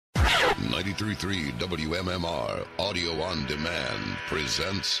93.3 WMMR Audio on Demand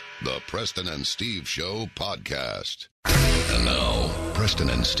presents the Preston and Steve Show podcast. And now, Preston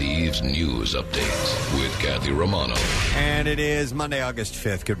and Steve's News Update with Kathy Romano. And it is Monday, August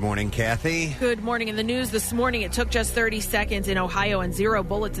 5th. Good morning, Kathy. Good morning. In the news this morning, it took just 30 seconds in Ohio and 0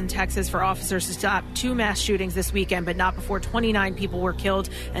 bullets in Texas for officers to stop 2 mass shootings this weekend, but not before 29 people were killed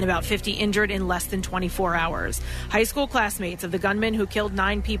and about 50 injured in less than 24 hours. High school classmates of the gunman who killed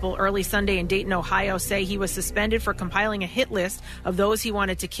 9 people early Sunday in Dayton, Ohio, say he was suspended for compiling a hit list of those he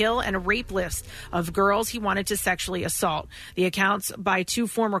wanted to kill and a rape list of girls he wanted to sexually assault. The accounts by 2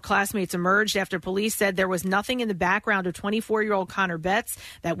 former classmates emerged after police said there was nothing in the background of 24-year-old Connor Betts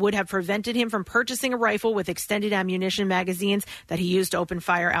that would have prevented him from purchasing a rifle with extended ammunition magazines that he used to open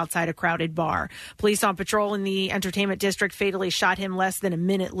fire outside a crowded bar. Police on patrol in the entertainment district fatally shot him less than a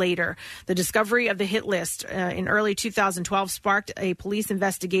minute later. The discovery of the hit list in early 2012 sparked a police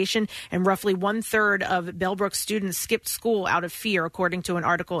investigation, and roughly 1/3 of Bellbrook students skipped school out of fear, according to an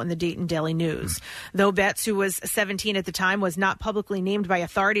article in the Dayton Daily News. Though Betts, who was 17 at the time, was not publicly named by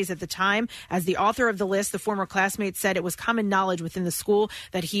authorities at the time, as the author of the list, the former classmate, said it was common knowledge within the school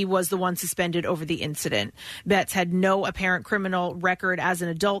that he was the one suspended over the incident. Betts had no apparent criminal record as an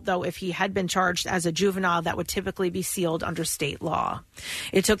adult, though if he had been charged as a juvenile, that would typically be sealed under state law.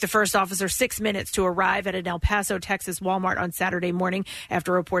 It took the first officer 6 minutes to arrive at an El Paso, Texas Walmart on Saturday morning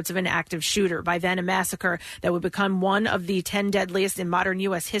after reports of an active shooter. By then, a massacre that would become one of the 10 deadliest in modern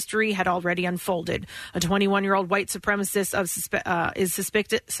U.S. history had already unfolded. A 21-year-old white supremacist is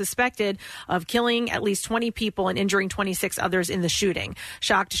suspected of killing at least 20 people and injuring 26 others in the shooting.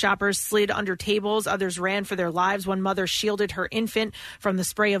 Shocked shoppers slid under tables. Others ran for their lives. One mother shielded her infant from the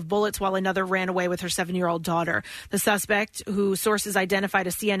spray of bullets while another ran away with her 7-year-old daughter. The suspect, who sources identified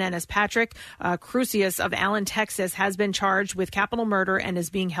as CNN as Patrick Crusius of Allen, Texas, has been charged with capital murder and is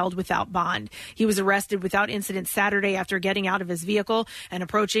being held without bond. He was arrested without incident Saturday after getting out of his vehicle and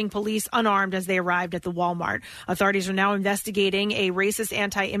approaching police unarmed as they arrived at the Walmart. Authorities are now investigating a racist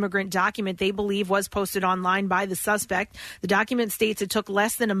anti-immigrant document they believe was posted online by the suspect. The document states it took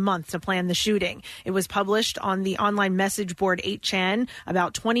less than a month to plan the shooting. It was published on the online message board 8chan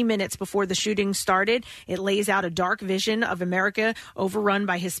about 20 minutes before the shooting started. It lays out a dark vision of America overrun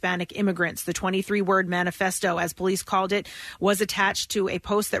by Hispanic immigrants. The 23-word manifesto, as police called it, was attached to a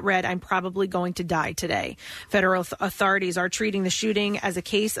post that read, "I'm probably going to die today." Federal authorities are treating the shooting as a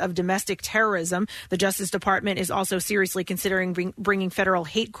case of domestic terrorism. The Justice Department is also seriously considering bringing federal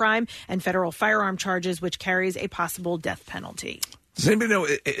hate crime and federal firearm charges, which carries a possible death penalty. Does anybody know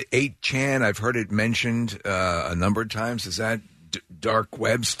 8chan? I've heard it mentioned a number of times. Is that dark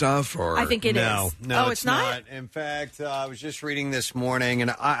web stuff? Or I think it is. No, it's not? In fact, I was just reading this morning,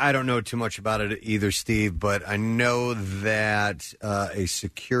 and I don't know too much about it either, Steve, but I know that a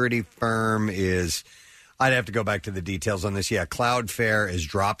security firm is... I'd have to go back to the details on this. Yeah, Cloudflare is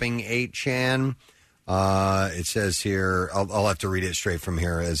dropping 8chan. It says here, I'll have to read it straight from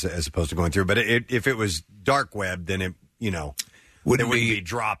here as opposed to going through. But if it was dark web, then it, wouldn't be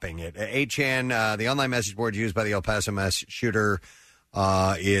dropping it. 8chan, the online message board used by the El Paso mass shooter,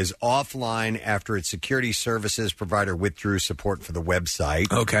 is offline after its security services provider withdrew support for the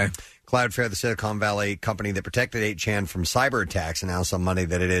website. Okay. Cloudflare, the Silicon Valley company that protected 8chan from cyber attacks, announced on Monday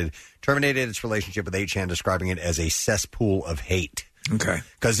that it had terminated its relationship with 8chan, describing it as a cesspool of hate. Okay.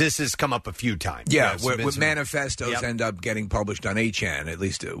 Because this has come up a few times. Yeah, with manifestos end up getting published on 8chan, at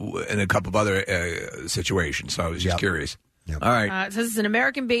least in a couple of other situations. So I was just curious. Yep. All right. It says it's an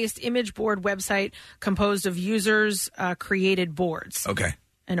American-based image board website composed of users' created boards. Okay.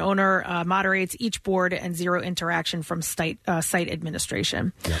 An owner moderates each board and zero interaction from site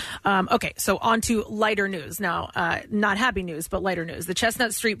administration. Yep. Okay, so on to lighter news. Now, not happy news, but lighter news. The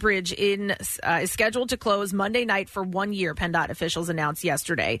Chestnut Street Bridge is scheduled to close Monday night for 1 year, PennDOT officials announced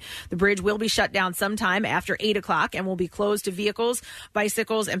yesterday. The bridge will be shut down sometime after 8 o'clock and will be closed to vehicles,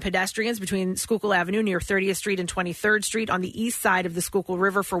 bicycles, and pedestrians between Schuylkill Avenue near 30th Street and 23rd Street on the east side of the Schuylkill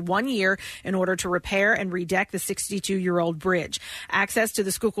River for 1 year in order to repair and redeck the 62-year-old bridge. Access to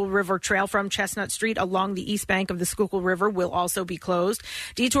the Schuylkill River Trail from Chestnut Street along the east bank of the Schuylkill River will also be closed.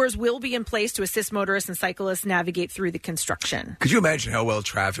 Detours will be in place to assist motorists and cyclists navigate through the construction. Could you imagine how well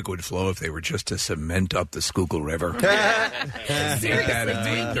traffic would flow if they were just to cement up the Schuylkill River? Seriously, that a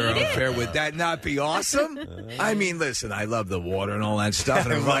main thoroughfare. Would that not be awesome? I mean, listen, I love the water and all that stuff.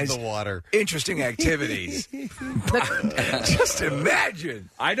 And I love the water. Interesting activities. Just imagine.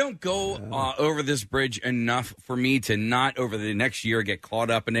 I don't go over this bridge enough for me to not over the next year get caught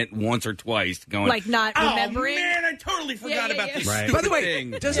caught up in it once or twice, going like not remembering. Oh man, I totally forgot about this. Stupid By the way,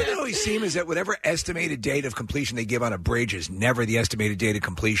 thing. doesn't it always seem as that whatever estimated date of completion they give on a bridge is never the estimated date of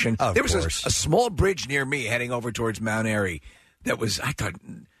completion? There was a small bridge near me heading over towards Mount Airy that was, I thought,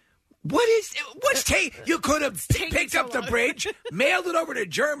 you could have picked up the bridge, mailed it over to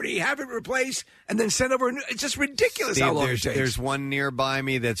Germany, have it replaced, and then sent over. It's just ridiculous how long it takes. There's one nearby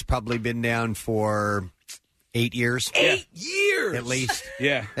me that's probably been down for 8 years. 8 years? At least.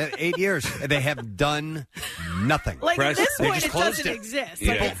 Yeah. 8 years. They have done nothing. Like, at this They point, just it closed doesn't exist.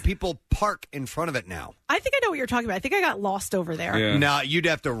 People, Like, people park in front of it now. I think I know what you're talking about. I think I got lost over there. Yeah. No, you'd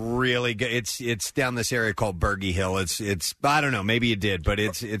have to really get. It's down this area called Bergy Hill. It's I don't know. Maybe you did, but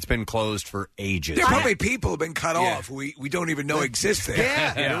it's been closed for ages. There are probably people who have been cut off we don't even know exist there.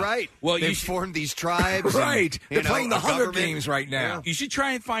 Yeah, you're right. Well, they've formed these tribes. Right. And, They're playing the Hunger government. Games right now. You should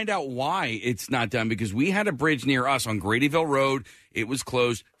try and find out why it's not done, because we had a bridge near us on Gradyville Road. It was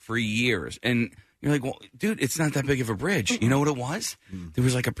closed for years. And you're like, well, dude, it's not that big of a bridge. You know what it was? There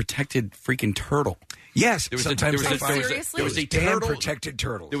was like a protected freaking turtle. Yes, There was sometimes a damn turtle, protected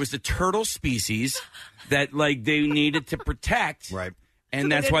turtle. There was a turtle species that like they needed to protect. Right.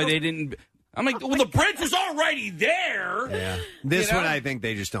 And that's why they didn't. I'm like, well, the bridge was already there. Yeah. This one, I think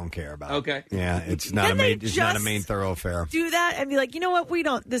they just don't care about. Okay. Yeah, it's not it's not a main thoroughfare. Do that and be like, you know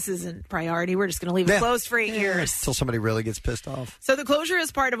what? This isn't priority. We're just going to leave it closed for 8 years. Until somebody really gets pissed off. So the closure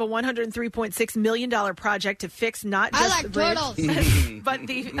is part of a $103.6 million project to fix not just the bridge, but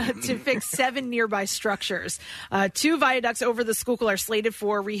to fix 7 nearby structures. 2 viaducts over the Schuylkill are slated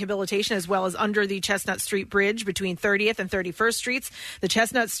for rehabilitation, as well as under the Chestnut Street Bridge between 30th and 31st Streets. The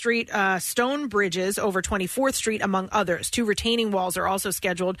Chestnut Street stone bridges over 24th Street, among others. 2 retaining walls are also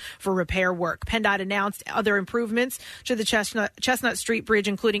scheduled for repair work. PennDOT announced other improvements to the Chestnut Street Bridge,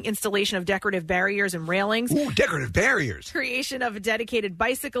 including installation of decorative barriers and railings. Ooh, decorative barriers. Creation of a dedicated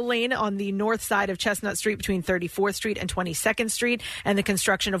bicycle lane on the north side of Chestnut Street between 34th Street and 22nd Street, and the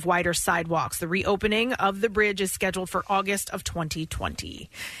construction of wider sidewalks. The reopening of the bridge is scheduled for August of 2020.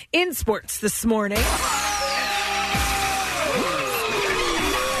 In sports this morning.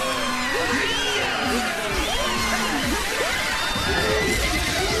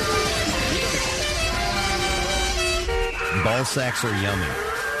 Ball sacks are yummy.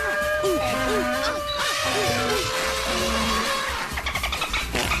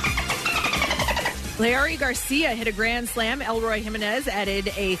 Larry Garcia hit a grand slam. Elroy Jimenez added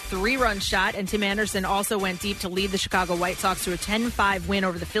a 3-run shot, and Tim Anderson also went deep to lead the Chicago White Sox to a 10-5 win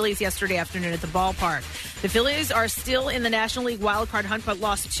over the Phillies yesterday afternoon at the ballpark. The Phillies are still in the National League wildcard hunt, but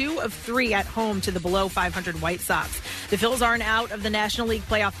lost 2 of 3 at home to the below 500 White Sox. The Phils aren't out of the National League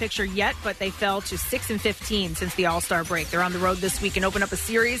playoff picture yet, but they fell to 6-15 since the All-Star break. They're on the road this week and open up a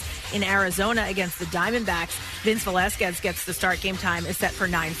series in Arizona against the Diamondbacks. Vince Velasquez gets the start. Game time is set for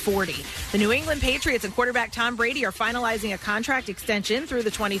 9:40. The New England Patriots and quarterback Tom Brady are finalizing a contract extension through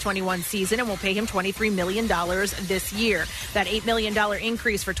the 2021 season and will pay him $23 million this year. That $8 million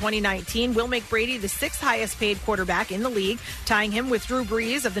increase for 2019 will make Brady the 6th highest paid quarterback in the league, tying him with Drew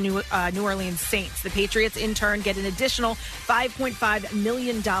Brees of the New Orleans Saints. The Patriots, in turn, get an additional $5.5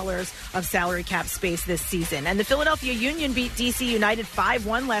 million of salary cap space this season. And the Philadelphia Union beat D.C. United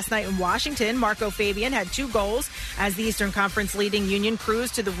 5-1 last night in Washington. Marco Fabian had 2 goals as the Eastern Conference leading Union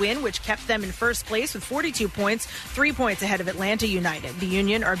cruised to the win, which kept them in first place with 42 points, 3 points ahead of Atlanta United. The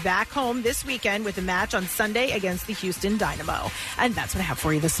Union are back home this weekend with a match on Sunday against the Houston Dynamo. And that's what I have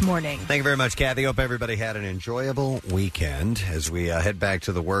for you this morning. Thank you very much, Kathy. Hope everybody had an enjoyable weekend as we head back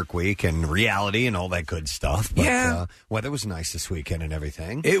to the work week and reality and all that good stuff. But, weather was nice this weekend and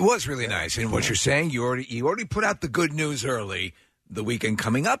everything. It was really nice. And what you're saying, you already put out the good news early. The weekend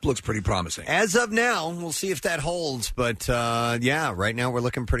coming up looks pretty promising. As of now, we'll see if that holds. But, right now we're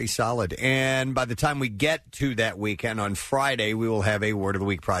looking pretty solid. And by the time we get to that weekend on Friday, we will have a Word of the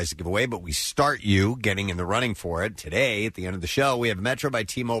Week prize to give away. But we start you getting in the running for it. Today, at the end of the show, we have Metro by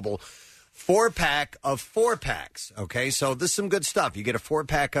T-Mobile 4-pack of 4-packs. Okay, so this is some good stuff. You get a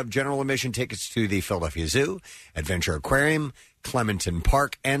 4-pack of general admission tickets to the Philadelphia Zoo, Adventure Aquarium, Clementon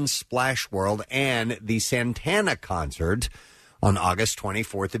Park, and Splash World, and the Santana concert on August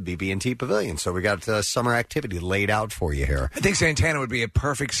 24th at BB&T Pavilion. So we got summer activity laid out for you here. I think Santana would be a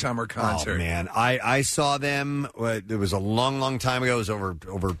perfect summer concert. Oh, man. I saw them, it was a long, long time ago. It was over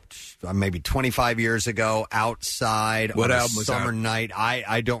maybe 25 years ago, outside what on album a was summer out? night.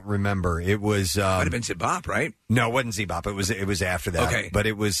 I don't remember. It was... Might have been Zip-Bop, right? No, it wasn't Zebop. It was after that. Okay. But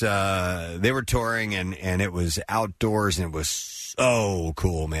it was, they were touring and it was outdoors and it was so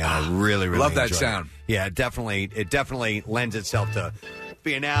cool, man. I really, really love that enjoyed sound. It. Yeah, it definitely lends itself to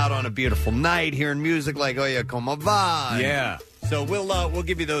being out on a beautiful night, hearing music like Oye Como Va. Yeah. So we'll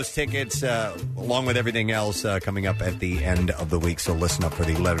give you those tickets along with everything else coming up at the end of the week. So listen up for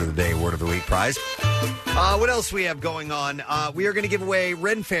the Letter of the Day, Word of the Week prize. What else we have going on? We are going to give away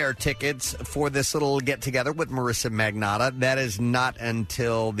Ren Fair tickets for this little get-together with Marissa Magnotta. That is not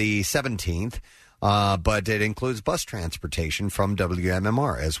until the 17th. But it includes bus transportation from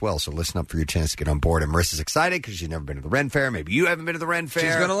WMMR as well. So listen up for your chance to get on board. And Marissa's excited because she's never been to the Ren Fair. Maybe you haven't been to the Ren Fair.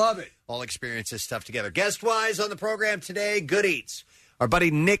 She's going to love it. All experience this stuff together. Guest-wise on the program today, Good Eats. Our buddy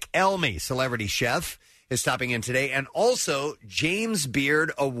Nick Elmy, celebrity chef, is stopping in today. And also James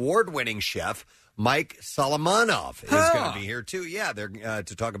Beard award-winning chef Mike Solomonov is going to be here, too. Yeah, they're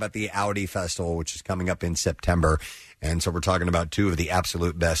to talk about the Audi Festival, which is coming up in September. And so we're talking about two of the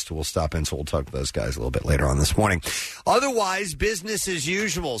absolute best who will stop in. So we'll talk to those guys a little bit later on this morning. Otherwise, business as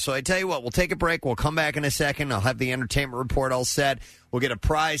usual. So I tell you what, we'll take a break. We'll come back in a second. I'll have the entertainment report all set. We'll get a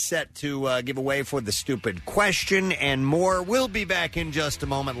prize set to give away for the stupid question and more. We'll be back in just a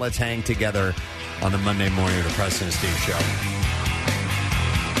moment. Let's hang together on the Monday morning of the Preston and Steve Show.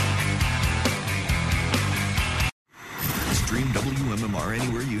 Stream WMMR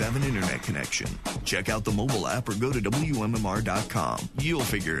anywhere you have an internet connection. Check out the mobile app or go to WMMR.com. You'll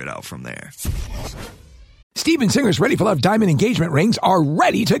figure it out from there. Steven Singer's Ready for Love diamond engagement rings are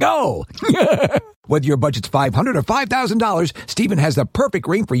ready to go. Whether your budget's $500 or $5,000, Steven has the perfect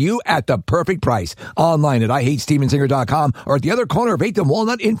ring for you at the perfect price. Online at IHateStevenSinger.com or at the other corner of 8th and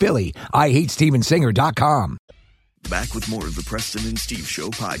Walnut in Philly. IHateStevenSinger.com. Back with more of the Preston and Steve Show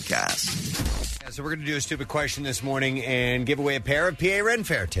podcast. Yeah, so we're going to do a stupid question this morning and give away a pair of PA Ren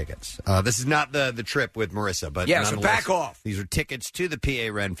Fair tickets. This is not the trip with Marissa, but yeah, so back off. These are tickets to the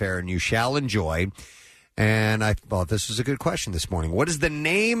PA Ren Fair, and you shall enjoy. And I thought this was a good question this morning. What is the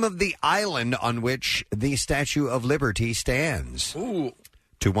name of the island on which the Statue of Liberty stands? Ooh.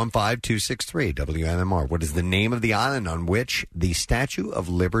 215-263 WMMR. What is the name of the island on which the Statue of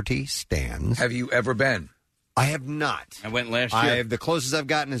Liberty stands? Have you ever been? I have not. I went last year. The closest I've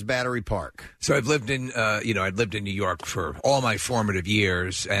gotten is Battery Park. So I've lived in, I'd lived in New York for all my formative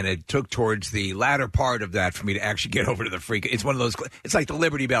years, and it took towards the latter part of that for me to actually get over to the freak. It's one of those. It's like the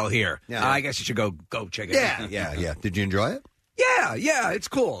Liberty Bell here. Yeah. I guess you should go check it out. Yeah. Did you enjoy it? Yeah. It's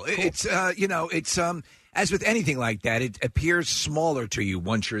cool. It's as with anything like that, it appears smaller to you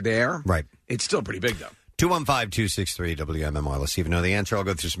once you're there. Right. It's still pretty big though. 215-263 WMMR. Let's see if you know the answer. I'll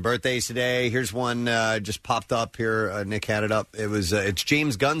go through some birthdays today. Here's one just popped up here. Nick had it up. It's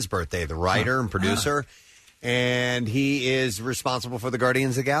James Gunn's birthday, the writer and producer. And he is responsible for the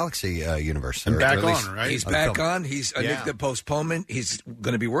Guardians of the Galaxy universe. And back on, right? He's back on. He's Nick, the postponement. He's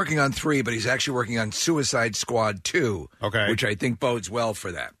going to be working on 3, but he's actually working on Suicide Squad 2. Okay. Which I think bodes well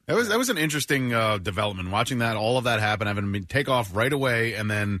for that. That was an interesting development. Watching all of that happen, having to take off right away, and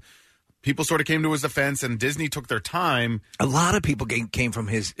then people sort of came to his defense, and Disney took their time. A lot of people came from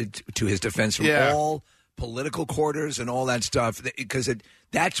to his defense from all political quarters and all that stuff, because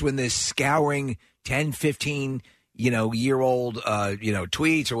that's when this scouring 10, 15, year old,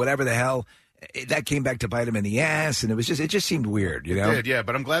 tweets or whatever the hell, that came back to bite him in the ass, and it just seemed weird, It did, yeah,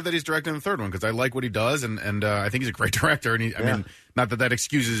 but I'm glad that he's directing the third one because I like what he does, and I think he's a great director. And I mean, not that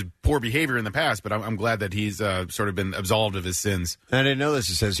excuses poor behavior in the past, but I'm glad that he's sort of been absolved of his sins. I didn't know this.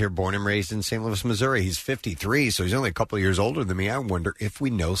 It says here, born and raised in St. Louis, Missouri. He's 53, so he's only a couple of years older than me. I wonder if we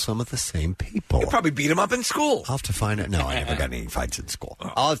know some of the same people. You probably beat him up in school. I'll have to find out. No, I never got any fights in school.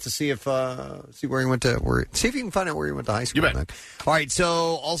 I'll have to see where he went to. See if you can find out where he went to high school. You bet. All right. So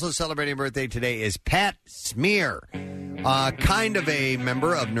also celebrating birthday today is Pat Smear, kind of a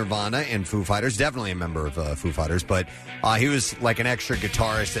member of Nirvana and Foo Fighters. Definitely a member of Foo Fighters, but he was like an extra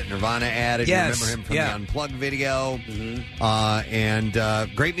guitarist that Nirvana added. Yes. You remember him from the Unplugged video. Mm-hmm.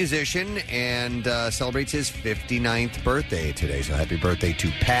 And great musician, and celebrates his 59th birthday today. So happy birthday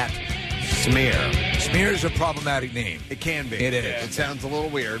to Pat Smear. Smear is a problematic name. It can be. It is. It sounds a little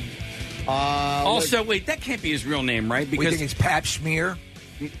weird. Also, wait, that can't be his real name, right? Because we think it's Pap Smear.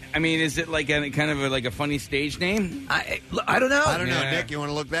 I mean, is it like a funny stage name? I don't know. I don't know. Nick, you want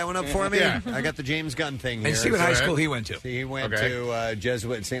to look that one up for me? Yeah. I got the James Gunn thing here. And see what high school he went to. See, he went to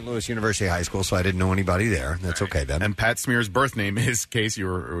Jesuit St. Louis University High School, so I didn't know anybody there. That's okay then. And Pat Smear's birth name is, Case, you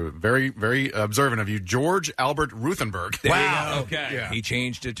were very, very observant of you, George Albert Ruthenberg. Wow. Okay. Yeah. He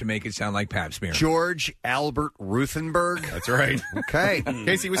changed it to make it sound like Pap Smear. George Albert Ruthenberg? That's right. Okay.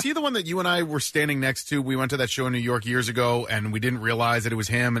 Casey, was he the one that you and I were standing next to? We went to that show in New York years ago, and we didn't realize that it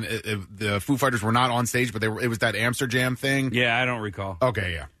was him, and the Foo Fighters were not on stage, but it was that Amsterdam thing. Yeah, I don't recall.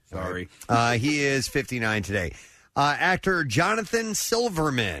 Okay, yeah. Sorry. He is 59 today. Actor Jonathan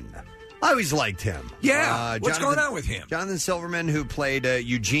Silverman. I always liked him. Yeah. What's going on with him? Jonathan Silverman, who played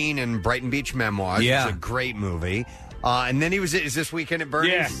Eugene in Brighton Beach Memoirs. Yeah. It's a great movie. And then he was, is this Weekend at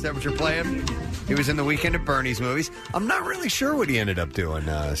Bernie's? Yeah. Is that what you're playing? He was in the Weekend at Bernie's movies. I'm not really sure what he ended up doing,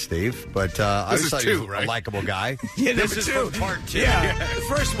 Steve, but I always thought he was a likable guy. This is from part 2. Yeah, the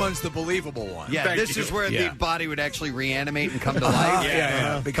first one's the believable one. Yeah, this is where the body would actually reanimate and come to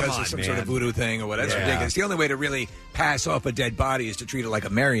life. Because of some sort of voodoo thing or whatever. That's ridiculous. The only way to really pass off a dead body is to treat it like a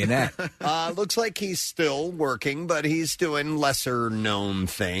marionette. Looks like he's still working, but he's doing lesser-known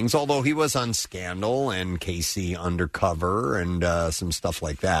things, although he was on Scandal and Casey Undercover and some stuff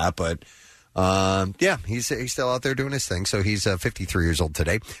like that. But, he's still out there doing his thing. So he's 53 years old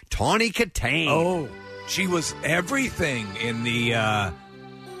today. Tawny Katane. Oh, she was everything in the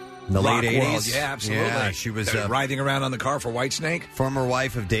late 80s. World. Yeah, absolutely. Yeah, she was riding around on the car for Whitesnake. Former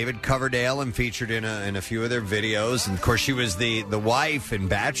wife of David Coverdale and featured in a few of their videos. And, of course, she was the wife in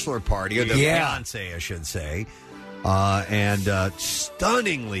Bachelor Party, or the fiancé, I should say. And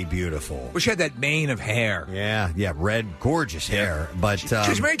stunningly beautiful. Well, she had that mane of hair. Yeah, red, gorgeous hair. But she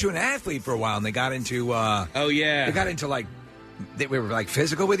was married to an athlete for a while, and they got into. They got into they were like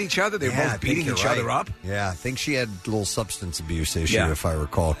physical with each other. They were both beating each other up. Yeah, I think she had a little substance abuse issue, if I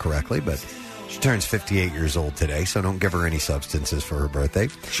recall correctly. But she turns 58 years old today, so don't give her any substances for her birthday.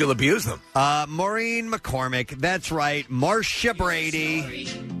 She'll abuse them. Maureen McCormick, that's right. Marcia Brady.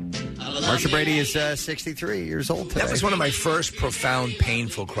 Marcia Brady is 63 years old today. That was one of my first profound,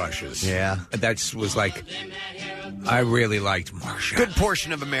 painful crushes. Yeah. That was like, I really liked Marcia. Good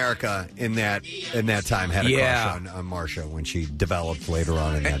portion of America in that time had a crush on Marcia when she developed later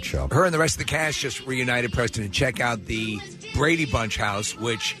on in that show. Her and the rest of the cast just reunited, Preston, to check out the Brady Bunch house,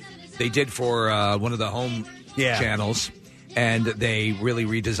 which they did for one of the home channels. And they really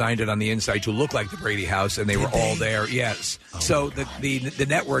redesigned it on the inside to look like the Brady house, and they were all there. Yes. So the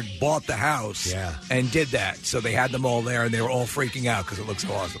network bought the house and did that. So they had them all there, and they were all freaking out because it looks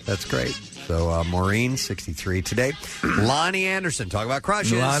so awesome. That's great. So Maureen, 63 today. Lonnie Anderson, talk about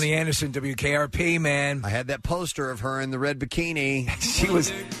crushes. Lonnie Anderson, WKRP, man. I had that poster of her in the red bikini.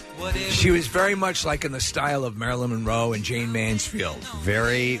 She was very much like in the style of Marilyn Monroe and Jane Mansfield.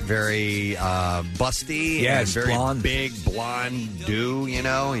 Very, very busty. Yes, and very blonde. Big blonde do,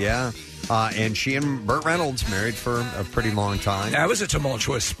 yeah. And she and Burt Reynolds married for a pretty long time. That was a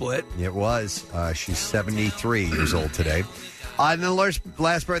tumultuous split. It was. She's 73 years old today. And the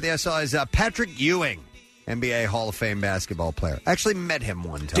last birthday I saw is Patrick Ewing, NBA Hall of Fame basketball player. I actually met him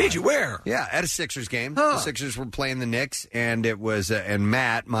one time. Did you? Where? Yeah, at a Sixers game. Huh. The Sixers were playing the Knicks, and it was and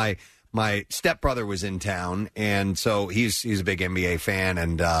Matt, my stepbrother, was in town, and so he's a big NBA fan,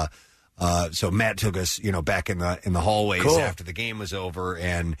 and so Matt took us, back in the hallways after the game was over,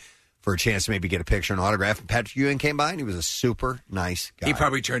 and for a chance to maybe get a picture and autograph. And Patrick Ewing came by, and he was a super nice guy. He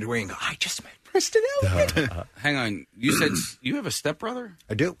probably turned away and go, I just met Preston Elliott. Hang on. You said you have a stepbrother?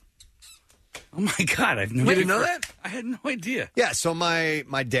 I do. Oh, my God. I didn't know that? I had no idea. Yeah, so my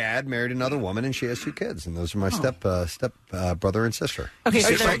dad married another woman, and she has 2 kids, and those are my step brother and sister. Okay, so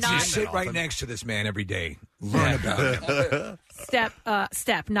You they're not sit right next to this man every day. Learn about him.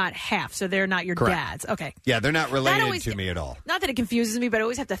 step, not half. So they're not your Correct. dads. Okay. Yeah, they're not related always- to me at all. Not that it confuses me, but I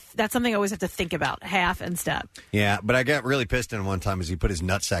always have to. That's something I always have to think about: half and step. Yeah, but I got really pissed at him one time as he put his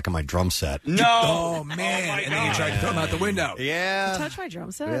nutsack on my drum set. No. Oh, man. And then you tried to throw him out the window. Yeah. Touch my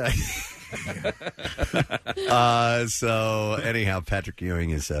drum set. So anyhow, Patrick Ewing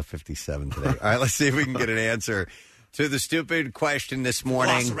is 57 today. All right, let's see if we can get an answer to the stupid question this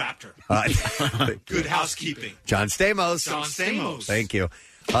morning. Velociraptor. Good housekeeping. John Stamos. John Stamos. Thank you.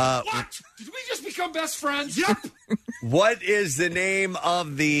 What? Did we just become best friends? Yep. What is the name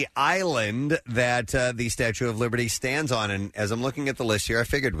of the island that the Statue of Liberty stands on? And as I'm looking at the list here, I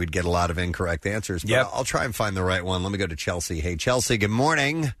figured we'd get a lot of incorrect answers. But I'll try and find the right one. Let me go to Chelsea. Hey, Chelsea, good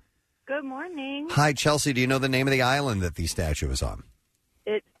morning. Good morning. Hi, Chelsea. Do you know the name of the island that the statue is on?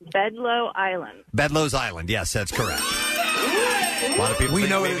 It's Bedloe Island. Bedloe's Island. Yes, that's correct. A lot of people We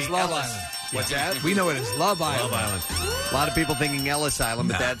think know it maybe is Love Ellis. Island. What's that? We know it is Love Island. Love Island. A lot of people thinking Ellis Island,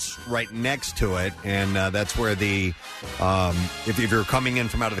 but that's right next to it, and that's where the if you're coming in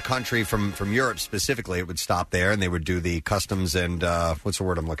from out of the country from Europe specifically, it would stop there, and they would do the customs and what's the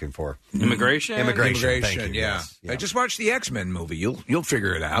word I'm looking for? Immigration. Immigration. Thank you. Yeah. Yes. Yeah. I just watched the X-Men movie. You'll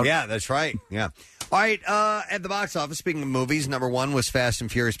figure it out. Yeah, that's right. Yeah. All right. At the box office, speaking of movies, number one was Fast and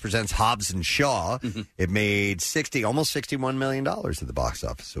Furious presents Hobbs and Shaw. It made almost $61 million at the box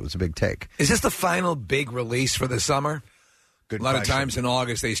office, so it was a big take. Is this the final big release for the summer? Good A lot question. of times in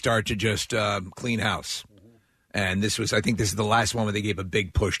August they start to just clean house. And I think this is the last one where they gave a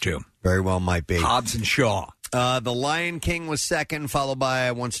big push to. Very well might be. Hobbs and Shaw. The Lion King was second, followed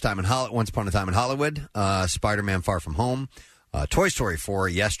by Once Upon a Time in Hollywood, Spider-Man Far From Home, Toy Story 4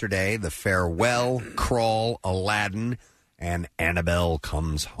 yesterday, The Farewell, Crawl, Aladdin, and Annabelle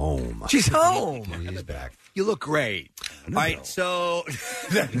Comes Home. She's home. She's back. You look great. All right, so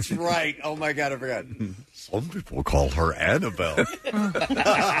that's right. Oh, my God, I forgot. Some people call her Annabelle.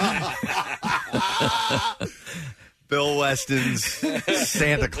 Bill Weston's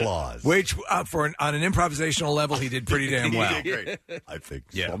Santa Claus. Which, on an improvisational level, he did pretty damn well. Great. I think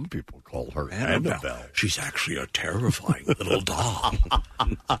some people call her Annabelle. She's actually a terrifying little doll.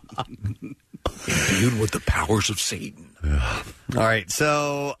 Imbued with the powers of Satan. All right,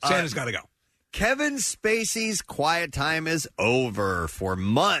 so Santa's got to go. Kevin Spacey's quiet time is over. For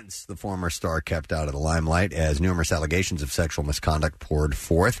months, the former star kept out of the limelight as numerous allegations of sexual misconduct poured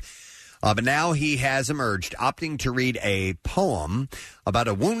forth. But now he has emerged, opting to read a poem about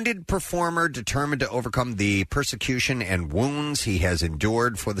a wounded performer determined to overcome the persecution and wounds he has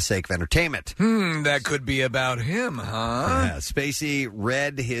endured for the sake of entertainment. That could be about him, huh? Yeah, Spacey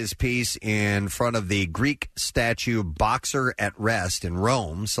read his piece in front of the Greek statue Boxer at Rest in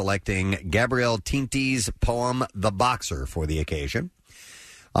Rome, selecting Gabriele Tinti's poem The Boxer for the occasion.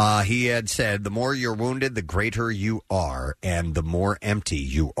 He had said, the more you're wounded, the greater you are, and the more empty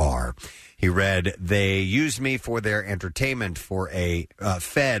you are. He read, they used me for their entertainment, for a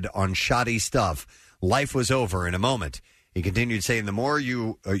fed on shoddy stuff. Life was over in a moment. He continued saying, the more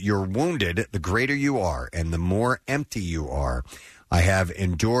you're wounded, the greater you are, and the more empty you are. I have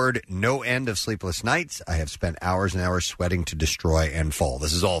endured no end of sleepless nights. I have spent hours and hours sweating to destroy and fall.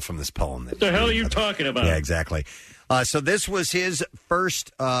 This is all from this poem. What the hell are you talking about? Yeah, exactly. So this was his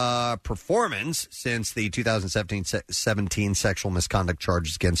first performance since the 2017 sexual misconduct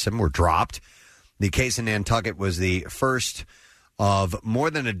charges against him were dropped. The case in Nantucket was the first of more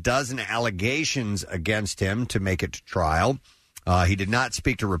than a dozen allegations against him to make it to trial. He did not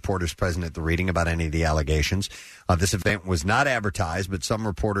speak to reporters present at the reading about any of the allegations. This event was not advertised, but some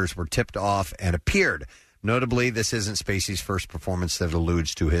reporters were tipped off and appeared. Notably, this isn't Spacey's first performance that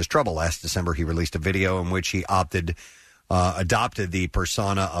alludes to his trouble. Last December, he released a video in which he adopted the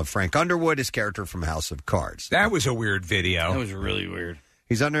persona of Frank Underwood, his character from House of Cards. That was a weird video. That was really weird.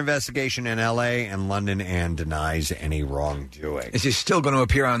 He's under investigation in L.A. and London and denies any wrongdoing. Is he still going to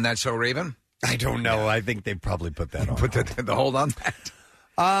appear on That's So Raven? I don't know. I think they probably put that on. Put the hold on that.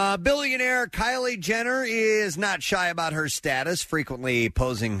 Billionaire Kylie Jenner is not shy about her status, frequently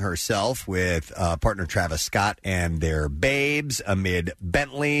posing herself with partner Travis Scott and their babes amid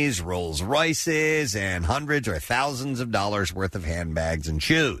Bentleys, Rolls Royces, and hundreds or thousands of dollars worth of handbags and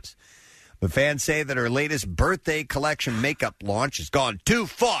shoes. But fans say that her latest birthday collection makeup launch has gone too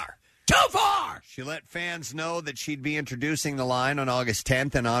far. Too far! She let fans know that she'd be introducing the line on August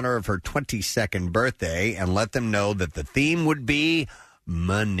 10th in honor of her 22nd birthday and let them know that the theme would be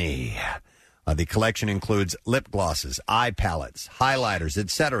money. The collection includes lip glosses, eye palettes, highlighters,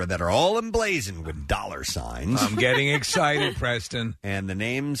 etc. that are all emblazoned with dollar signs. I'm getting excited, Preston. And the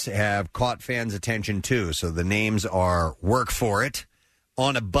names have caught fans' attention, too. So the names are Work For It,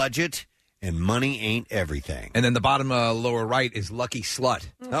 On a Budget, and Money Ain't Everything. And then the bottom lower right is Lucky Slut.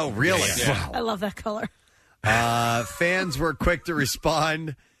 Oh, really? Yeah. I love that color. Fans were quick to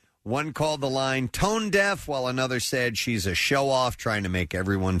respond. One called the line tone deaf, while another said she's a show-off trying to make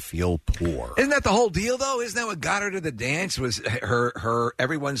everyone feel poor. Isn't that the whole deal, though? Isn't that what got her to the dance? Was her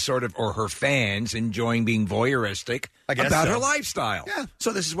everyone sort of, or her fans enjoying being voyeuristic about her lifestyle? Yeah.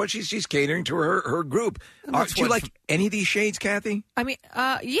 So this is what she's catering to her group. Do you like any of these shades, Kathy? I mean,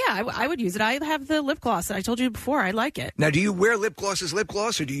 yeah, I would use it. I have the lip gloss. I told you before. I like it. Now, do you wear lip gloss as lip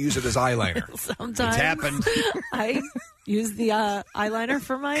gloss, or do you use it as eyeliner? Sometimes. It's happened. I use the eyeliner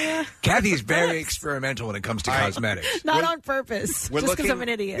for my... Kathy's very experimental when it comes to cosmetics. Not on purpose, just because I'm an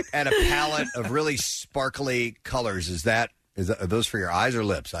idiot. At a palette of really sparkly colors. Are those for your eyes or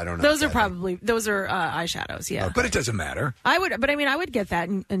lips? I don't know. Those are eyeshadows, yeah. But it doesn't matter. I would get that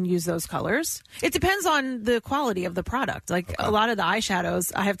and use those colors. It depends on the quality of the product. Like a lot of the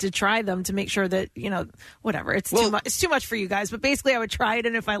eyeshadows, I have to try them to make sure that, whatever. It's too much for you guys. But basically, I would try it,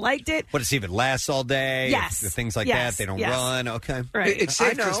 and if I liked it. But it's even lasts all day. Yes. Things like that. They don't run. Okay. Right. It's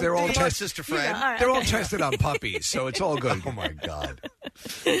safe because they're all tested. Sister Fred. They're all tested on puppies, so it's all good. Oh, my God.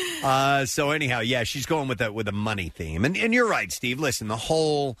 So anyhow, yeah, she's going with a money theme. And you're right, Steve. Listen, the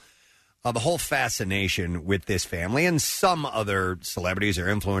whole fascination with this family and some other celebrities or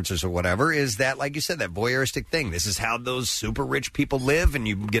influencers or whatever is that, like you said, that voyeuristic thing. This is how those super rich people live, and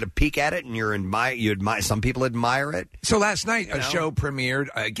you get a peek at it, and you admire. Some people admire it. So last night, a show premiered.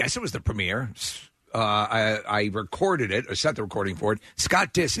 I guess it was the premiere. I recorded it, or set the recording for it.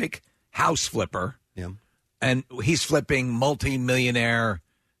 Scott Disick, House Flipper. Yeah. And he's flipping multi-millionaire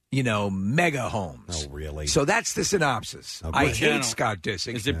mega homes. Oh, really? So that's the synopsis. Okay. I What channel? hate Scott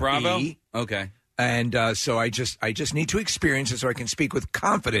Disick. Is it Bravo? E. Okay. And so I just need to experience it so I can speak with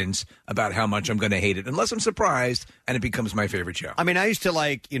confidence about how much I'm going to hate it, unless I'm surprised and it becomes my favorite show. I mean, I used to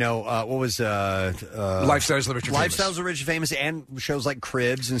like, what was Lifestyles of the Rich and Famous. Lifestyles of the Rich and Famous, and shows like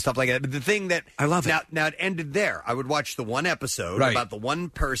Cribs and stuff like that. But the thing that I love it. Now it ended there. I would watch the one episode Right. about the one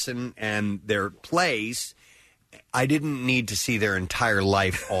person and their place. I didn't need to see their entire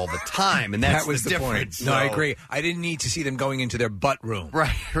life all the time, and that's that was the difference. point. No, I So- agree. I didn't need to see them going into their butt room.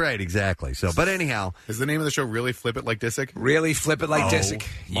 Right, exactly. So, but anyhow, Is the name of the show really Flip It Like Disick? Really flip it like Disick.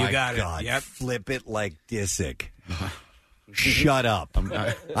 my You got God, it. Yep. Flip it like Disick. Shut up.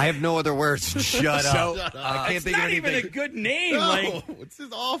 I have no other words. Shut So, up. I can't think of Not even anything. a good name. No, Like, it's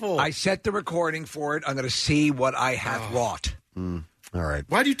just awful. I set the recording for it. I'm going to see what I have wrought. All right.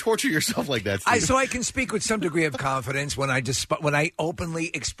 Why do you torture yourself like that, Steve? So I can speak with some degree of confidence when I openly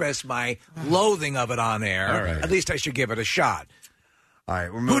express my loathing of it on air. All right. At least I should give it a shot. All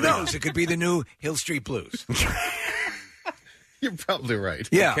right. We're Who moving knows? It could be the new Hill Street Blues. You're probably right.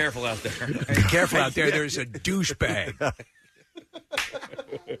 Yeah. be careful out there. Be careful out there. There's a douchebag.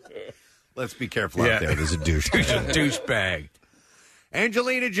 Let's be careful out there. There's a douche. There's a douchebag.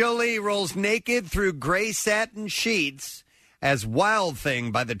 Angelina Jolie rolls naked through gray satin sheets as Wild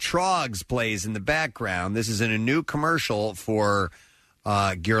Thing by the Trogs plays in the background. This is in a new commercial for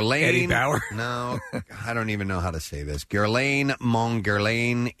Guerlain. Eddie Bauer? No, I don't even know how to say this. Guerlain Mon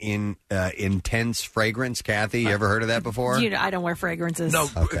Guerlain in Intense Fragrance. Kathy, you ever heard of that before? I don't wear fragrances. No,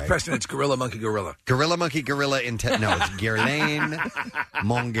 Okay. Preston, it's Gorilla Monkey Gorilla. Gorilla Monkey Gorilla Intense. No, it's Guerlain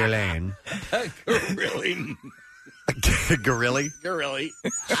Mon Guerlain. Really? Gorilli? Really?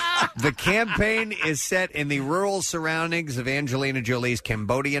 The campaign is set in the rural surroundings of Angelina Jolie's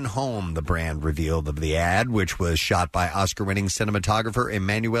Cambodian home, the brand revealed of the ad, which was shot by Oscar-winning cinematographer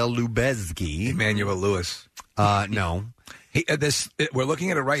Emmanuel Lubezki. Emmanuel Lewis. No. We're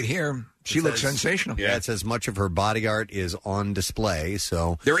looking at it right here. She looks sensational. Yeah, it says much of her body art is on display,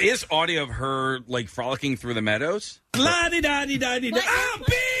 so... There is audio of her, like, frolicking through the meadows. La-di-da-di-da-di-da. Oh,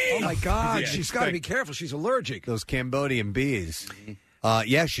 bee! Oh, my God. Yeah. She's got to be careful. She's allergic. Those Cambodian bees.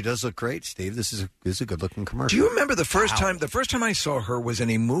 Yeah, she does look great, Steve. This is a good-looking commercial. Do you remember the first time? The first time I saw her was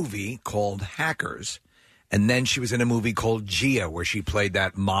in a movie called Hackers, and then she was in a movie called Gia, where she played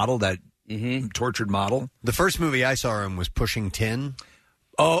that model, that tortured model. The first movie I saw her in was Pushing Tin.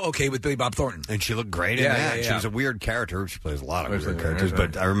 Oh, okay, with Billy Bob Thornton. And she looked great in Yeah, that. yeah, She yeah. was a weird character. She plays a lot of Right, weird right, characters,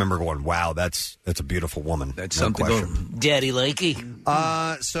 right. but I remember going, wow, that's a beautiful woman. That's No something. question. Daddy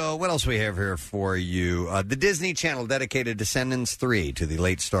likey. So what else we have here for you? The Disney Channel dedicated Descendants 3 to the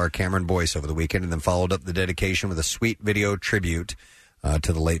late star Cameron Boyce over the weekend, and then followed up the dedication with a sweet video tribute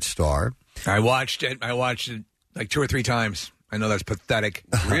to the late star. I watched it like 2 or 3 times. I know that's pathetic.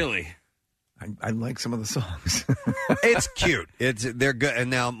 Really? I like some of the songs. It's cute. They're good. And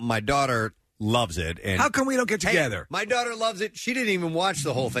now my daughter loves it. And How come we don't get together? my daughter loves it. She didn't even watch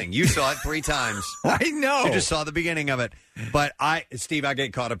the whole thing. You saw it 3 times. I know. You just saw the beginning of it. But Steve, I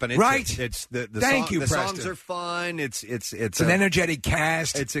get caught up in it. Right. It's the Thank you, the Preston. songs are fun. It's an energetic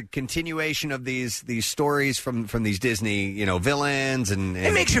cast. It's a continuation of these stories from these Disney, villains and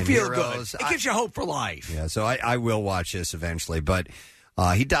it makes you and feel heroes. good. It gives you hope for life. Yeah, so I will watch this eventually. But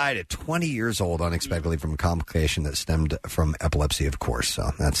he died at 20 years old unexpectedly from a complication that stemmed from epilepsy, of course.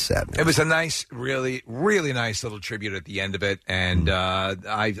 So that's sad. It was a nice, really, really nice little tribute at the end of it. And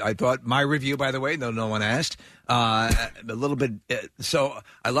I thought my review, by the way, though no one asked, a little bit. So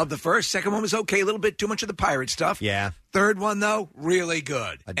I love the first. Second one was okay. A little bit too much of the pirate stuff. Yeah. Third one, though, really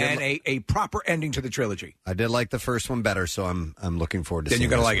good. And a proper ending to the trilogy. I did like the first one better, so I'm looking forward to Then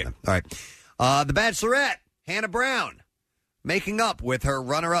seeing you're gonna this like one. All right. The Bachelorette, Hannah Brown, making up with her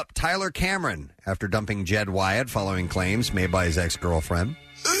runner-up Tyler Cameron after dumping Jed Wyatt following claims made by his ex-girlfriend.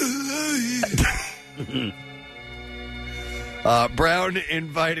 Brown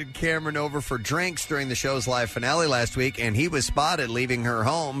invited Cameron over for drinks during the show's live finale last week, and he was spotted leaving her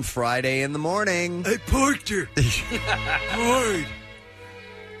home Friday in the morning. I parked her. Hard.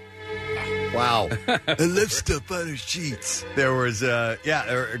 Wow. I left stuff on her sheets. There was a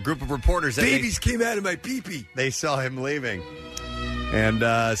group of reporters that Babies came out of my pee-pee. they saw him leaving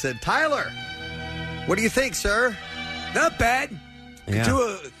and said, Tyler, what do you think, sir? Not bad. Yeah.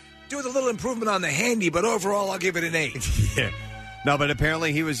 Do with a little improvement on the handy, but overall I'll give it an 8. Yeah. No, but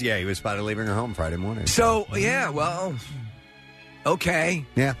apparently he was spotted leaving her home Friday morning. So, yeah, well, okay.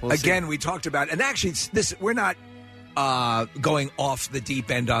 Yeah, we'll Again, we talked about, and actually, we're not going off the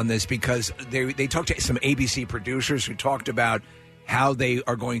deep end on this because they talked to some ABC producers who talked about how they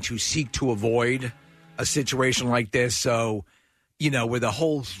are going to seek to avoid a situation like this. So, where the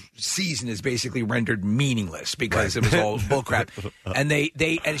whole season is basically rendered meaningless because it was all bullcrap. And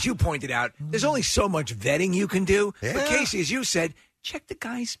they, as you pointed out, there's only so much vetting you can do. Yeah. But Casey, as you said, check the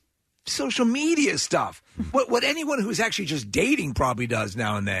guy's social media stuff. What anyone who's actually just dating probably does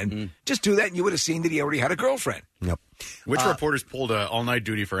now and then. Just do that, and you would have seen that he already had a girlfriend. Yep. Which reporters pulled all-night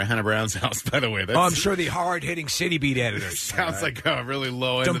duty for Hannah Brown's house, by the way? I'm sure the hard-hitting city beat editors. Sounds like a really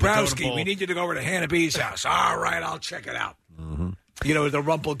low end Dombrowski, of the we need you to go over to Hannah B's house. All right, I'll check it out. The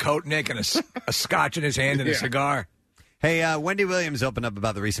rumpled coat, Nick, and a scotch in his hand and a cigar. Hey, Wendy Williams opened up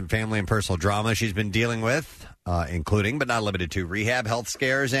about the recent family and personal drama she's been dealing with, including but not limited to rehab, health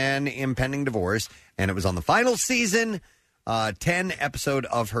scares, and impending divorce. And it was on the final season 10 episode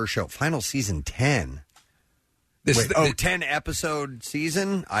of her show. Final season 10. 10 episode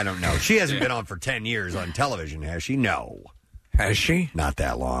season? I don't know. She hasn't been on for 10 years on television, has she? No. Has she? Not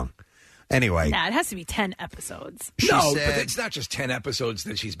that long. Anyway. Nah, it has to be 10 episodes. But it's not just 10 episodes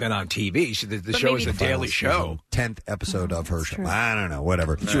that she's been on TV. The show is a daily show. 10th episode of her show. I don't know,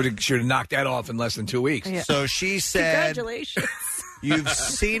 whatever. She would have knocked that off in less than 2 weeks. Yeah. So she said, congratulations. You've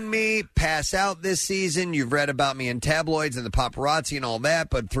seen me pass out this season. You've read about me in tabloids and the paparazzi and all that.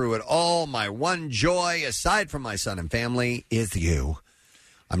 But through it all, my one joy, aside from my son and family, is you.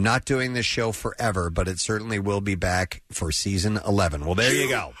 I'm not doing this show forever, but it certainly will be back for season 11. Well, there you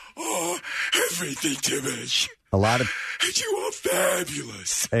go. Oh, everything to me. A lot of You are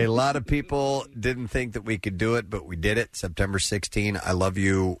fabulous. A lot of people didn't think that we could do it, but we did it. September 16. I love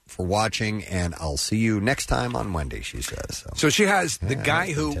you for watching, and I'll see you next time on Wendy, she says. So she has the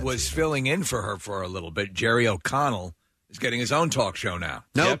guy who was filling in for her for a little bit, Jerry O'Connell, is getting his own talk show now.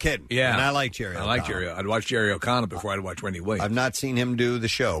 No kidding. Yeah. And I like Jerry O'Connell. I like Jerry. I'd watch Jerry O'Connell before I'd watch Wendy Williams. I've not seen him do the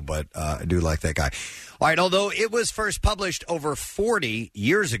show, but I do like that guy. All right, although it was first published over 40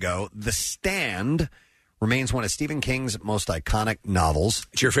 years ago, The Stand remains one of Stephen King's most iconic novels.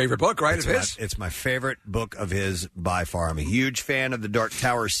 It's your favorite book, right? It's my favorite book of his by far. I'm a huge fan of the Dark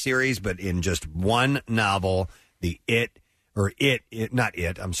Tower series, but in just one novel, It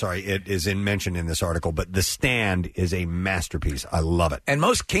is mentioned in this article, but The Stand is a masterpiece. I love it. And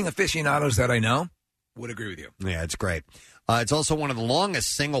most King aficionados that I know would agree with you. Yeah, it's great. It's also one of the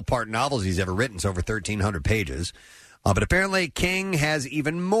longest single-part novels he's ever written. It's over 1,300 pages. But apparently King has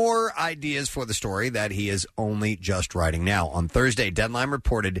even more ideas for the story that he is only just writing now. On Thursday, Deadline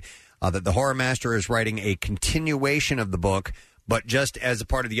reported that the horror master is writing a continuation of the book, but just as a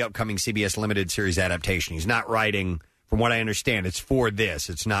part of the upcoming CBS limited series adaptation. He's not writing... From what I understand, it's for this.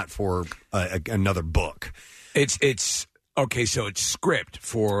 It's not for another book. It's okay, so it's script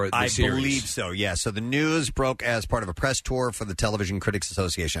for the series. I believe so, yeah. So the news broke as part of a press tour for the Television Critics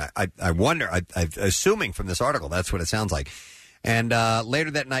Association. I wonder, I'm assuming from this article, that's what it sounds like. And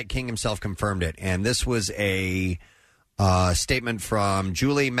later that night, King himself confirmed it. And this was a statement from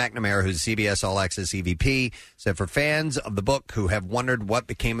Julie McNamara, who's CBS All Access EVP, said, for fans of the book who have wondered what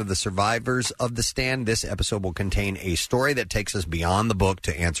became of the survivors of The Stand, this episode will contain a story that takes us beyond the book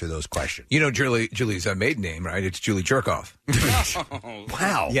to answer those questions. You know Julie's maiden name, right? It's Julie Jerkoff.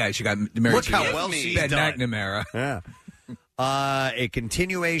 Wow. Yeah, she got married Look to how well she's Ben done. McNamara. Yeah. A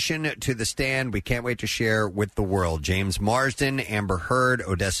continuation to The Stand we can't wait to share with the world. James Marsden, Amber Heard,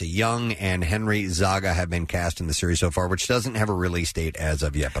 Odessa Young, and Henry Zaga have been cast in the series so far, which doesn't have a release date as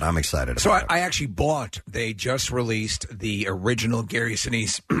of yet, but I'm excited about it. So I actually they just released the original Gary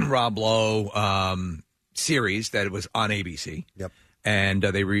Sinise, Rob Lowe series that was on ABC. Yep. And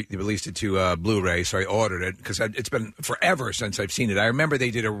they released it to Blu-ray, so I ordered it because it's been forever since I've seen it. I remember they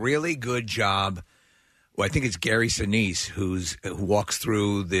did a really good job. Well, I think it's Gary Sinise who walks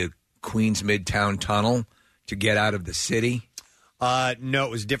through the Queens Midtown Tunnel to get out of the city. No, it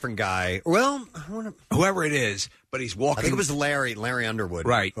was a different guy. Well, whoever it is, but he's walking. I think it was Larry Underwood,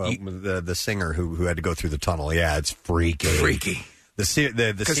 right? The singer who had to go through the tunnel. Yeah, it's freaky. The scene of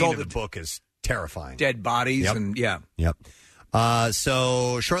the book is terrifying. Dead bodies Yep. and yeah. Yep.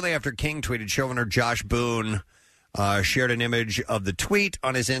 So shortly after King tweeted, showrunner Josh Boone shared an image of the tweet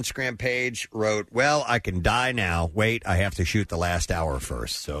on his Instagram page, wrote, well, I can die now. Wait, I have to shoot the last hour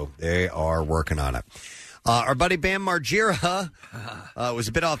first. So they are working on it. Our buddy Bam Margera was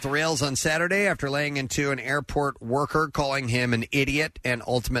a bit off the rails on Saturday after laying into an airport worker, calling him an idiot, and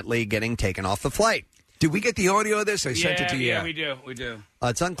ultimately getting taken off the flight. Did we get the audio of this? I sent it to you. Yeah, we do.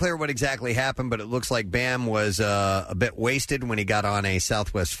 It's unclear what exactly happened, but it looks like Bam was a bit wasted when he got on a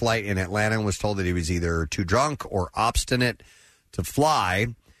Southwest flight in Atlanta and was told that he was either too drunk or obstinate to fly.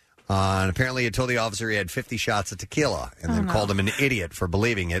 And apparently he told the officer he had 50 shots of tequila and then called him an idiot for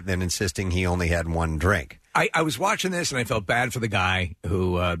believing it, then insisting he only had one drink. I was watching this and I felt bad for the guy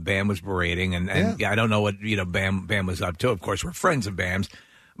who Bam was berating, and I don't know what Bam was up to. Of course, we're friends of Bam's,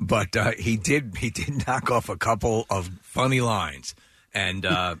 but he did knock off a couple of funny lines, and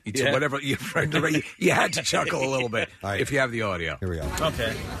whatever you had to chuckle a little bit if you have the audio. Here we go.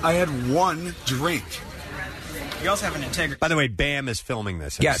 Okay, I had one drink. You also have an integrity. By the way, Bam is filming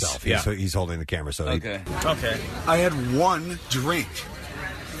this himself. Yes, He's holding the camera. So okay. I had one drink.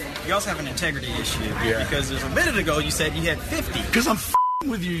 You also have an integrity issue because there's a minute ago you said you had 50. Because I'm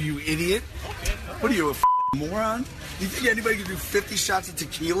with you, you idiot. What are you, a moron? You think anybody can do 50 shots of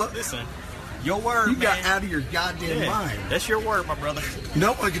tequila? Listen, your word, you got out of your goddamn mind. That's your word, my brother.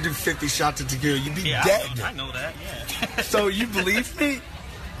 No one can do 50 shots of tequila. You'd be dead. I know that, yeah. So you believe me?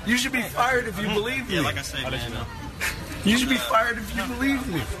 You should be fired if you believe me. Yeah, like I said, man. You should be fired if you believe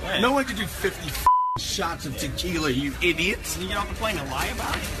me. No one can do 50 shots of tequila, you idiots. You get off the plane and lie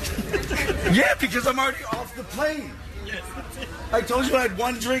about it? Yeah, because I'm already off the plane. Yes, I told you I had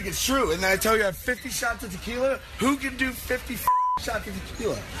one drink, it's true. And then I tell you I have 50 shots of tequila? Who can do 50 shots of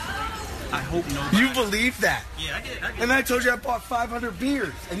tequila? I hope nobody. You believe that? Yeah, I did. And I told you I bought 500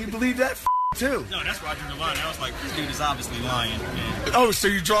 beers, and you believe that too? No, that's where I drew the line. I was like, this dude is obviously lying. Man. Oh, so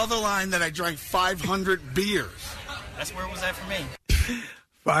you draw the line that I drank 500 beers. That's where it was at for me.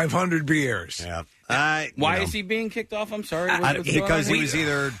 500 beers. Yeah. Why is he being kicked off? I'm sorry. Because he was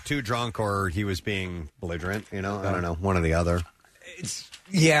either too drunk or he was being belligerent. I don't know, one or the other.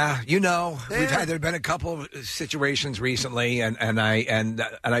 We've had there have been a couple of situations recently, and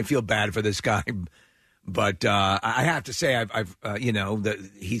I feel bad for this guy, but I have to say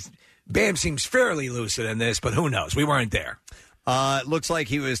Bam seems fairly lucid in this, but who knows? We weren't there. It looks like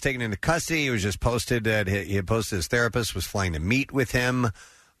he was taken into custody. He was just posted that he had posted his therapist was flying to meet with him.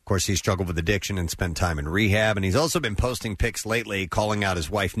 Of course, he struggled with addiction and spent time in rehab. And he's also been posting pics lately, calling out his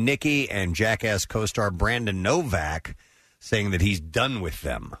wife, Nikki, and Jackass co-star Brandon Novak, saying that he's done with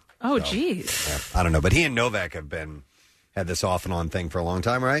them. Oh, geez. I don't know. But he and Novak have had this off and on thing for a long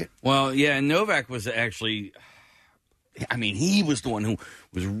time, right? Well, yeah. Novak was actually... he was the one who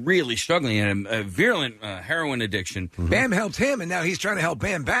was really struggling in a virulent heroin addiction. Mm-hmm. Bam helped him, and now he's trying to help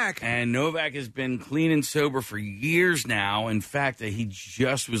Bam back. And Novak has been clean and sober for years now. In fact, he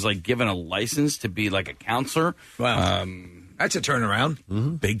just was given a license to be a counselor. Wow. That's a turnaround.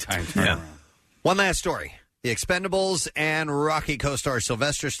 Mm-hmm. Big time turnaround. Yeah. One last story. The Expendables and Rocky co-star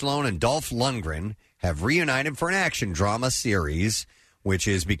Sylvester Stallone and Dolph Lundgren have reunited for an action drama series, which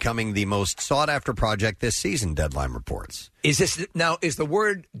is becoming the most sought-after project this season, Deadline reports. Is the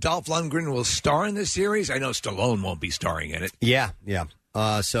word Dolph Lundgren will star in this series? I know Stallone won't be starring in it. Yeah.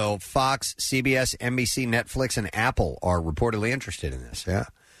 So Fox, CBS, NBC, Netflix, and Apple are reportedly interested in this, yeah.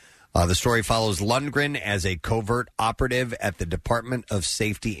 The story follows Lundgren as a covert operative at the Department of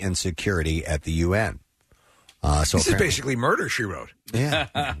Safety and Security at the UN. This is basically Murder, She Wrote. Yeah.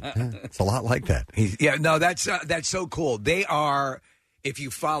 It's a lot like that. That's so cool. They are... If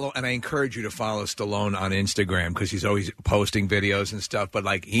you follow, and I encourage you to follow Stallone on Instagram because he's always posting videos and stuff,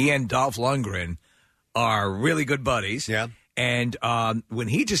 but he and Dolph Lundgren are really good buddies. Yeah. And when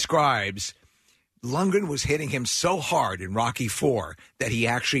he describes Lundgren was hitting him so hard in Rocky IV that he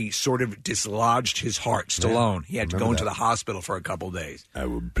actually sort of dislodged his heart, Stallone. Yeah, he had to go into the hospital for a couple of days. I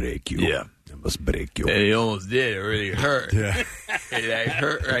will break you. Yeah. I must break you. And he almost did. It really hurt. Yeah. And I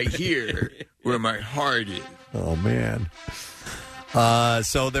hurt right here where my heart is. Oh, man.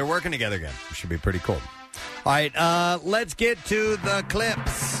 So they're working together again. It should be pretty cool. All right, let's get to the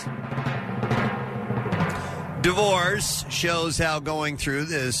clips. Divorce shows how going through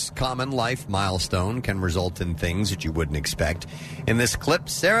this common life milestone can result in things that you wouldn't expect. In this clip,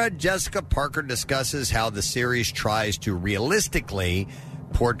 Sarah Jessica Parker discusses how the series tries to realistically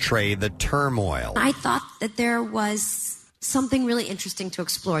portray the turmoil. I thought that there was something really interesting to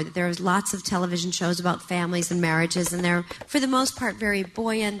explore, that there's lots of television shows about families and marriages, and they're, for the most part, very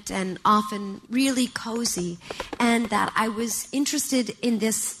buoyant and often really cozy, and that I was interested in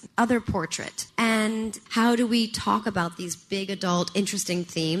this other portrait. And how do we talk about these big, adult, interesting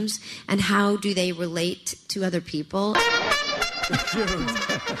themes, and how do they relate to other people?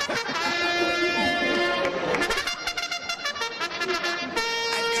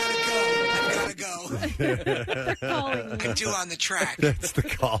 I'm due on the track. That's the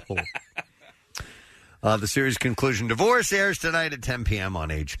call. The series conclusion, Divorce, airs tonight at 10 p.m. on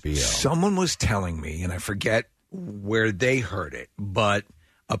HBO. Someone was telling me, and I forget where they heard it, but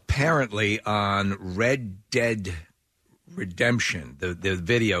apparently on Red Dead Redemption, the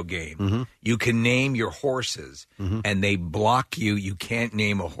video game, you can name your horses, and they block you. You can't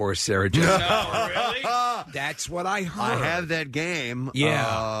name a horse, Sarah Jessica. No, really? That's what I heard. I have that game.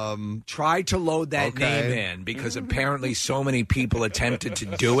 Yeah. Try to load that name in because apparently so many people attempted to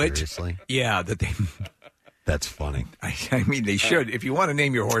do it. Seriously? Yeah, that they. That's funny. I mean, they should. If you want to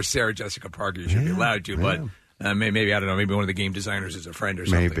name your horse Sarah Jessica Parker, you should be allowed to. But maybe, I don't know, maybe one of the game designers is a friend or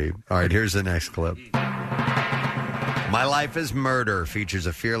something. Maybe. All right, here's the next clip. My Life is Murder features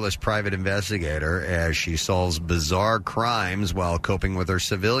a fearless private investigator as she solves bizarre crimes while coping with her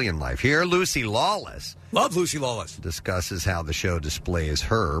civilian life. Here, Lucy Lawless. Love Lucy Lawless. Discusses how the show displays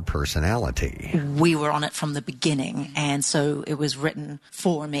her personality. We were on it from the beginning, and so it was written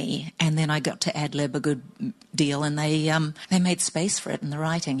for me, and then I got to ad-lib a good deal, and they made space for it in the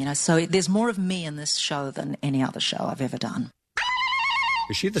writing, you know. So there's more of me in this show than any other show I've ever done.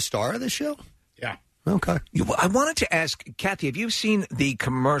 Is she the star of the show? Yeah. Okay. I wanted to ask, Kathy, have you seen the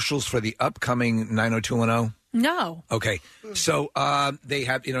commercials for the upcoming 90210? No. Okay. So they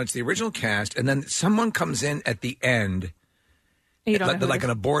have, it's the original cast, and then someone comes in at the end, You don't know who like in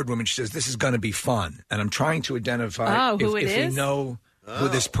a boardroom, and she says, "This is going to be fun." And I'm trying to identify who if it we is? know who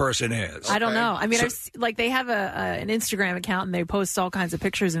this person is. I don't know. I mean, they have an Instagram account and they post all kinds of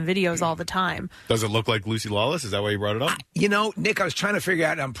pictures and videos all the time. Does it look like Lucy Lawless? Is that why you brought it up? Nick, I was trying to figure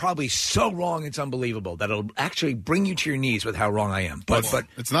out, I'm probably so wrong, it's unbelievable, that it'll actually bring you to your knees with how wrong I am. But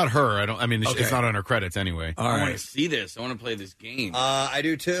it's not her. Okay. It's not on her credits anyway. All I right. want to see this. I want to play this game. I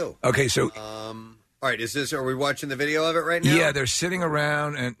do too. Okay, so... all right, are we watching the video of it right now? Yeah, they're sitting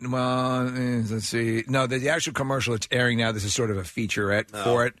around and, let's see. No, the actual commercial, it's airing now. This is sort of a featurette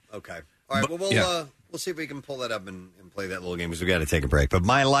for it. Okay. All right, we'll see if we can pull that up and play that little game because we got to take a break. But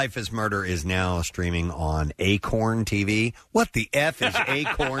My Life is Murder is now streaming on Acorn TV. What the F is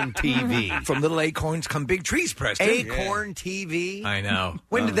Acorn TV? From little acorns come big trees, Preston. Acorn TV? I know.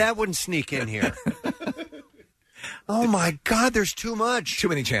 When did that one sneak in here? Oh, my God, there's too much. Too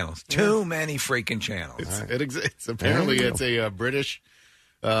many channels. Too many freaking channels. It exists. Apparently, it's a British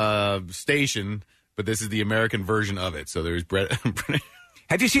station, but this is the American version of it. So there's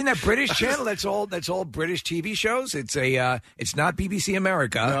Have you seen that British channel? That's all British TV shows. It's it's not BBC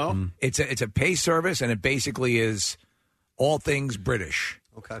America. No. It's a pay service, and it basically is all things British.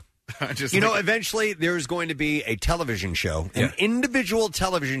 Okay. Eventually there's going to be a television show, an individual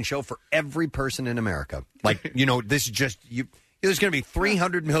television show for every person in America. Like, this is just you. There's going to be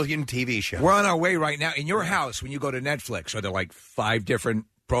 300 million TV shows. We're on our way right now. In your house, when you go to Netflix, are there like 5 different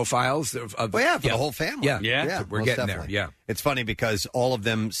profiles of for the whole family. Yeah. So we're most getting definitely. there. Yeah. It's funny because all of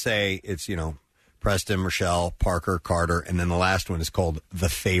them say it's, Preston, Rochelle, Parker, Carter, and then the last one is called The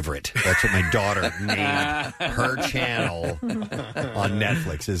Favorite. That's what my daughter named her channel on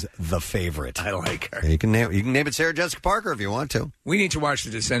Netflix is The Favorite. I like her. You can name it Sarah Jessica Parker if you want to. We need to watch The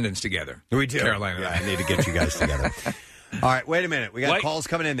Descendants together. We do. Carolina. Yeah, I need to get you guys together. All right, wait a minute. We got calls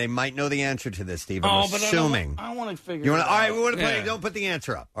coming in. They might know the answer to this, Steve. I'm assuming. I want to figure You it want out. to? All right, we want to play. Yeah. Don't put the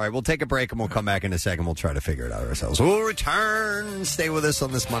answer up. All right, we'll take a break and we'll come back in a second. We'll try to figure it out ourselves. We'll return. Stay with us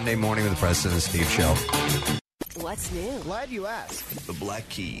on this Monday morning with the Preston and Steve Show. What's new? Glad you asked. The Black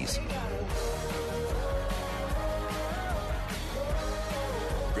Keys.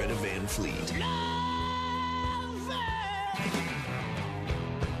 Greta Van Fleet.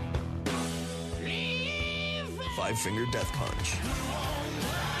 Five Finger Death Punch.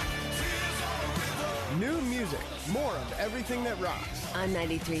 New music. More of everything that rocks. On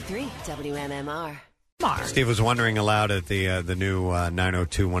 93.3 WMMR. Steve was wondering aloud at the new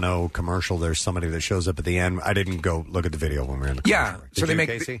 90210 commercial. There's somebody that shows up at the end. I didn't go look at the video when we were in the commercial. Yeah. Did So they you, make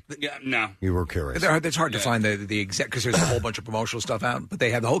Casey? No. You were curious. It's hard to find the exact because there's a whole bunch of promotional stuff out, but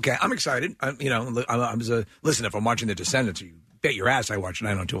they have the whole cast. I'm excited. Listen, if I'm watching The Descendants, you bet your ass I watch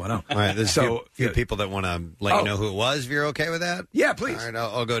 90210. All right, there's a few people that want to let you know who it was, if you're okay with that. Yeah, please. All right,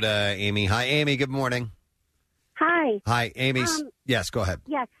 I'll go to Amy. Hi, Amy. Good morning. Hi. Hi, Amy. Yes, go ahead.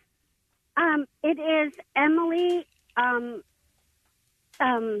 Yes. It is Emily,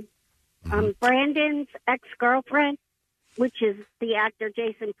 Brandon's ex-girlfriend, which is the actor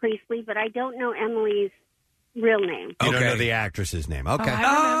Jason Priestley, but I don't know Emily's real name. You don't know the actress's name. Okay. I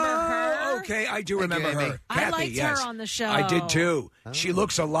remember her. Okay, I do remember her. I Kathy, liked yes. her on the show. I did too. She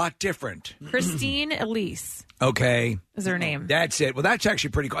looks a lot different. Christine Elise Okay. is her name. That's it. Well, that's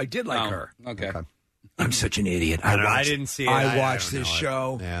actually pretty cool. I did like her. Okay. I'm such an idiot. I didn't see it. I I watched don't this know it.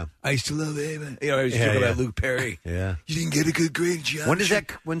 show. Yeah. I used to love it. I used to talk about Luke Perry. Yeah. You didn't get a good grade, John. When's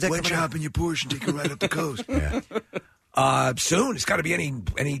that Why coming don't you out? hop in your Porsche and take it right up the coast? Yeah. Soon. It's got to be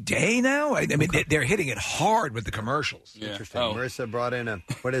any day now. I mean, they're hitting it hard with the commercials. Yeah. Interesting. Oh. Marissa brought in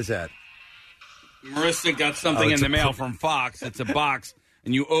what is that? Marissa got something in the mail from Fox. It's a box,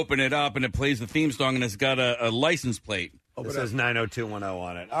 and you open it up, and it plays the theme song, and it's got a license plate. It says 90210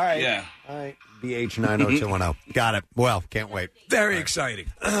 on it. All right. Yeah. All right. BH 90210. Got it. Well, can't wait. Very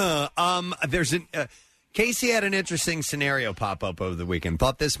exciting. There's an Casey had an interesting scenario pop up over the weekend.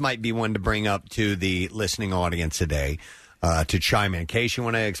 Thought this might be one to bring up to the listening audience today to chime in. Casey, you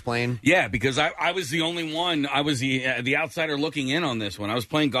want to explain? Yeah, because I was the only one. I was the outsider looking in on this one. I was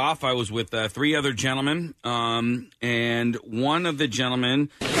playing golf. I was with 3 other gentlemen, and one of the gentlemen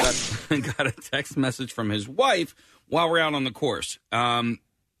got a text message from his wife while we're out on the course,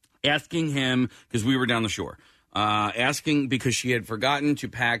 asking him, because we were down the shore, asking because she had forgotten to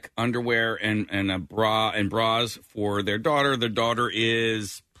pack underwear and a bra and bras for their daughter. Their daughter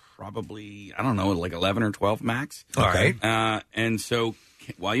is probably, I don't know, like 11 or 12 max. Okay. And so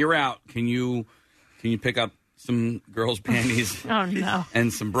while you're out, can you pick up some girls' panties Oh, no.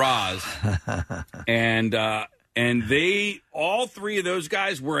 and some bras? And they, all 3 of those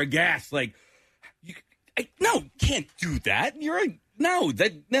guys were aghast, like, no, can't do that. No,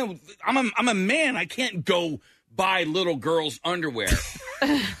 I'm a man. I can't go buy little girls' underwear.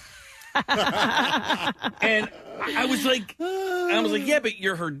 And I was like, yeah, but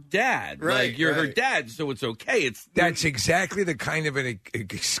you're her dad. Right, Like, you're her right. dad, so it's okay. That's exactly the kind of an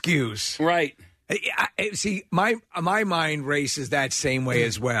excuse. Right. See, my mind races that same way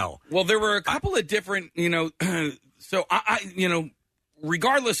as well. Well, there were a couple of different, so I,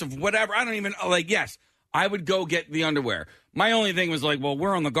 regardless of whatever, I don't even, like, yes, I would go get the underwear. My only thing was like, well,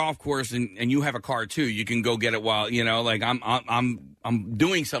 we're on the golf course and you have a car too. You can go get it while, like I'm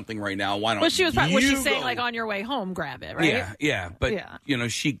doing something right now. Why don't Well, she was you saying go? like on your way home, grab it, right? Yeah. But,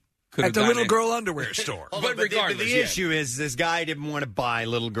 she could have At the little girl underwear store. But regardless, the issue is this guy didn't want to buy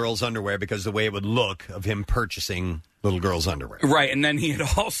little girls' underwear because the way it would look of him purchasing little girls' underwear. Right, and then he had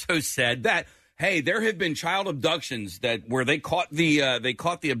also said that, hey, there have been child abductions where they caught the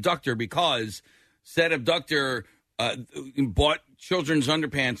abductor because said abductor bought children's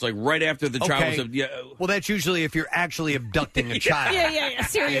underpants like right after the child was Well, that's usually if you're actually abducting a child. Yeah.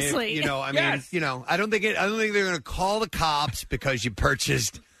 Seriously. I mean, I don't think they're going to call the cops because you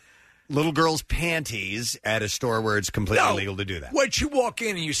purchased little girls' panties at a store where it's completely illegal to do that. Once you walk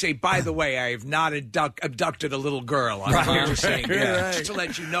in and you say, by the way, I have not abducted a little girl. I'm purchasing, just to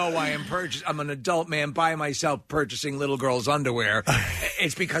let you know I'm an adult man by myself purchasing little girls' underwear.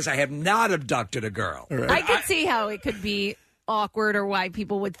 It's because I have not abducted a girl. I could see how it could be awkward or why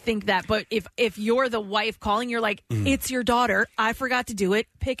people would think that, but if you're the wife calling, you're like, it's your daughter, I forgot to do it,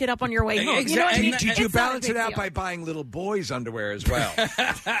 pick it up on your way home. You know what I mean? Did you It's not a balance big it out deal. by buying little boys' underwear as well?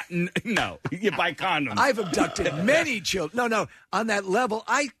 No, you buy condoms. I've abducted many children. No, on that level,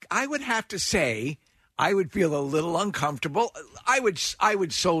 I would have to say I would feel a little uncomfortable. I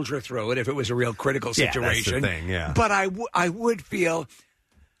would soldier through it if it was a real critical situation. Yeah, that's the thing, yeah. But I would feel,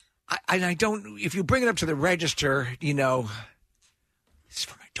 I don't. If you bring it up to the register, it's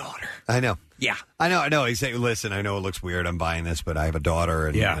for my daughter. I know. Yeah. I know. He's saying, listen, I know it looks weird. I'm buying this, but I have a daughter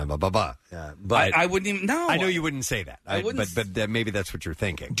and blah, blah, blah. Yeah, but I wouldn't even know. I know you wouldn't say that. I wouldn't But maybe that's what you're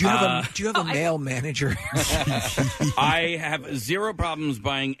thinking. Do you have a male manager? I have zero problems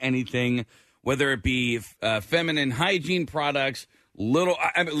buying anything, whether it be feminine hygiene products,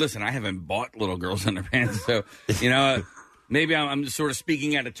 listen, I haven't bought little girls' underpants, so, maybe I'm sort of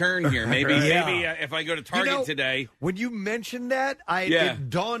speaking out of turn here. Maybe if I go to Target today. When you mentioned that, it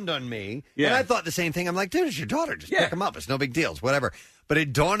dawned on me, and I thought the same thing. I'm like, dude, it's your daughter. Just pick them up. It's no big deal. It's whatever. But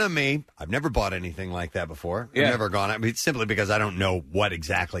it dawned on me, I've never bought anything like that before. I've never gone. I mean, simply because I don't know what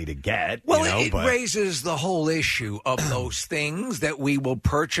exactly to get. Well, it raises the whole issue of those things that we will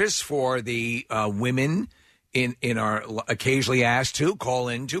purchase for the women in our occasionally asked to call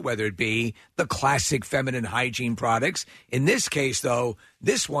into, whether it be the classic feminine hygiene products. In this case, though,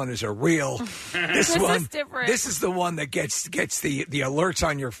 this one is a real. This one is different. This is the one that gets the alerts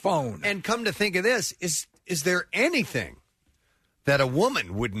on your phone. And come to think of this, is there anything that a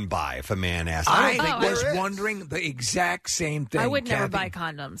woman wouldn't buy if a man asked? I was wondering the exact same thing. I would never Kathy. buy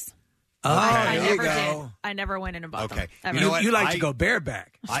condoms. Oh, I there you never go. did. I never went in and bought them. Okay. Ever. You know what? You like to go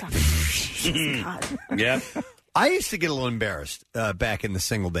bareback. Yeah. I used to get a little embarrassed back in the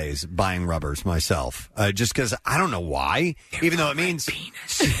single days buying rubbers myself, just because I don't know why. Even though it means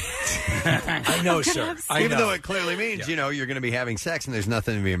penis. I know, sir. Even though it clearly means you're going to be having sex, and there's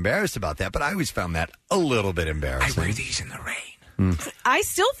nothing to be embarrassed about that. But I always found that a little bit embarrassing. I wear these in the rain. I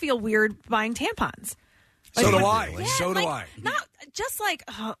still feel weird buying tampons. So do I. Yeah, So do I. Not just like,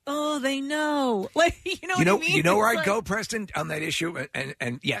 they know. Like, what I mean? You know where It's I'd go, Preston, on that issue?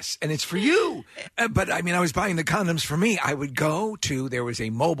 And yes, and it's for you. But, I mean, I was buying the condoms for me. I would go to, there was a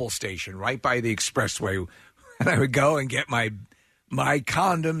mobile station right by the expressway, and I would go and get my my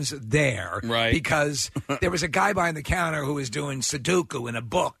condoms there, right? Because there was a guy behind the counter who was doing Sudoku in a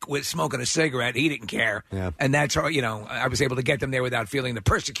book with smoking a cigarette. He didn't care, and that's how I was able to get them there without feeling the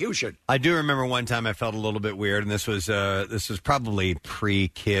persecution. I do remember one time I felt a little bit weird, and this was probably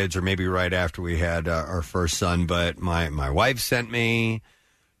pre-kids or maybe right after we had our first son. But my wife sent me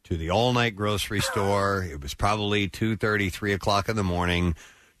to the all-night grocery store. It was probably 2:30, 3 o'clock in the morning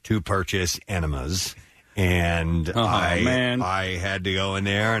to purchase enemas. And I had to go in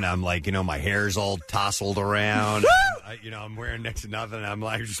there, and I'm like, my hair's all tousled around. I'm wearing next to nothing. And I'm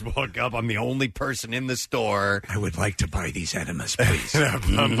like, just walk up. I'm the only person in the store. I would like to buy these enemas, please.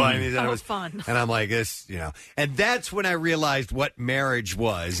 I'm buying these enemas. Fun. And I'm like, this, And that's when I realized what marriage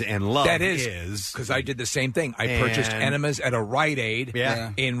was and love That is. Because I did the same thing. I purchased enemas at a Rite Aid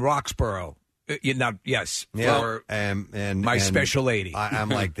in Roxborough. Yes, for my special lady. I'm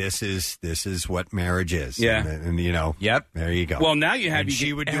like, this is what marriage is. Yeah, and yep. There you go. Well, now you have.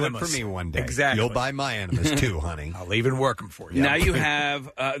 She would do it for me one day. Exactly. You'll buy my enemas too, honey. I'll even work them for you. Now you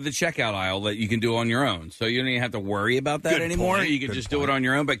have the checkout aisle that you can do on your own, so you don't even have to worry about that anymore. Point. You can just do it on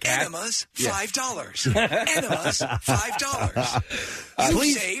your own. But Kat, enemas, $5. Enemas, $5.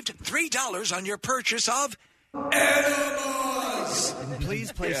 You saved $3 on your purchase of enemas.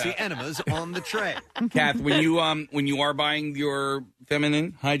 Please place the enemas on the tray. Kath, when you are buying your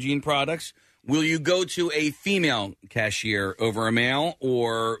feminine hygiene products, will you go to a female cashier over a male,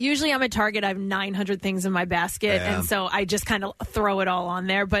 or usually I'm at Target. I have 900 things in my basket, and so I just kind of throw it all on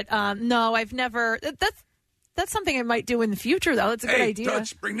there. But no, I've never. That's something I might do in the future, though. It's a good idea.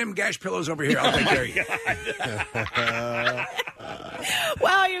 Toots, bring them gash pillows over here. I'll take care of you.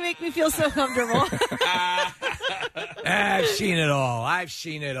 Wow, you make me feel so comfortable. I've seen it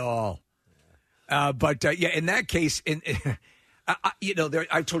all. But in that case,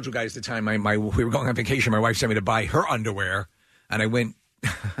 I've told you guys the time we were going on vacation. My wife sent me to buy her underwear, and I went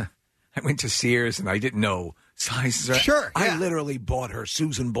to Sears, and I didn't know sizes. Sure, I literally bought her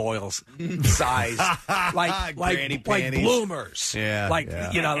Susan Boyle's size, like bloomers. Like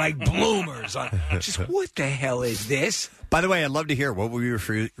bloomers. Just what the hell is this? By the way, I'd love to hear what we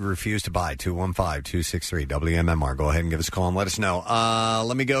refuse to buy. 215-263-WMMR. Go ahead and give us a call and let us know.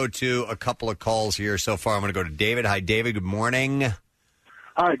 Let me go to a couple of calls here so far. I'm going to go to David. Hi, David. Good morning.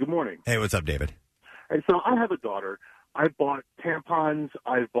 Hi, good morning. Hey, what's up, David? And so I have a daughter. I bought tampons.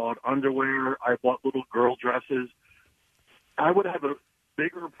 I bought underwear. I bought little girl dresses. I would have a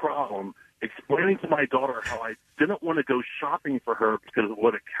bigger problem explaining to my daughter how I didn't want to go shopping for her because of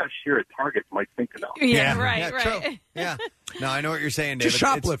what a cashier at Target might think about. Yeah, right. True. Yeah. No, I know what you're saying, David. Just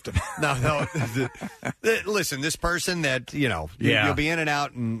shoplift them. No. Listen, this person that, you'll be in and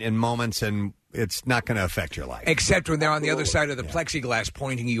out in moments, and it's not going to affect your life. Except when they're on the other side of the plexiglass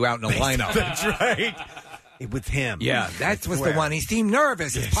pointing you out in a lineup. That's right. With him. Yeah, that was the one. He seemed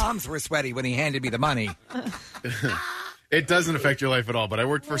nervous. His palms were sweaty when he handed me the money. It doesn't affect your life at all, but I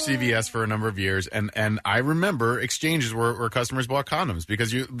worked for CVS for a number of years, and I remember exchanges where customers bought condoms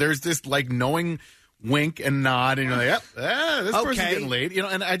because there's this knowing wink and nod, and you're like, yep, this person's getting laid,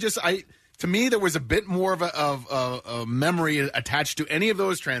 and to me, there was a bit more of a memory attached to any of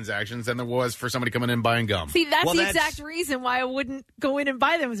those transactions than there was for somebody coming in buying gum. See, that's the exact reason why I wouldn't go in and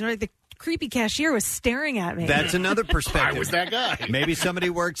buy them. It was like the creepy cashier was staring at me. That's another perspective. I was that guy. Maybe somebody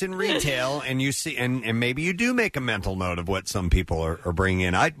works in retail, and you see, and maybe you do make a mental note of what some people are bringing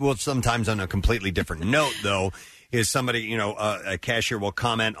in. I will sometimes on a completely different note, though. Is somebody, a cashier will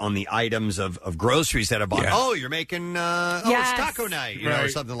comment on the items of groceries that are bought. Yeah. Oh, you're making, it's taco night, or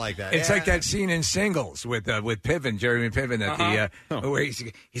something like that. It's like that scene in Singles with Piven, Jeremy Piven, at where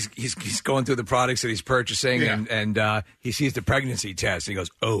he's going through the products that he's purchasing, and he sees the pregnancy test. And he goes,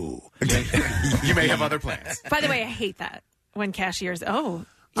 "Oh, you may have other plans." By the way, I hate that when cashiers.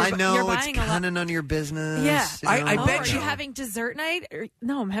 I know, you're it's kind of none of your business. Yeah. I bet are you having dessert night?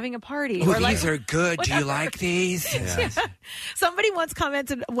 No, I'm having a party. Oh, these are good. Whatever. Do you like these? Yeah. Somebody once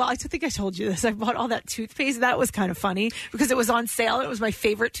commented, well, I think I told you this. I bought all that toothpaste. That was kind of funny because it was on sale. It was my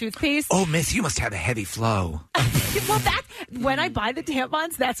favorite toothpaste. Oh, miss, you must have a heavy flow. Well, when I buy the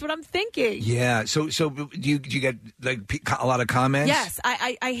tampons, that's what I'm thinking. Yeah. So do you get a lot of comments? Yes.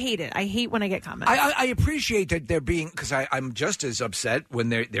 I hate it. I hate when I get comments. I appreciate that they're being, because I'm just as upset when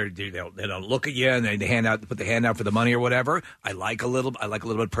they don't look at you and they put the hand out for the money or whatever. I like a little bit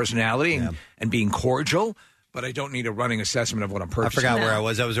of personality and being cordial, but I don't need a running assessment of what I'm purchasing. I forgot where I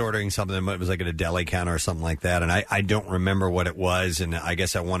was. I was ordering something. It was like at a deli counter or something like that, and I don't remember what it was. And I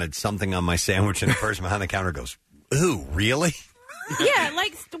guess I wanted something on my sandwich, and the person behind the counter goes, "Ooh, really?" Yeah,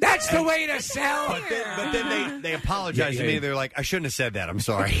 like that's the way to sell. But then they apologize to me. They're like, I shouldn't have said that. I'm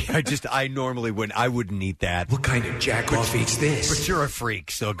sorry. I normally wouldn't. I wouldn't eat that. What kind of jack-off eats this? But you're a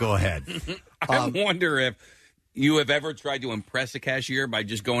freak, so go ahead. I wonder if you have ever tried to impress a cashier by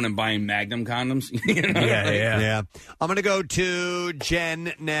just going and buying Magnum condoms. You know? Yeah. I'm going to go to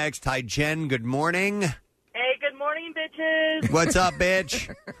Jen next. Hi, Jen. Good morning. Hey, good morning, bitches. What's up, bitch?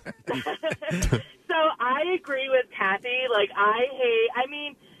 So I agree with Kathy. Like, I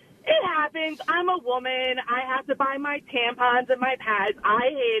mean, it happens. I'm a woman. I have to buy my tampons and my pads. I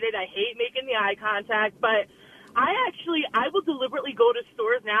hate it. I hate making the eye contact. But I will deliberately go to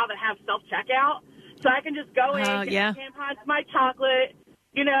stores now that have self-checkout. So I can just go in, get my tampons, my chocolate,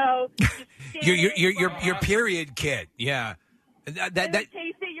 you know. Your period kit, yeah. That taste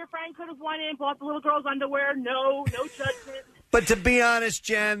it. Your friend could have went in, bought the little girl's underwear. No judgment. But to be honest,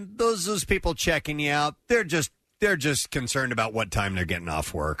 Jen, those people checking you out, they're just concerned about what time they're getting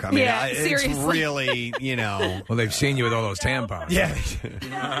off work. I mean, it's really, you know. Well, they've seen you with all those tampons. Yeah. With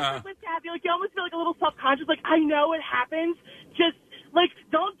Kathy, like, you almost feel like a little self-conscious. Like, I know it happens. Just, like,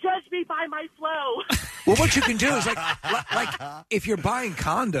 don't judge me by my flow. Well, what you can do is, like if you're buying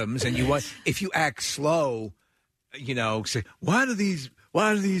condoms and if you act slow, you know, say, why do these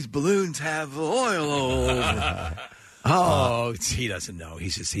balloons have oil all over? Oh, he doesn't know. He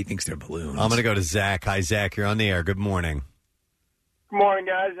thinks they're balloons. I'm going to go to Zach. Hi, Zach. You're on the air. Good morning. Good morning,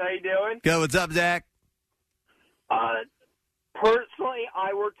 guys. How you doing? Good. What's up, Zach? Personally,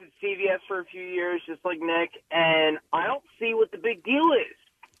 I worked at CVS for a few years, just like Nick, and I don't see what the big deal is.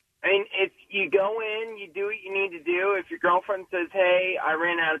 I mean, if you go in, you do what you need to do. If your girlfriend says, "Hey, I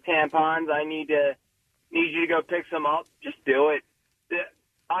ran out of tampons. I need you to go pick some up," just do it.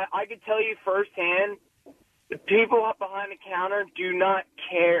 I could tell you firsthand, the people up behind the counter do not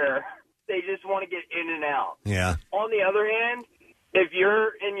care. They just want to get in and out. Yeah. On the other hand, if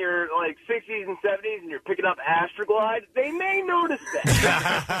you're in your, 60s and 70s and you're picking up Astroglide, they may notice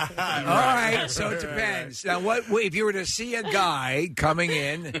that. All right, so it depends. Now, what if you were to see a guy coming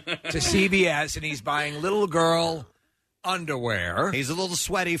in to CVS and he's buying little girl underwear? He's a little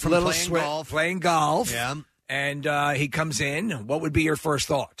sweaty from playing golf. Yeah. And he comes in. What would be your first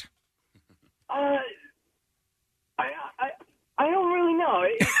thought? I don't really know.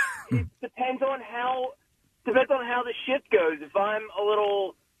 It depends on how the shift goes. If I'm a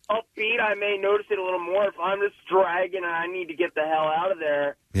little upbeat, I may notice it a little more. If I'm just dragging and I need to get the hell out of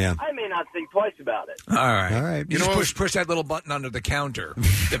there, I may not think twice about it. All right. You You know just push that little button under the counter.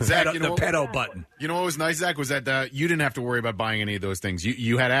 The Zach, pedo button. You know what was nice, Zach, was that you didn't have to worry about buying any of those things.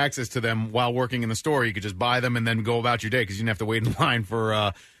 You had access to them while working in the store. You could just buy them and then go about your day because you didn't have to wait in line for,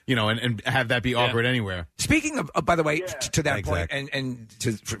 and have that be awkward anywhere. Speaking of, by the way, to that point, and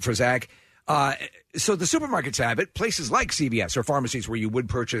for Zach, so the supermarkets have it. Places like CVS or pharmacies where you would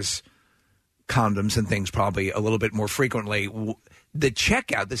purchase condoms and things probably a little bit more frequently. The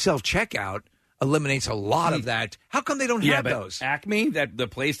self-checkout eliminates a lot of that. How come they don't have those? Acme, the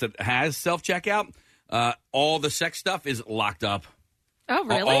place that has self-checkout, all the sex stuff is locked up. Oh,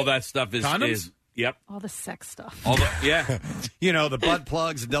 really? All that stuff is... Condoms? Yep. All the sex stuff. The butt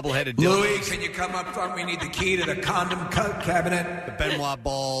plugs, the double-headed dildos. Louis, can you come up front? We need the key to the condom cabinet. The Benoit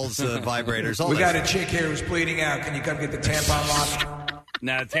balls, vibrators. All we that got stuff. a chick here who's bleeding out. Can you come get the tampon lock?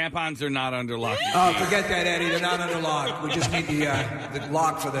 No, tampons are not under lock. Oh, forget that, Eddie. They're not under lock. We just need the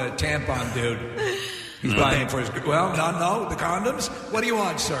lock for the tampon, dude. He's buying for his... Well, no, the condoms? What do you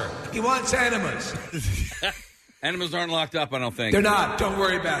want, sir? He wants enemas. Enemas aren't locked up, I don't think. They're not. Don't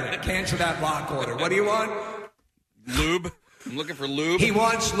worry about it. Cancel that lock order. What do you want? Lube. I'm looking for lube. He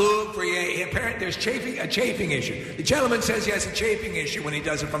wants lube for you. Apparently, there's a chafing issue. The gentleman says he has a chafing issue when he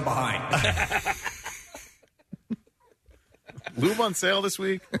does it from behind. Lube on sale this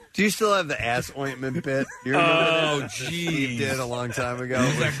week? Do you still have the ass ointment bit? You remember that? You did a long time ago.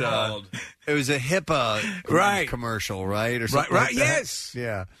 It was a HIPAA commercial, right? Or something like that? Yes.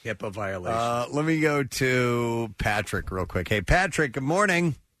 Yeah. HIPAA violation. Let me go to Patrick real quick. Hey, Patrick, good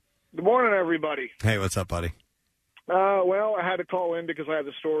morning. Good morning, everybody. Hey, what's up, buddy? Well, I had to call in because I have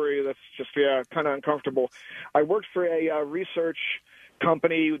a story that's just, kind of uncomfortable. I worked for a research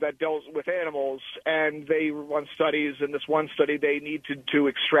company that deals with animals, and they run studies. In this one study, they needed to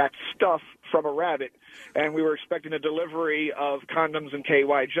extract stuff from a rabbit, and we were expecting a delivery of condoms and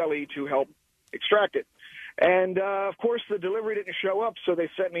KY jelly to help extract it. And, of course, the delivery didn't show up, so they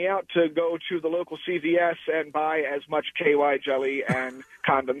sent me out to go to the local CVS and buy as much KY jelly and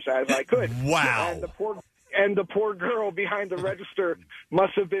condoms as I could. Wow. And the poor And the poor girl behind the register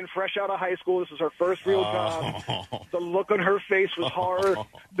must have been fresh out of high school. This was her first real job. The look on her face was horror.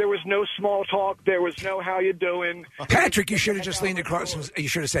 There was no small talk. There was no how you doing. Patrick, you should have just leaned across. You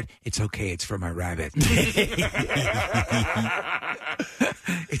should have said, "It's okay. It's for my rabbit."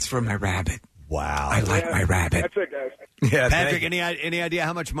 It's for my rabbit. Wow. I like my rabbit. That's it, guys. Yeah, Patrick, any idea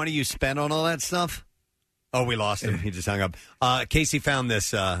how much money you spent on all that stuff? Oh, we lost him. He just hung up. Casey found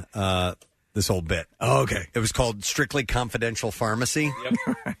this this old bit. Oh, okay. It was called Strictly Confidential Pharmacy.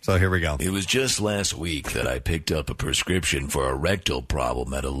 Yep. So here we go. It was just last week that I picked up a prescription for a rectal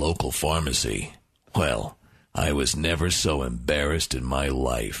problem at a local pharmacy. Well, I was never so embarrassed in my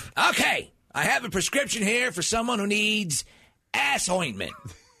life. Okay, I have a prescription here for someone who needs ass ointment.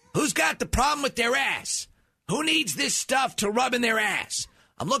 Who's got the problem with their ass? Who needs this stuff to rub in their ass?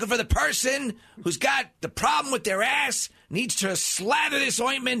 I'm looking for the person who's got the problem with their ass, needs to slather this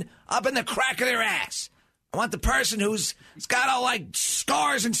ointment up in the crack of their ass. I want the person who's got all, like,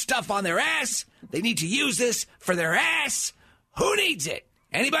 scars and stuff on their ass. They need to use this for their ass. Who needs it?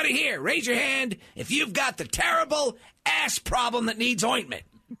 Anybody here? Raise your hand if you've got the terrible ass problem that needs ointment.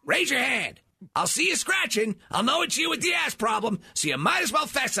 Raise your hand. I'll see you scratching. I'll know it's you with the ass problem, so you might as well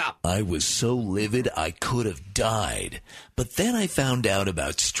fess up. I was so livid I could have died. But then I found out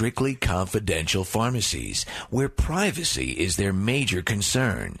about Strictly Confidential Pharmacies, where privacy is their major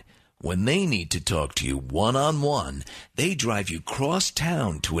concern. When they need to talk to you one-on-one, they drive you cross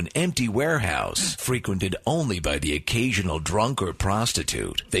town to an empty warehouse, frequented only by the occasional drunk or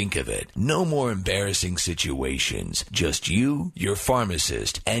prostitute. Think of it. No more embarrassing situations. Just you, your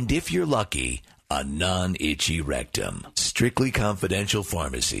pharmacist, and if you're lucky, a non-itchy rectum. Strictly Confidential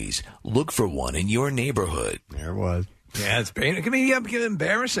Pharmacies. Look for one in your neighborhood. There it was. Yeah, it's pain. It can be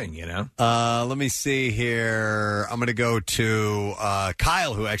embarrassing, you know. Let me see here. I'm going to go to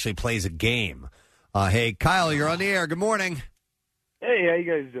Kyle, who actually plays a game. Hey, Kyle, you're on the air. Good morning. Hey, how you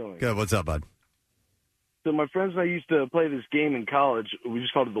guys doing? Good. What's up, bud? So my friends and I used to play this game in college. We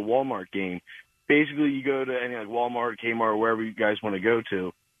just called it the Walmart game. Basically, you go to any like Walmart, Kmart, wherever you guys want to go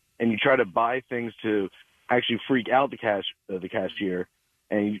to, and you try to buy things to actually freak out the cashier,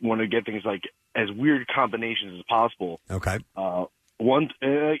 and you want to get things like as weird combinations as possible. Okay. One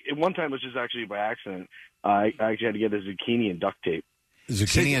time it was just actually by accident. I actually had to get a zucchini and duct tape.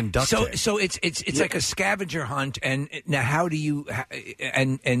 Zucchini and duct tape. So it's like a scavenger hunt, and now how do you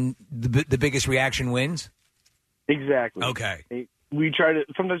and the biggest reaction wins? Exactly. Okay.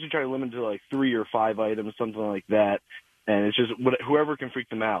 Sometimes we try to limit to like 3 or 5 items, something like that. And it's just whoever can freak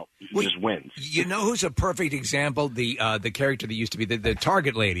them out just wins. You know who's a perfect example? The character that used to be the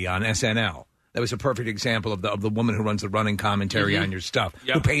Target lady on SNL. That was a perfect example of the woman who runs the running commentary on your stuff,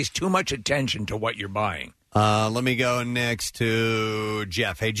 who pays too much attention to what you're buying. Let me go next to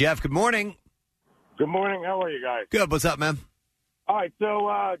Jeff. Hey, Jeff, good morning. Good morning. How are you guys? Good. What's up, man? All right.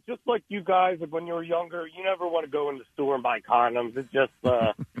 So just like you guys, when you were younger, you never want to go in the store and buy condoms. It's just,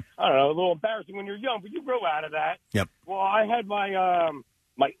 I don't know, a little embarrassing when you're young, but you grow out of that. Yep. Well, I had my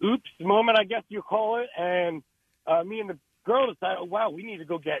my oops moment, I guess you call it, and me and the girl decided, oh, wow, we need to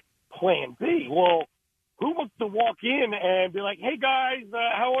go get Plan B. Well, who wants to walk in and be like, hey, guys,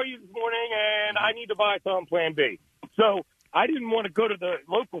 how are you this morning? And I need to buy some Plan B. So I didn't want to go to the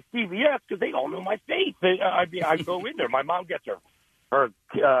local CVS because they all know my face. I'd go in there. My mom gets her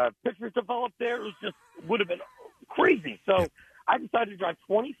pictures developed there. It would have been crazy. So I decided to drive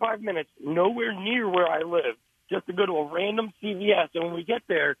 25 minutes nowhere near where I live just to go to a random CVS. And when we get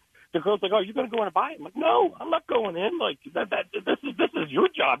there, the girl's like, "Oh, you're going to go in and buy it?" I'm like, "No, I'm not going in. Like this is your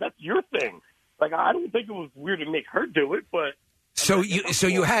job. That's your thing." Like I don't think it was weird to make her do it, but so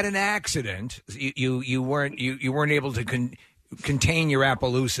you had an accident. You weren't able to contain your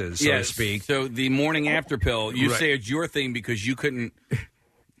Appaloosas, so to speak. So the morning after pill, you Right. say it's your thing because you couldn't.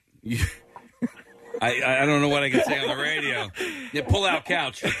 I don't know what I can say on the radio. The pull-out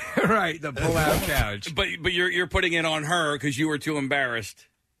couch, right? The pull-out couch. But you're putting it on her because you were too embarrassed.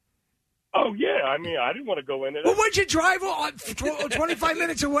 oh yeah, I mean, I didn't want to go in. Well, why'd you drive 25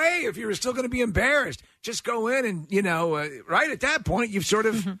 minutes away if you were still going to be embarrassed? Just go in and, right at that point, you've sort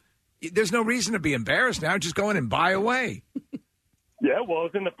of, there's no reason to be embarrassed now. Just go in and buy away. Yeah, well,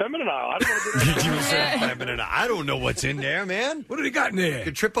 it's in the feminine aisle. I don't want to You said feminine. I don't know what's in there, man. What have you got in there? You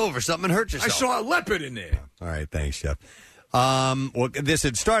could trip over something and hurt yourself. I saw a leopard in there. All right, thanks, Jeff. Well, this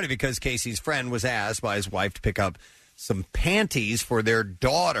had started because Casey's friend was asked by his wife to pick up some panties for their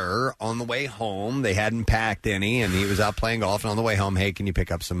daughter on the way home. They hadn't packed any, and he was out playing golf, and on the way home, hey, can you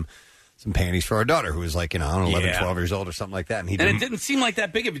pick up some some panties for our daughter, who was like, 11, Yeah. 12 years old or something like that. And he And it didn't seem like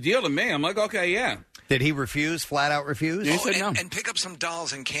that big of a deal to me. I'm like, okay, yeah. Did he refuse? Flat out refuse? And pick up some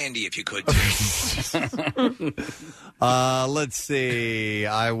dolls and candy if you could. Let's see.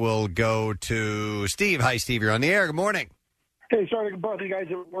 I will go to Steve. Hi, Steve. You're on the air. Good morning. Hey, sorry to bother you guys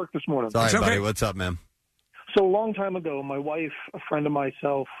at work this morning. Sorry, buddy. What's up, man? So a long time ago, my wife, a friend and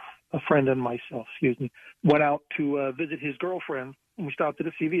myself, went out to visit his girlfriend, and we stopped at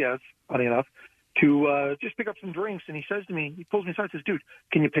a CVS, funny enough, to just pick up some drinks. And he says to me, he pulls me aside and says, dude,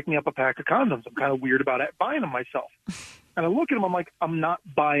 can you pick me up a pack of condoms? I'm kind of weird about buying them myself. And I look at him, I'm like, I'm not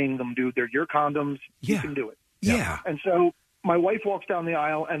buying them, dude. They're your condoms. You can do it. Yeah. And so my wife walks down the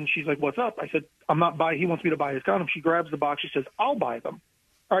aisle, and she's like, what's up? I said, I'm not buying. He wants me to buy his condoms. She grabs the box. She says, I'll buy them.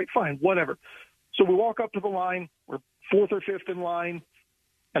 All right, fine, whatever. So we walk up to the line. We're fourth or fifth in line,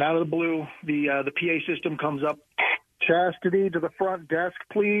 and out of the blue, the PA system comes up. Chastity to the front desk,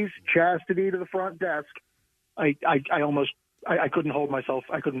 please. Chastity to the front desk. I couldn't hold myself.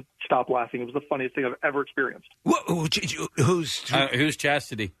 I couldn't stop laughing. It was the funniest thing I've ever experienced. Who's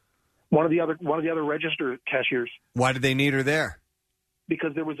Chastity? One of the other register cashiers. Why did they need her there?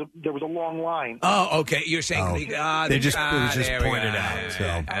 Because there was a long line. Oh, okay. You're saying it was just pointed out.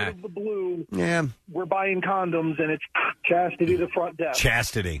 So out of the blue, yeah, we're buying condoms, and it's chastity to the front desk.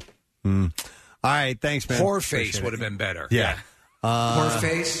 Chastity. All right, thanks, man. Whoreface would have been better. Yeah.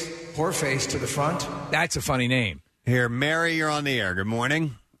 Whoreface to the front. That's a funny name. Here, Mary, you're on the air. Good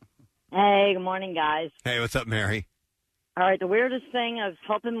morning. Hey, good morning, guys. Hey, what's up, Mary? All right, the weirdest thing, I was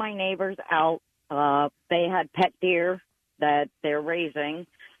helping my neighbors out. They had pet deer that they're raising.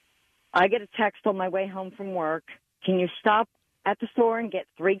 I get a text on my way home from work. Can you stop at the store and get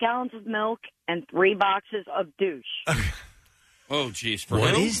 3 gallons of milk and 3 boxes of douche? Oh, jeez.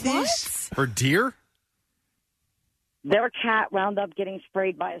 What who? is this? For deer? Their cat wound up getting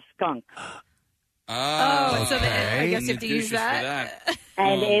sprayed by a skunk. So I guess you have to use that.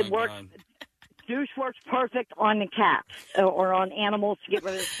 And it works. Douche works perfect on the cats or on animals to get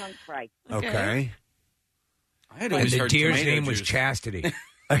rid of the skunk spray. Okay. And the deer's name was Chastity.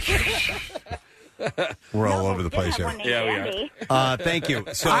 We're all over the place here. Yeah, we are. Thank you.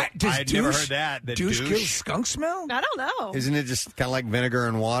 So Does I'd never heard that. The douche kill skunk smell? I don't know. Isn't it just kind of like vinegar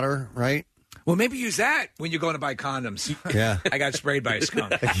and water, right? Well, maybe use that when you're going to buy condoms. Yeah. I got sprayed by a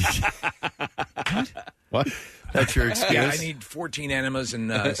skunk. What? That's your excuse? Yeah, I need 14 enemas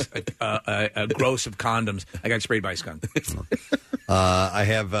and a gross of condoms. I got sprayed by a skunk. I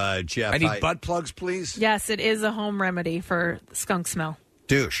have Jeff. I need butt plugs, please. Yes, it is a home remedy for skunk smell.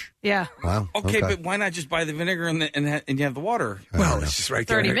 Douche. Yeah. Wow. Okay, but why not just buy the vinegar and you have the water? Well, it's just right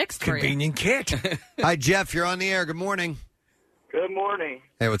there. Already mixed for you. Convenient kit. Hi, Jeff. You're on the air. Good morning. Good morning.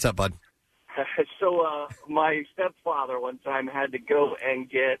 Hey, what's up, bud? So my stepfather one time had to go and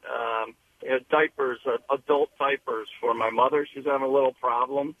get diapers, adult diapers for my mother. She's having a little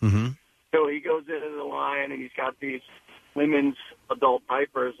problem. Mm-hmm. So he goes into the line and he's got these women's adult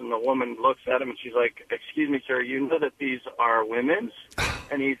diapers, and the woman looks at him and she's like, "Excuse me, sir, you know that these are women's?"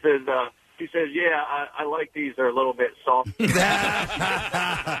 And he says, she says, "Yeah, I like these. They're a little bit soft."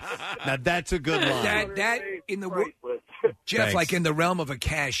 Now that's a good line. That in the Jeff, Thanks. like in the realm of a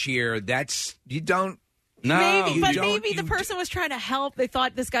cashier, that's you don't. No, Maybe the person was trying to help. They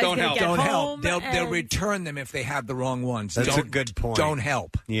thought this guy's going to get Don't home. help. They'll return them if they have the wrong ones. That's don't, a good point. Don't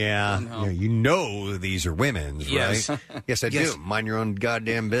help. Yeah. You know these are women's, Yes. right? Yes, I do. Mind your own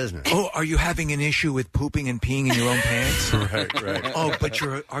goddamn business. Oh, are you having an issue with pooping and peeing in your own pants? Right. Oh, but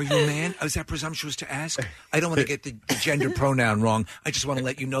are you a man? Is that presumptuous to ask? I don't want to get the gender pronoun wrong. I just want to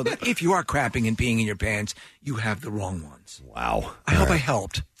let you know that if you are crapping and peeing in your pants, you have the wrong ones. Wow. I hope I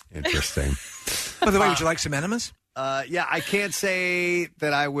helped. Interesting. By the way, would you like some enemas? Yeah, I can't say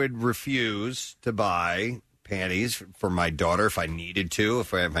that I would refuse to buy panties for my daughter if I needed to,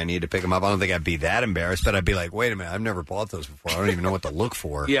 if I needed to pick them up. I don't think I'd be that embarrassed, but I'd be like, wait a minute, I've never bought those before. I don't even know what to look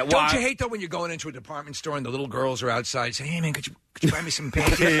for. Yeah, don't you hate, though, when you're going into a department store and the little girls are outside saying, "Hey, man, could you buy me some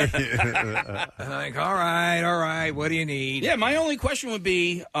panties?" I'm like, all right, what do you need? Yeah, my only question would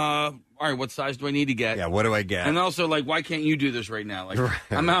be, all right, what size do I need to get? Yeah, what do I get? And also, like, why can't you do this right now? Like,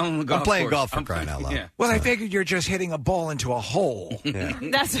 I'm out on the golf I'm playing course. golf for crying out loud. Yeah. Well, I figured you're just hitting a ball into a hole.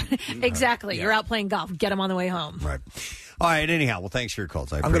 That's exactly. You're out playing golf. Get them on the way home. Right. All right, anyhow, well, thanks for your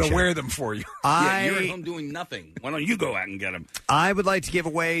calls. I'm going to wear them for you. You're at home doing nothing. Why don't you go out and get them? I would like to give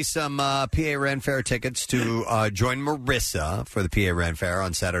away some PA Ren Fair tickets to join Marissa for the PA Ren Fair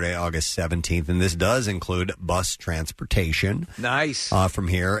on Saturday, August 17th. And this does include bus transportation. Nice. From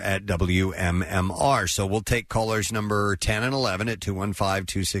here at WMMR. So we'll take callers number 10 and 11 at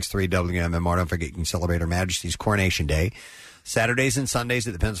 215-263-WMMR. Don't forget, you can celebrate Her Majesty's Coronation Day Saturdays and Sundays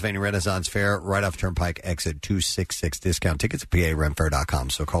at the Pennsylvania Renaissance Fair, right off Turnpike, exit 266. Discount tickets at PARenfair.com.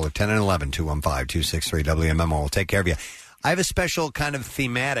 So call it 10 and 11-215-263-WMMR. We'll take care of you. I have a special kind of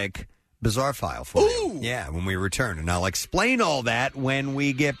thematic bizarre file for you. Yeah, when we return. And I'll explain all that when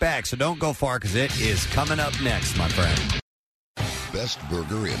we get back. So don't go far because it is coming up next, my friend. Best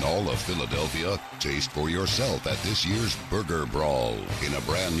burger in all of Philadelphia? Taste for yourself at this year's Burger Brawl in a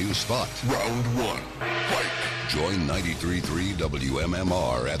brand new spot. Round one, fight. Join 93.3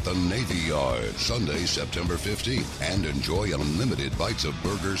 WMMR at the Navy Yard, Sunday, September 15th, and enjoy unlimited bites of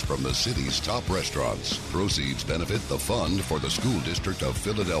burgers from the city's top restaurants. Proceeds benefit the Fund for the School District of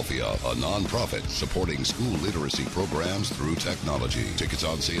Philadelphia, a nonprofit supporting school literacy programs through technology. Tickets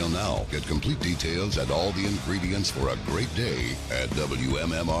on sale now. Get complete details and all the ingredients for a great day at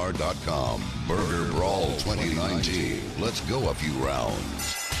WMMR.com. Burger Brawl 2019. Let's go a few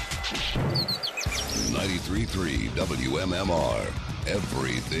rounds. 93.3 WMMR.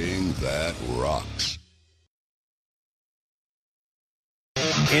 Everything that rocks.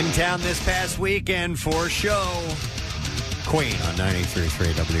 In town this past weekend for show. Queen on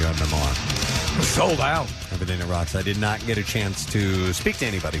 93.3 WMMR. Sold out. Everything that rocks. I did not get a chance to speak to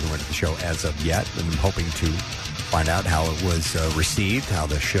anybody who went to the show as of yet, and I'm hoping to find out how it was received, how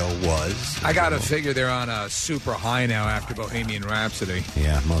the show was. I got to figure they're on a super high now after Bohemian Rhapsody.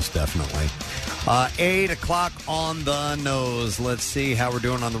 Yeah, most definitely. 8 o'clock on the nose. Let's see how we're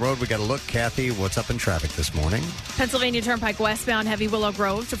doing on the road. We got to look. Kathy, what's up in traffic this morning? Pennsylvania Turnpike westbound, heavy Willow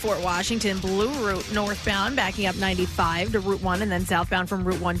Grove to Fort Washington. Blue Route northbound, backing up 95 to Route 1, and then southbound from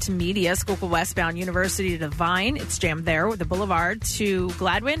Route 1 to Media. Schuylkill westbound, University to Vine. It's jammed there with the Boulevard to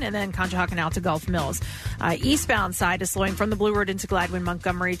Gladwin, and then Conshohocken out to Gulf Mills. Eastbound side is slowing from the Blue Road into Gladwin,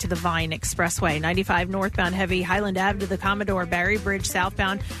 Montgomery to the Vine Expressway. 95 northbound, heavy Highland Ave to the Commodore Barry Bridge,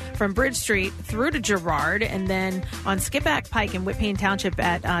 southbound from Bridge Street through to Girard, and then on Skippack Pike in Whitpain Township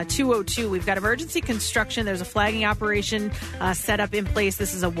at 202. We've got emergency construction. There's a flagging operation set up in place.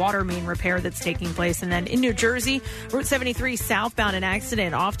 This is a water main repair that's taking place. And then in New Jersey, Route 73 southbound, an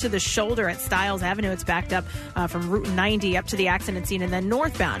accident off to the shoulder at Stiles Avenue. It's backed up from Route 90 up to the accident scene. And then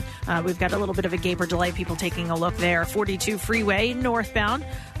northbound, we've got a little bit of a gaper delay. People taking a look there. 42 freeway northbound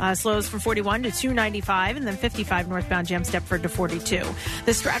slows from 41 to 295, and then 55 northbound jam Stepford to 42.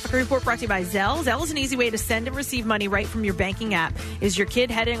 This traffic report brought to you by Zelle. Zelle is an easy way to send and receive money right from your banking app. Is your kid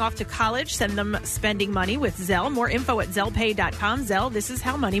heading off to college? Send them spending money with Zelle. More info at ZellePay.com. Zelle, this is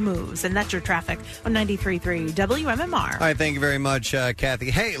how money moves. And that's your traffic on 93.3 WMMR. All right, thank you very much, Kathy.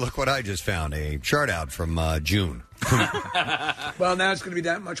 Hey, look what I just found. A chart out from June. Well, now it's going to be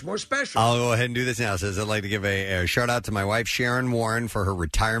that much more special. I'll go ahead and do this now. It says I'd like to give a shout out to my wife, Sharon Warren, for her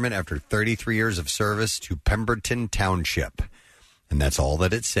retirement after 33 years of service to Pemberton Township. And that's all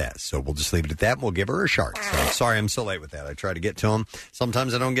that it says. So we'll just leave it at that, and we'll give her a shark. So sorry I'm so late with that. I try to get to them.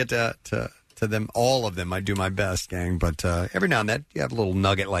 Sometimes I don't get to them, all of them. I do my best, gang. But every now and then, you have a little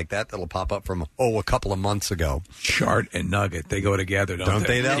nugget like that that'll pop up from, a couple of months ago. Chart and nugget, they go together, don't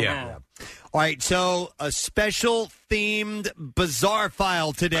they? Though? Yeah. All right, so a special themed bizarre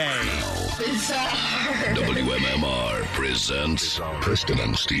file today. WMMR presents Preston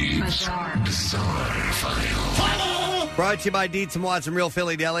and Steve's Bizarre File. Brought to you by Dietz & Watson Real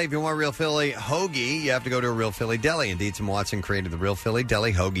Philly Deli. If you want a Real Philly hoagie, you have to go to a Real Philly Deli. And Dietz & Watson created the Real Philly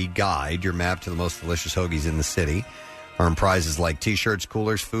Deli Hoagie Guide, your map to the most delicious hoagies in the city. Earn prizes like T-shirts,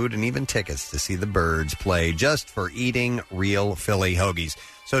 coolers, food, and even tickets to see the Birds play just for eating Real Philly hoagies.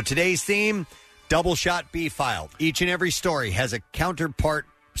 So today's theme, double shot beef file. Each and every story has a counterpart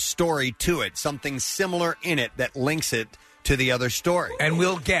story to it, something similar in it that links it to the other story. And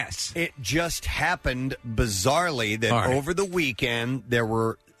we'll guess. It just happened bizarrely that over the weekend there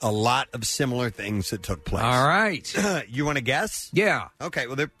were a lot of similar things that took place. All right. You want to guess? Yeah. Okay,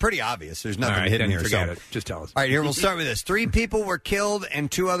 well, they're pretty obvious. There's nothing All right, hidden then here. forget so. it. Just tell us. All right, here, we'll start with this. 3 people were killed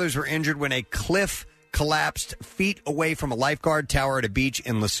and 2 others were injured when a cliff collapsed feet away from a lifeguard tower at a beach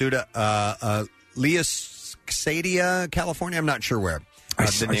in Leosadia, California. I'm not sure where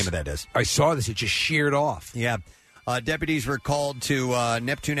the name of that is. I saw this. It just sheared off. Yeah. Deputies were called to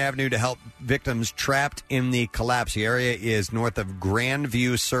Neptune Avenue to help victims trapped in the collapse. The area is north of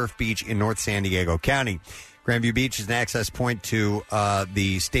Grandview Surf Beach in North San Diego County. Grandview Beach is an access point to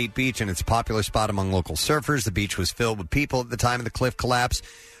the state beach, and it's a popular spot among local surfers. The beach was filled with people at the time of the cliff collapse.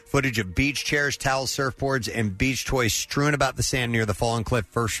 Footage of beach chairs, towels, surfboards, and beach toys strewn about the sand near the fallen cliff.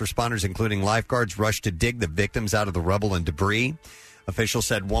 First responders, including lifeguards, rushed to dig the victims out of the rubble and debris. Officials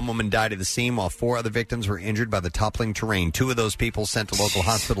said 1 woman died at the scene while 4 other victims were injured by the toppling terrain. 2 of those people sent to local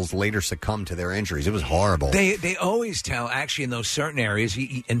hospitals later succumbed to their injuries. It was horrible. They always tell, actually, in those certain areas,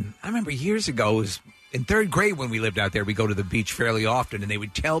 and I remember years ago, it was In third grade, when we lived out there, we go to the beach fairly often, and they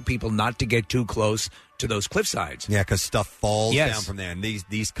would tell people not to get too close to those cliff sides. Yeah, because stuff falls Yes. down from there, and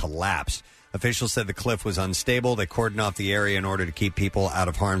these collapse. Officials said the cliff was unstable. They cordoned off the area in order to keep people out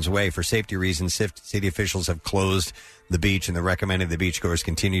of harm's way. For safety reasons, city officials have closed the beach, and they recommended the beachgoers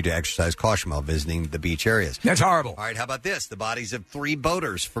continue to exercise caution while visiting the beach areas. That's horrible. All right, how about this? The bodies of 3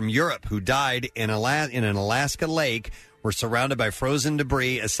 boaters from Europe who died in an Alaska lake were surrounded by frozen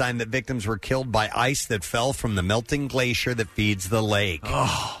debris, a sign that victims were killed by ice that fell from the melting glacier that feeds the lake.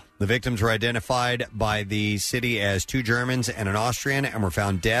 The victims were identified by the city as 2 Germans and an Austrian and were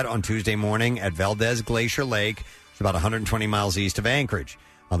found dead on Tuesday morning at Valdez Glacier Lake, which is about 120 miles east of Anchorage.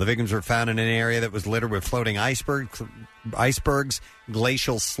 The victims were found in an area that was littered with floating icebergs,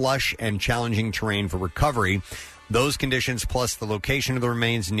 glacial slush, and challenging terrain for recovery. Those conditions, plus the location of the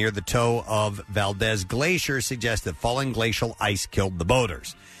remains near the toe of Valdez Glacier, suggest that falling glacial ice killed the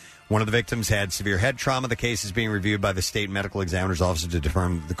boaters. One of the victims had severe head trauma. The case is being reviewed by the state medical examiner's office to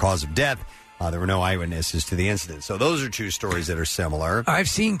determine the cause of death. There were no eyewitnesses to the incident. So those are 2 stories that are similar. I've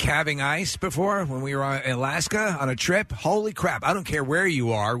seen calving ice before when we were in Alaska on a trip. Holy crap! I don't care where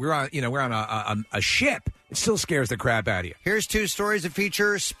you are. We're on a ship. It still scares the crap out of you. Here's 2 stories that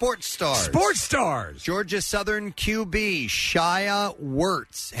feature sports stars. Sports stars. Georgia Southern QB Shia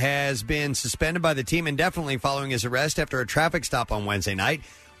Wirtz has been suspended by the team indefinitely following his arrest after a traffic stop on Wednesday night.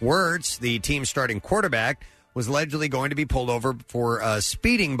 Wirtz, the team's starting quarterback, was allegedly going to be pulled over for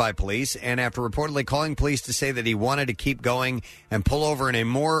speeding by police, and after reportedly calling police to say that he wanted to keep going and pull over in a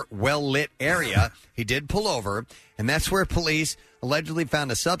more well-lit area, he did pull over, and that's where police allegedly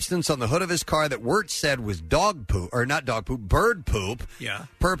found a substance on the hood of his car that Wirtz said was bird poop. Yeah.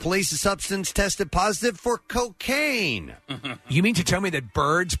 Per police, the substance tested positive for cocaine. You mean to tell me that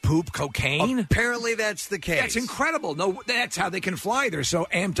birds poop cocaine? Apparently that's the case. That's incredible. No, that's how they can fly. They're so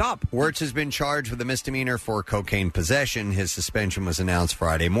amped up. Wirtz has been charged with a misdemeanor for cocaine possession. His suspension was announced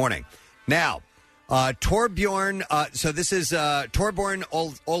Friday morning. Now, Torbjorn, this is Torbjorn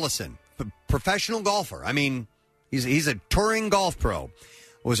Olesen, professional golfer. I mean, he's a touring golf pro.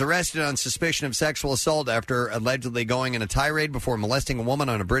 Was arrested on suspicion of sexual assault after allegedly going in a tirade before molesting a woman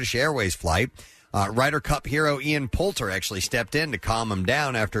on a British Airways flight. Ryder Cup hero Ian Poulter actually stepped in to calm him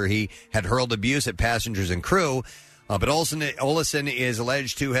down after he had hurled abuse at passengers and crew. But Olesen is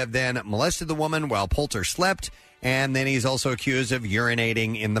alleged to have then molested the woman while Poulter slept, and then he's also accused of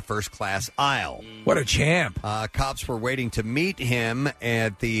urinating in the first-class aisle. What a champ. Cops were waiting to meet him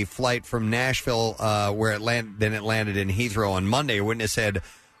at the flight from Nashville, where it landed in Heathrow on Monday. A witness said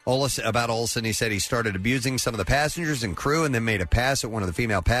about Olsen, he said he started abusing some of the passengers and crew and then made a pass at one of the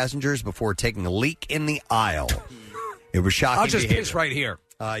female passengers before taking a leak in the aisle. It was shocking I'll just behavior. piss right here.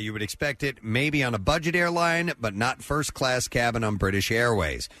 You would expect it maybe on a budget airline, but not first-class cabin on British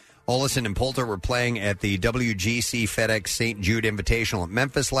Airways. Olesen and Poulter were playing at the WGC FedEx St. Jude Invitational at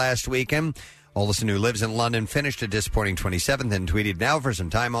Memphis last weekend. Olesen, who lives in London, finished a disappointing 27th and tweeted, "Now for some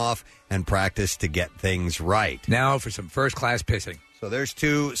time off and practice to get things right." Now for some first-class pissing. So there's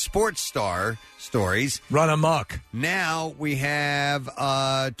 2 sports star stories. Run amok. Now we have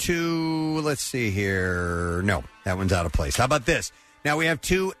 2, let's see here. No, that one's out of place. How about this? Now we have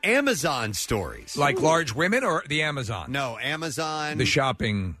 2 Amazon stories. Like large women or the Amazon? No, Amazon. The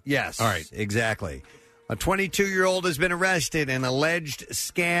shopping. Yes. All right. Exactly. A 22-year-old has been arrested in an alleged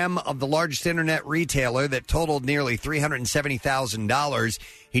scam of the largest internet retailer that totaled nearly $370,000.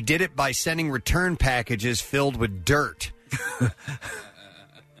 He did it by sending return packages filled with dirt.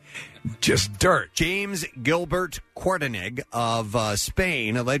 Just dirt. James Gilbert Quartanig of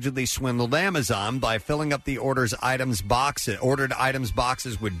Spain allegedly swindled Amazon by filling up the ordered items boxes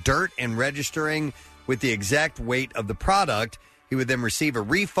with dirt and registering with the exact weight of the product. He would then receive a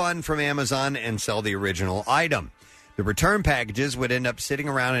refund from Amazon and sell the original item. The return packages would end up sitting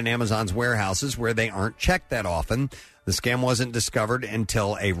around in Amazon's warehouses where they aren't checked that often. The scam wasn't discovered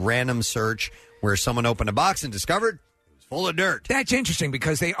until a random search where someone opened a box and discovered full of dirt. That's interesting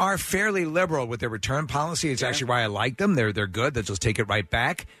because they are fairly liberal with their return policy. It's actually why I like them. They're good. They'll just take it right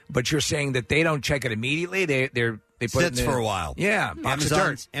back. But you're saying that they don't check it immediately. They put sits it in for a while. Yeah, box of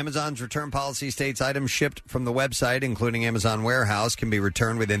dirt. Amazon's return policy states items shipped from the website, including Amazon Warehouse, can be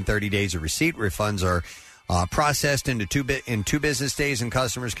returned within 30 days of receipt. Refunds are processed in 2 business days, and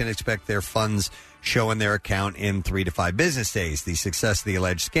customers can expect their funds show in their account in 3 to 5 business days. The success of the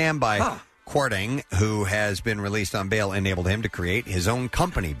alleged scam by Quarting, who has been released on bail, enabled him to create his own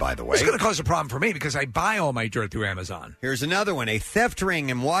company, by the way. It's going to cause a problem for me because I buy all my dirt through Amazon. Here's another one. A theft ring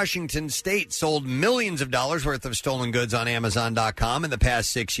in Washington State sold millions of dollars worth of stolen goods on Amazon.com in the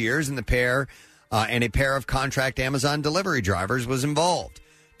past 6 years, and a pair of contract Amazon delivery drivers was involved.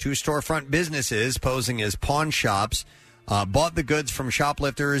 two storefront businesses posing as pawn shops bought the goods from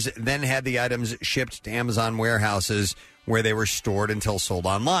shoplifters, then had the items shipped to Amazon warehouses where they were stored until sold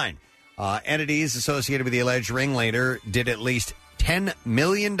online. Entities associated with the alleged ringleader did at least $10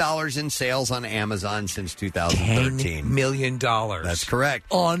 million in sales on Amazon since 2013. $10 million. That's correct.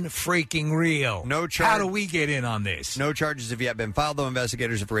 Unfreaking real. No charge. How do we get in on this? No charges have yet been filed, though.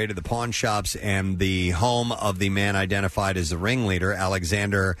 Investigators have raided the pawn shops and the home of the man identified as the ringleader,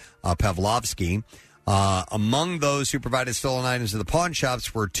 Alexander Pavlovsky. Among those who provided stolen items to the pawn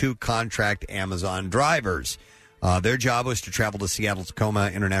shops were two contract Amazon drivers. Their job was to travel to Seattle-Tacoma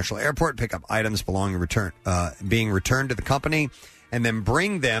International Airport, pick up items being returned to the company, and then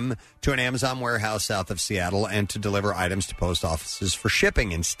bring them to an Amazon warehouse south of Seattle and to deliver items to post offices for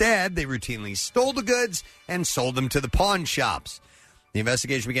shipping. Instead, they routinely stole the goods and sold them to the pawn shops. The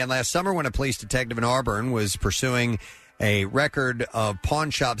investigation began last summer when a police detective in Auburn was pursuing a record of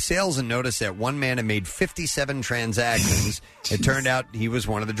pawn shop sales and noticed that one man had made 57 transactions. It turned out he was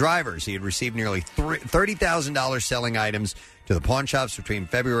one of the drivers. He had received nearly $30,000 selling items to the pawn shops between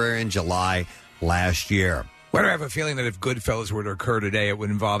February and July last year. Why do I have a feeling that if Goodfellas were to occur today, it would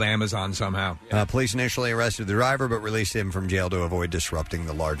involve Amazon somehow? Police initially arrested the driver, but released him from jail to avoid disrupting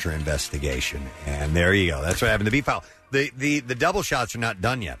the larger investigation. And there you go. That's what happened to B-File. The double shots are not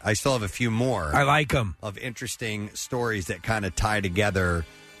done yet. I still have a few more. I like them. Of interesting stories that kind of tie together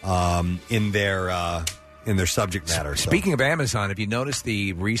in their subject matter. Speaking of Amazon, have you noticed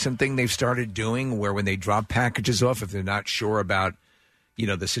the recent thing they've started doing where when they drop packages off, if they're not sure about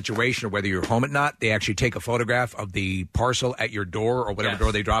the situation or whether you're home or not, they actually take a photograph of the parcel at your door or whatever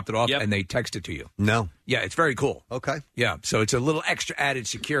door they dropped it off, and they text it to you. No. Yeah, it's very cool. Okay. Yeah, so it's a little extra added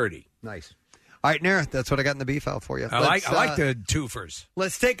security. Nice. All right, Nara, that's what I got in the B-File for you. I like the twofers.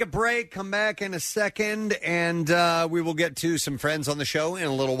 Let's take a break, come back in a second, and we will get to some friends on the show in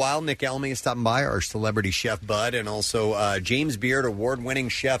a little while. Nick Elmy is stopping by, our celebrity chef Bud, and also James Beard award-winning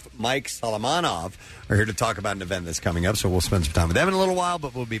chef Mike Solomonov are here to talk about an event that's coming up, so we'll spend some time with them in a little while,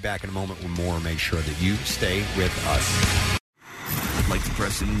 but we'll be back in a moment with more. Make sure that you stay with us. Like the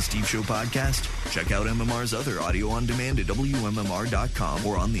Preston and Steve Show podcast? Check out MMR's other audio on demand at WMMR.com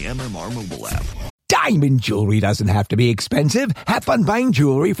or on the MMR mobile app. Diamond jewelry doesn't have to be expensive. Have fun buying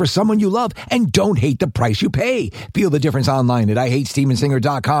jewelry for someone you love and don't hate the price you pay. Feel the difference online at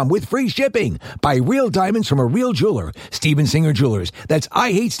IHateStevenSinger.com with free shipping. Buy real diamonds from a real jeweler. Steven Singer Jewelers. That's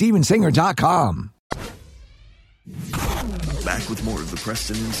IHateStevenSinger.com. Back with more of the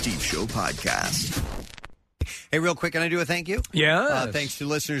Preston and Steve Show podcast. Hey, real quick, can I do a thank you? Yeah. Thanks to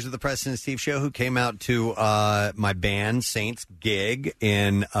listeners of the Preston and Steve Show who came out to my band Saints gig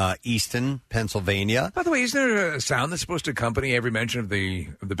in Easton, Pennsylvania. By the way, isn't there a sound that's supposed to accompany every mention of the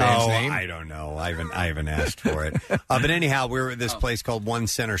band's name? I don't know. I haven't asked for it. But anyhow, we were at this place called One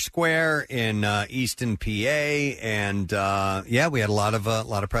Center Square in Easton, PA, and we had a lot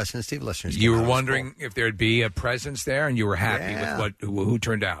of Preston and Steve listeners. You were wondering if there'd be a presence there, and you were happy with who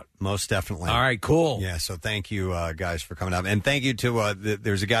turned out. Most definitely. All right, cool. Yeah, so thank you, guys, for coming up. And thank you to,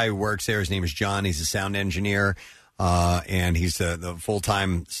 there's a guy who works there. His name is John. He's a sound engineer, and he's the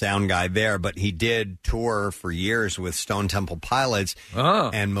full-time sound guy there. But he did tour for years with Stone Temple Pilots,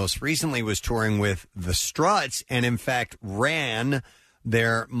 and most recently was touring with the Struts, and in fact ran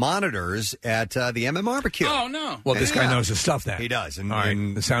their monitors at the MM Barbecue. Oh, no. Well, this guy knows his stuff then. He does. And, all right.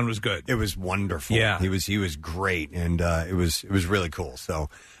 and the sound was good. It was wonderful. Yeah. He was great, and it was really cool. So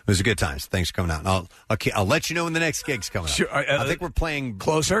it was a good time. So thanks for coming out. And I'll let you know when the next gig's coming up. Sure. I think we're playing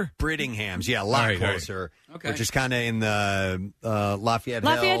closer? Brittingham's. Yeah, a lot closer. Okay. Which is kind of in the Lafayette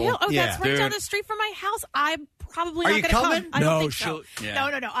Hill. Oh, yeah. that's right down the street from my house. I'm probably Are not you going to coming? come. I don't think so.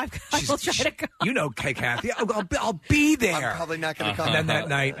 Yeah. No. I will try to go. You know, Kathy, I'll be there. I'm probably not going to come. And then that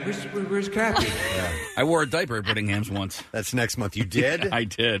night, where's Kathy? I wore a diaper at Brittingham's once. That's next month. You did? I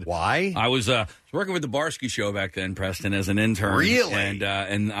did. Why? I was working with the Barsky Show back then, Preston, as an intern. Really?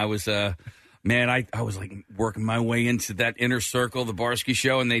 And I was man, I was like working my way into that inner circle, the Barsky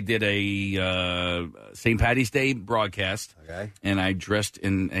Show, and they did a St. Patty's Day broadcast. Okay. And I dressed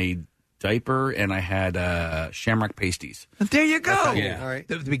in a diaper, and I had shamrock pasties. There you go. Okay. Yeah. All right.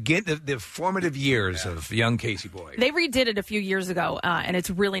 The formative years of young Casey Boy. They redid it a few years ago, and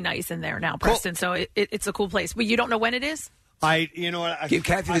it's really nice in there now, Preston. So it's a cool place. But you don't know when it is? You know what? Give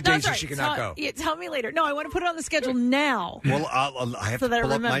Kathy the date so she cannot go. Yeah, tell me later. No, I want to put it on the schedule now. Well, I have So to that I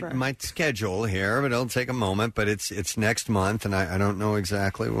pull up remember. my schedule here, but it'll take a moment. But it's next month, and I don't know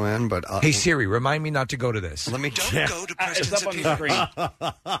exactly when. But Hey Siri, remind me not to go to this. let me Don't check. go to Preston's It's up on the opinion.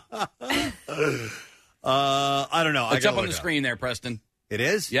 screen. I don't know. It's up on the screen there, Preston. It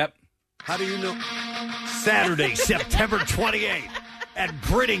is? Yep. How do you know? Saturday, September 28th. at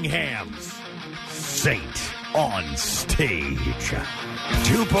Brittingham's Saint on Stage.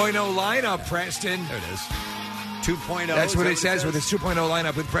 2.0 lineup, Preston. There it is. 2.0. That's what it says with its 2.0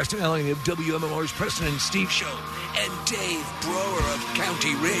 lineup with Preston Elling of WMMR's Preston and Steve Show. And Dave Brower of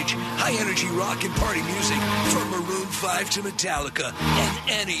County Ridge. High-energy rock and party music from Maroon 5 to Metallica and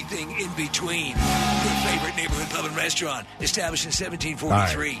anything in between. Your favorite neighborhood pub and restaurant, established in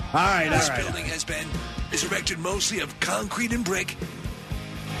 1743. All right. This building is erected mostly of concrete and brick.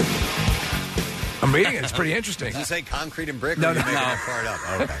 I'm reading it. It's pretty interesting. Did you say concrete and brick? Or No, are you no. making that part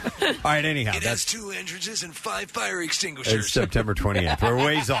up? Okay. All right, anyhow. It has 2 entrances and 5 fire extinguishers. It's September 28th. We're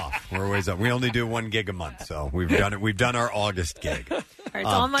ways off. We only do 1 gig a month, so we've done it. We've done our August gig. All right, it's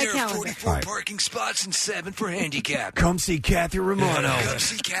on my there calendar. are 44 parking spots and 7 for handicap. Come see Kathy Romano. Come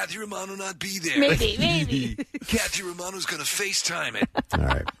see Kathy Romano not be there. Maybe. Kathy Romano's going to FaceTime it. All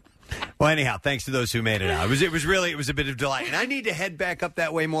right. Well, anyhow, thanks to those who made it out. It was a bit of delight. And I need to head back up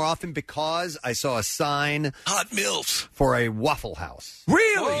that way more often because I saw a sign Hot MILFs for a Waffle House.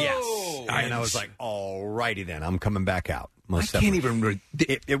 Really? Yes. And I was like, all righty then. I'm coming back out. Most I can't definitely.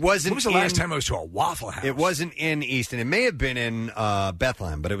 even... It wasn't. When was the last time I was to a Waffle House? It wasn't in Easton. It may have been in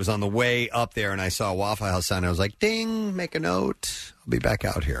Bethlehem, but it was on the way up there, and I saw a Waffle House sign. I was like, ding, make a note. I'll be back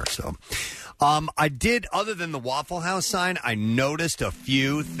out here. So I did, other than the Waffle House sign, I noticed a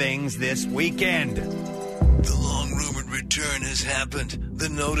few things this weekend. The long-rumored return has happened. The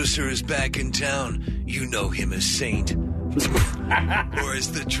noticer is back in town. You know him as Saint. Or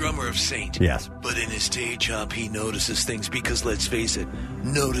as the drummer of Saint. Yes. But in his day job, he notices things because, let's face it,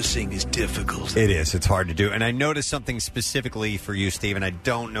 noticing is difficult. It is. It's hard to do. And I noticed something specifically for you, Steve, and I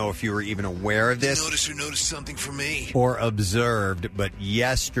don't know if you were even aware of this. The noticer noticed something for me. Or observed, but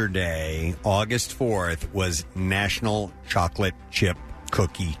yesterday, August 4th, was National Chocolate Chip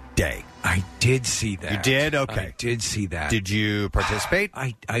Cookie Day. I did see that. You did? Okay. I did see that. Did you participate?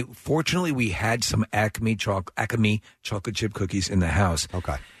 I fortunately, we had some Acme chocolate chip cookies in the house.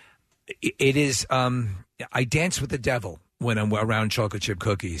 Okay. It is, I dance with the devil when I'm around chocolate chip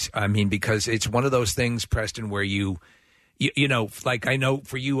cookies. I mean, because it's one of those things, Preston, where you know, like I know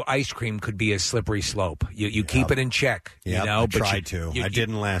for you, ice cream could be a slippery slope. You keep it in check, Yeah, you know. I but tried to. I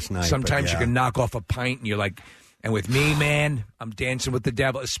didn't last night. Sometimes but yeah. you can knock off a pint and you're like, and with me, man, I'm dancing with the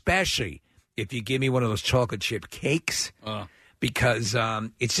devil, especially if you give me one of those chocolate chip cakes. Because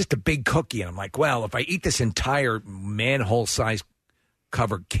it's just a big cookie. And I'm like, well, if I eat this entire manhole-sized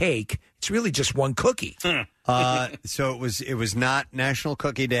covered cake, it's really just one cookie. So it was not National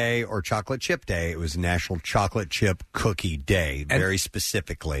Cookie Day or Chocolate Chip Day. It was National Chocolate Chip Cookie Day, very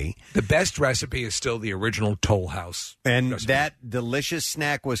specifically. The best recipe is still the original Toll House. And recipe. that delicious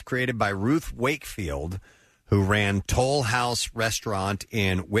snack was created by Ruth Wakefield, who ran Toll House Restaurant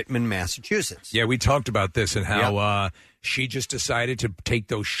in Whitman, Massachusetts. Yeah, we talked about this and how she just decided to take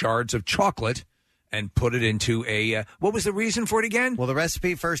those shards of chocolate and put it into a... what was the reason for it again? Well, the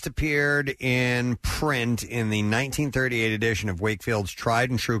recipe first appeared in print in the 1938 edition of Wakefield's tried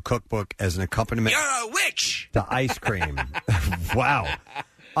and true cookbook as an accompaniment You're a witch! to ice cream. Wow.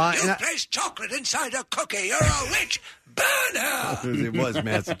 You placed chocolate inside a cookie. You're a witch! Burn her! It was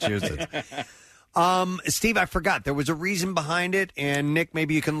Massachusetts. Steve, I forgot. There was a reason behind it, and Nick,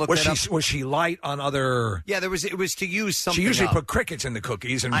 maybe you can look that up. Was she light on other... Yeah, it was to use something She usually up. put crickets in the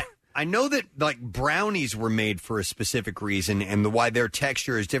cookies. And I know that like brownies were made for a specific reason, and why their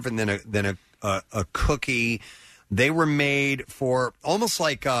texture is different than a cookie. They were made for almost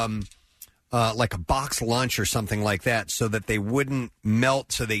like a box lunch or something like that, so that they wouldn't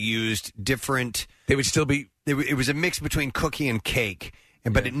melt. So they used different. They would still be. It was a mix between cookie and cake.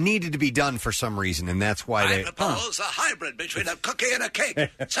 But it needed to be done for some reason, and that's why I propose a hybrid between a cookie and a cake.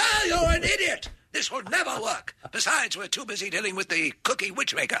 Sir, you're an idiot. This will never work. Besides, we're too busy dealing with the cookie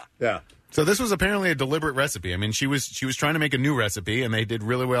witchmaker. Yeah. So this was apparently a deliberate recipe. I mean, she was trying to make a new recipe, and they did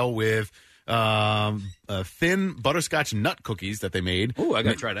really well with thin butterscotch nut cookies that they made. Oh, I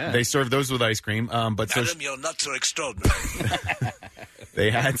got to try that. They served those with ice cream. But Madam, your nuts are extraordinary.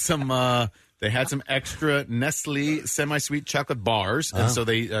 they had some. They had some extra Nestle semi-sweet chocolate bars, and so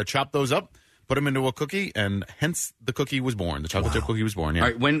they chopped those up, put them into a cookie, and hence the cookie was born. The chocolate chip cookie was born. Yeah. All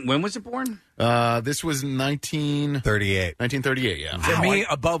right, when was it born? This was 1938. 1938. Yeah. For me,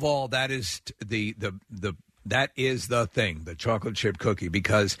 above all, that is that is the thing, the chocolate chip cookie,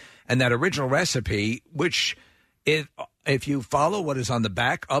 because and that original recipe, which if you follow what is on the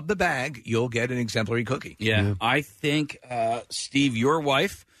back of the bag, you'll get an exemplary cookie. Yeah. I think Steve, your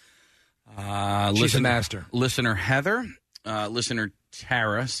wife. She's a master. Listener Heather, listener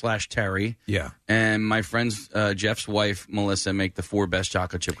Tara/Terry. Yeah. And my friend's Jeff's wife, Melissa, make the 4 best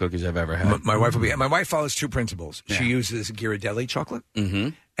chocolate chip cookies I've ever had. My wife will be. My wife follows 2 principles. Yeah. She uses Ghirardelli chocolate,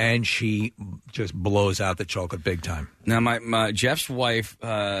 and she just blows out the chocolate big time. Now, my Jeff's wife,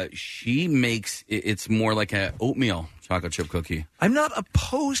 she makes it's more like a oatmeal chocolate chip cookie. I'm not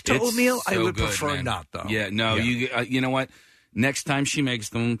opposed to It's oatmeal. I so would good, prefer man. not, though. Yeah, no, you know what? Next time she makes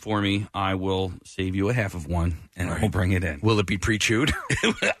them for me, I will save you a half of one, and I will bring it in. Will it be pre-chewed?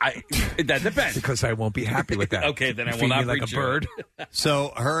 That depends. Because I won't be happy with that. Okay, then I will Feed not me like pre-chew a bird.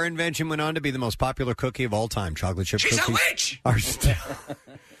 So her invention went on to be the most popular cookie of all time. Chocolate chip She's a cookies witch!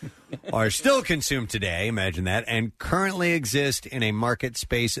 are still consumed today, imagine that, and currently exist in a market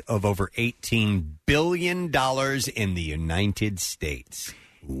space of over $18 billion in the United States.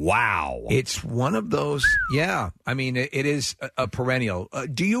 Wow. It's one of those, yeah. I mean, it is a perennial. Are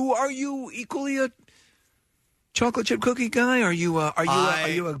you equally a chocolate chip cookie guy? Are you a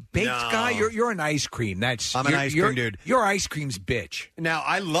baked guy? You're an ice cream. I'm an ice cream dude. You're ice cream's bitch. Now,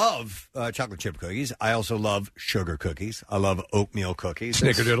 I love chocolate chip cookies. I also love sugar cookies. I love oatmeal cookies.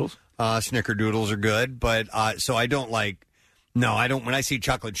 Snickerdoodles? Snickerdoodles are good, but so I don't like. No, I don't. When I see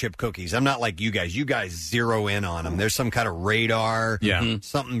chocolate chip cookies, I'm not like you guys. You guys zero in on them. There's some kind of radar. Yeah.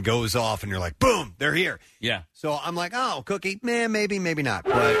 Something goes off, and you're like, boom, they're here. Yeah. So I'm like, oh, cookie, man, maybe not.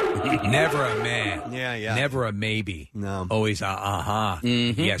 But Never a man. Yeah. Never a maybe. No. Always a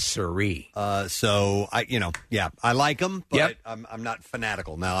yes, sirree. So I like them, but I'm not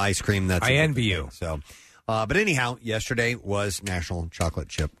fanatical. Now, ice cream, that's I envy you. So. But anyhow, yesterday was National Chocolate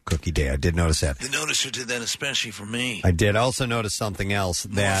Chip Cookie Day. I did notice that. The noticer did that especially for me. I did also notice something else.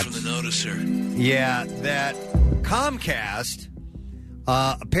 That More from the noticer. Yeah, that Comcast,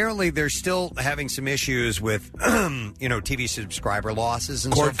 apparently they're still having some issues with, TV subscriber losses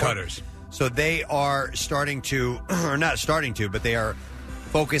and Cord so forth. cutters. So they are starting to, or not starting to, but they are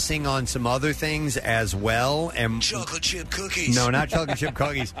focusing on some other things as well. And chocolate chip cookies. No, not chocolate chip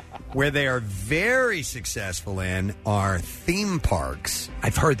cookies. Where they are very successful in are theme parks.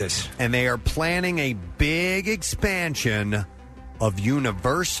 I've heard this. And they are planning a big expansion of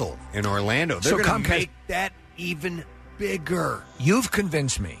Universal in Orlando. They're So going to Comcast- make that even bigger. You've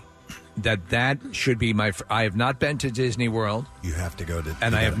convinced me that should be my. I have not been to Disney World. You have to go to.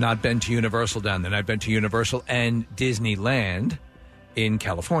 And I have not been to Universal down there. I've been to Universal and Disneyland in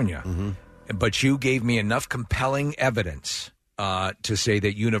California. But you gave me enough compelling evidence to say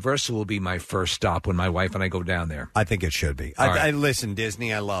that Universal will be my first stop when my wife and I go down there. I think it should be. I listen,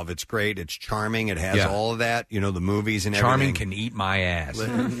 Disney, I love. It's great. It's charming. It has all of that, the movies and Charming everything. can eat my ass.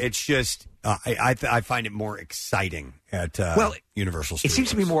 It's just, I find it more exciting at Universal Studios. It seems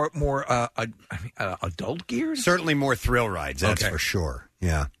to be more adult gears? Certainly more thrill rides, that's Okay. for sure.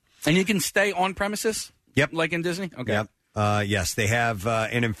 Yeah. And you can stay on premises? Yep. Like in Disney? Okay. Yep. Yes, they have,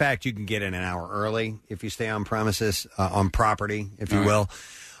 and in fact, you can get in an hour early if you stay on premises, on property, if you will.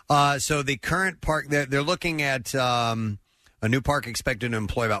 So the current park, they're looking at a new park expected to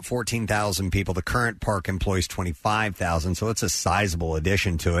employ about 14,000 people. The current park employs 25,000, so it's a sizable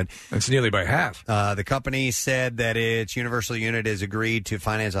addition to it. It's nearly by half. The company said that its Universal unit has agreed to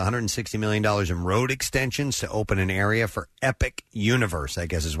finance $160 million in road extensions to open an area for Epic Universe, I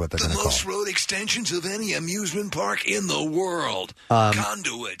guess is what they're The going to call most it. road extensions of any amusement park in the world.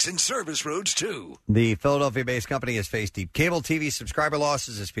 Conduits and service roads, too. The Philadelphia-based company has faced deep cable TV subscriber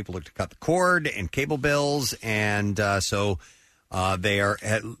losses as people look to cut the cord and cable bills, and so they are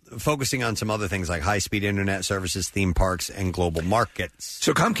focusing on some other things like high-speed internet services, theme parks, and global markets.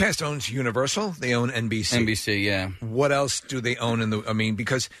 So Comcast owns Universal. They own NBC. NBC, yeah. What else do they own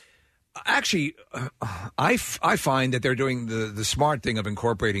because actually, I find that they're doing the smart thing of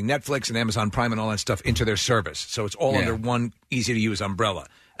incorporating Netflix and Amazon Prime and all that stuff into their service. So it's all under one easy-to-use umbrella.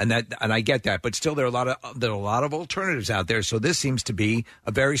 And I get that, but still there are a lot of alternatives out there. So this seems to be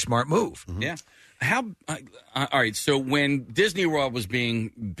a very smart move. Yeah. All right, so when Disney World was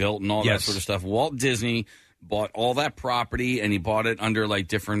being built and all that sort of stuff, Walt Disney bought all that property, and he bought it under like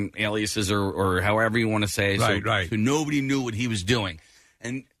different aliases or however you want to say. Right. So nobody knew what he was doing.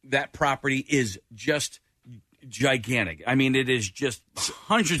 And that property is just gigantic. I mean, it is just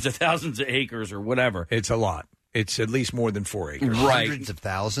hundreds of thousands of acres or whatever. It's a lot. It's at least more than 4 acres. Right. Hundreds of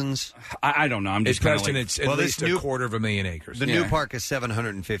thousands? I don't know. I'm just kind of Preston, like, it's at least a 250,000 acres. The new park is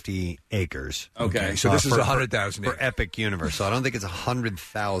 750 acres. Okay, so this is 100,000 for Epic Universe. So I don't think it's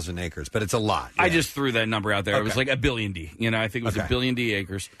 100,000 acres, but it's a lot. I just threw that number out there. It was like a billion D. I think it was a billion D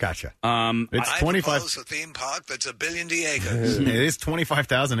acres. Gotcha. It's I 25. propose a theme park that's a billion D acres. It is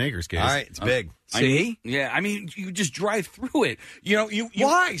 25,000 acres, Case. All right, it's big. See? You just drive through it. You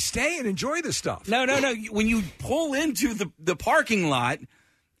Why? Stay and enjoy the stuff. No. When you pull into the parking lot,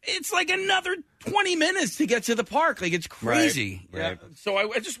 it's like another 20 minutes to get to the park. Like, it's crazy. Right. So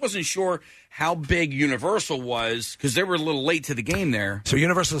I just wasn't sure how big Universal was because they were a little late to the game there. So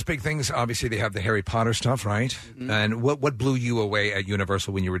Universal's big things, obviously, they have the Harry Potter stuff, right? Mm-hmm. And what blew you away at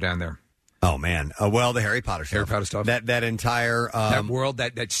Universal when you were down there? Oh, man. Well, the Harry Potter stuff. Harry Potter stuff. That entire... that world,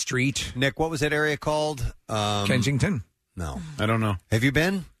 that street. Nick, what was that area called? Kensington? No. I don't know. Have you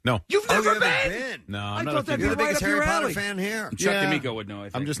been? No. You've never been? been? No, I I'm thought not a that'd theme be You're the right biggest up Harry your Potter alley. fan here. Chuck D'Amico would know, I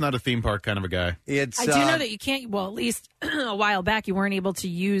think. I'm just not a theme park kind of a guy. It's. I do know that you can't. Well, at least a while back, you weren't able to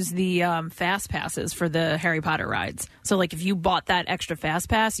use the fast passes for the Harry Potter rides. So, like, if you bought that extra fast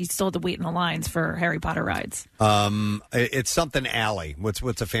pass, you still had to wait in the lines for Harry Potter rides. It's something alley. What's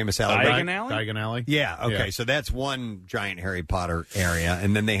a famous alley? Diagon Alley? Yeah, okay. Yeah. So that's one giant Harry Potter area.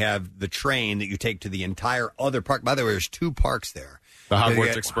 And then they have the train that you take to the entire other park. By the way, there's 2 parks there. The You Hogwarts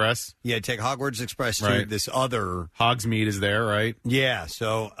get- Express? Yeah, take Hogwarts Express to Right. this other... Hogsmeade is there, right? Yeah,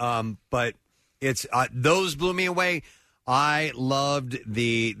 so, but it's... those blew me away. I loved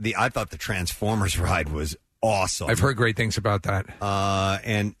I thought the Transformers ride was awesome. I've heard great things about that.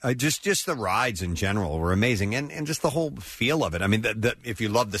 And just the rides in general were amazing, and just the whole feel of it. I mean, if you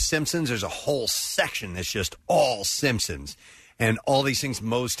love The Simpsons, there's a whole section that's just all Simpsons, and all these things.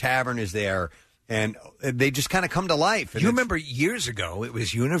 Moe's Tavern is there, and they just kind of come to life. And You remember years ago, it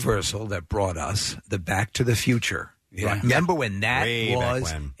was Universal that brought us the Back to the Future. Yeah. Right? Remember when that Way back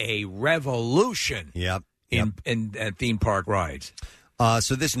was when. a revolution Yep. in theme park rides?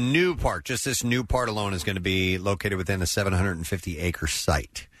 So this new park, just this new part alone, is going to be located within a 750-acre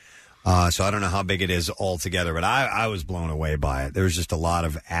site. So I don't know how big it is altogether, but I was blown away by it. There was just a lot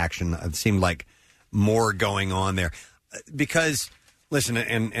of action. It seemed like more going on there. Because, listen,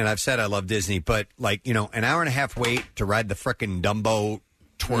 and I've said I love Disney, but, like, an hour and a half wait to ride the frickin' Dumbo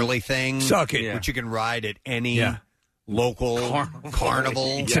twirly thing. Suck it. Which you can ride at any local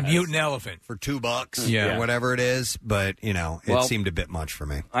carnival. It's a mutant elephant. For $2 Yeah. or whatever it is. But, it Well, seemed a bit much for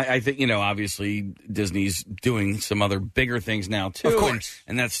me. I think, obviously Disney's doing some other bigger things now, too. Of course.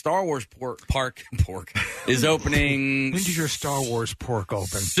 And that Star Wars park is opening... When did your Star Wars pork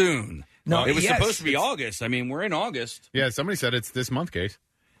open? Soon. No, it was yes, supposed to be August. I mean, we're in August. Yeah, somebody said it's this month, Case.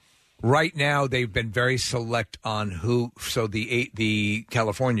 Right now, they've been very select on who. So the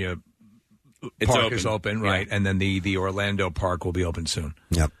California park is open, right? And then the Orlando park will be open soon.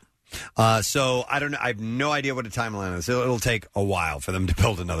 Yep. So I don't know. I have no idea what a timeline is. It'll take a while for them to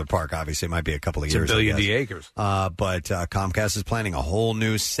build another park. Obviously, it might be a couple of It's years. $1 billion I guess. acres. But Comcast is planning a whole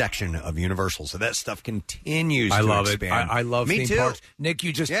new section of Universal, so that stuff continues. I to love expand. it. I love Me theme too. parks. Nick,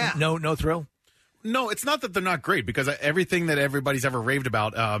 you just no thrill. No, it's not that they're not great because everything that everybody's ever raved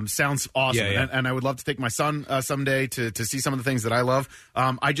about sounds awesome, Yeah. And I would love to take my son someday to see some of the things that I love.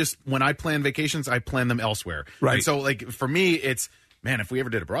 When I plan vacations, I plan them elsewhere. Right. And so, like, for me, it's, man, if we ever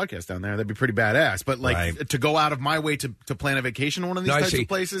did a broadcast down there, that'd be pretty badass. But, like, Right. to go out of my way to plan a vacation in one of these No, I types see. of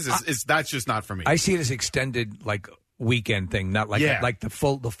places is that's just not for me. I see it as extended, like weekend thing, not like like the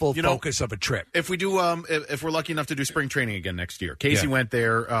full focus of a trip. If we do, if we're lucky enough to do spring training again next year, Casey went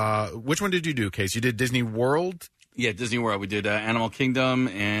there. Which one did you do, Casey? You did Disney World? Yeah, Disney World. We did Animal Kingdom,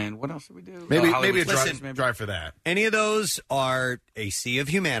 and what else did we do? Maybe Hollywood a Studios, drive for that. Any of those are a sea of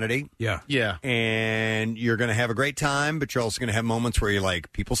humanity. Yeah. And you're going to have a great time, but you're also going to have moments where you're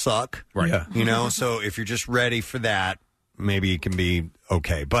like, people suck. Right. Yeah. So if you're just ready for that, maybe it can be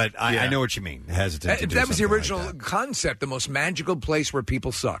okay. But I know what you mean. Hesitant to do That was the something original like concept, the most magical place where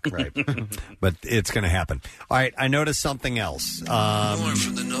people suck. Right. But it's going to happen. All right, I noticed something else. More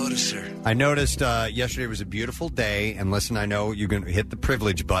from the noticer. I noticed yesterday was a beautiful day, and listen, I know you're going to hit the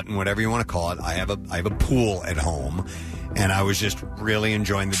privilege button, whatever you want to call it. I have a pool at home, and I was just really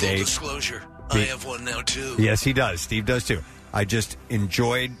enjoying the Full day. disclosure, I have one now, too. Yes, he does. Steve does too. I just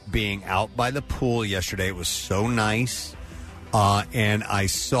enjoyed being out by the pool yesterday. It was so nice. And I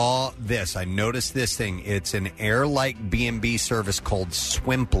saw this. I noticed this thing. It's an air-like B&B service called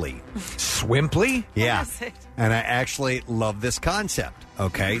Swimply. Swimply? Yeah. What is it? And I actually love this concept.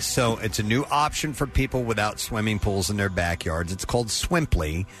 Okay, so it's a new option for people without swimming pools in their backyards. It's called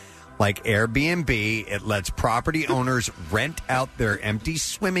Swimply. Like Airbnb, it lets property owners rent out their empty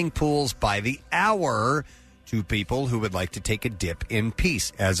swimming pools by the hour to people who would like to take a dip in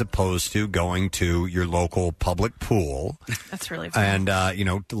peace, as opposed to going to your local public pool. That's really fun.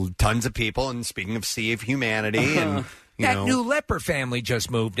 And, tons of people. And speaking of sea of humanity, and That new leper family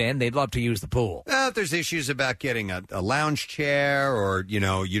just moved in. They'd love to use the pool. if there's issues about getting a lounge chair, or you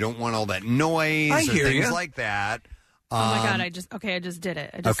don't want all that noise, I or hear things ya. like that. Oh my God! I just did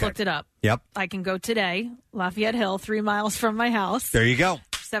it. I just looked it up. Yep. I can go today, Lafayette Hill, 3 miles from my house. There you go.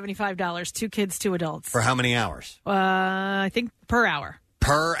 $75, 2 kids, 2 adults. For how many hours? I think per hour.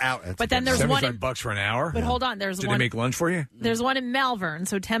 Per hour. That's But then there's one in, $75 for an hour. But hold on, there's Did one. they make lunch for you? There's one in Malvern,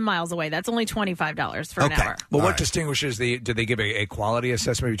 so 10 miles away. That's only $25 for an hour. Well, what distinguishes the? Did they give a quality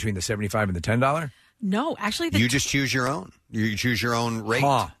assessment between the $75 and the $10? No, actually, You just choose your own. You choose your own rate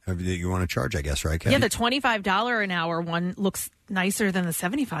that you want to charge, I guess, right, Kathy? yeah, the $25 an hour one looks nicer than the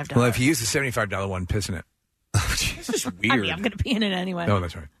 $75. Well, if you use the $75 one, piss in it. This is weird. I mean, I'm going to be in it anyway. No,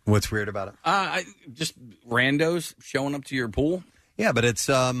 that's right. What's weird about it? Just randos showing up to your pool. Yeah, but it's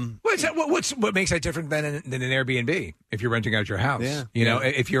what makes that different than an Airbnb if you're renting out your house? Yeah. You know,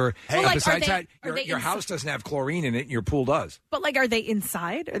 if you're Well, like, besides are that, your they house doesn't have chlorine in it, your pool does. But like, are they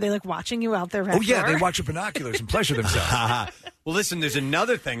inside? Are they like watching you out there? Oh yeah, they watch with binoculars and pleasure themselves. Well, listen, there's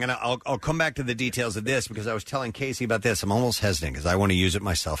another thing, and I'll come back to the details of this because I was telling Casey about this. I'm almost hesitant because I want to use it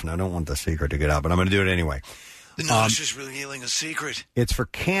myself, and I don't want the secret to get out, but I'm going to do it anyway. The nurse is revealing a secret. It's for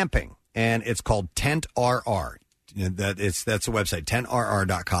camping, and it's called Tent RR. That's the website,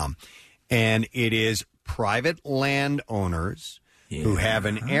 tentrr.com. And it is private landowners who have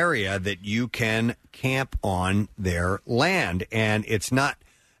an area that you can camp on their land. And it's not,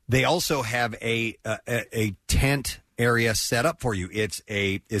 they also have a tent area set up for you. It's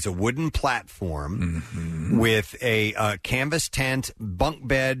a wooden platform with a canvas tent, bunk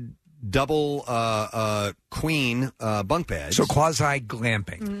bed, double queen bunk beds. So quasi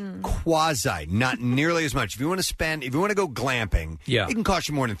glamping. Quasi, not nearly as much. If you want to go glamping, Yeah. it can cost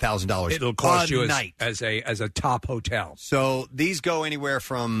you more than $1,000. It'll cost a you night as a top hotel. So these go anywhere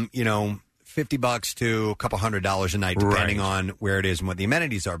from $50 to a couple $100 a night, depending on where it is and what the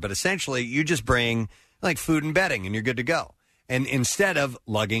amenities are. But essentially, you just bring like food and bedding, and you're good to go. And instead of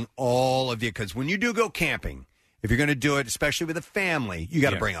lugging all of you, because when you do go camping, if you're going to do it, especially with a family, you got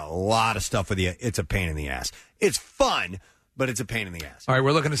to bring a lot of stuff with you. It's a pain in the ass. It's fun, but it's a pain in the ass. All right,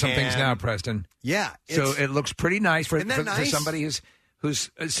 we're looking at some things now, Preston. Yeah. So it looks pretty nice for nice? somebody who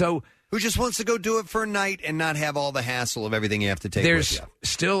just wants to go do it for a night and not have all the hassle of everything you have to take There's with you.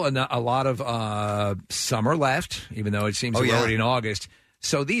 still a lot of summer left, even though it seems we're already in August.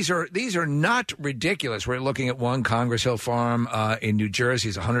 So these are not ridiculous. We're looking at one Congress Hill Farm in New Jersey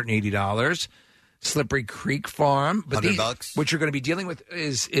is $180. Slippery Creek Farm, but $100. What you're going to be dealing with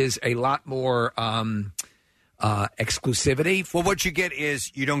is a lot more exclusivity. Well, what you get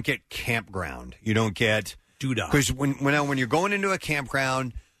is you don't get campground. You don't get doodah. Because when you're going into a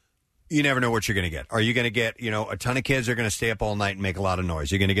campground, you never know what you're going to get. Are you going to get a ton of kids are going to stay up all night and make a lot of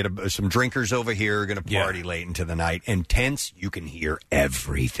noise? You're going to get some drinkers over here who are going to party late into the night. And tents, you can hear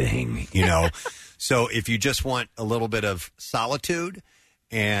everything. So if you just want a little bit of solitude.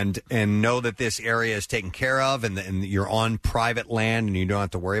 And know that this area is taken care of and you're on private land and you don't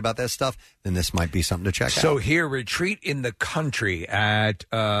have to worry about that stuff, then this might be something to check out. So here, Retreat in the Country at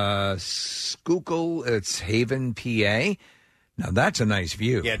Schuylkill, it's Haven, PA. Now, that's a nice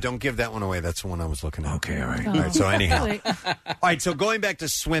view. Yeah, don't give that one away. That's the one I was looking at. Okay, all right. All right, so anyhow. All right, so going back to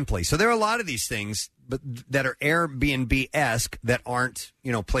Swimply. So there are a lot of these things that are Airbnb-esque that aren't,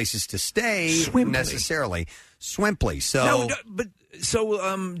 places to stay necessarily. Swimply. So...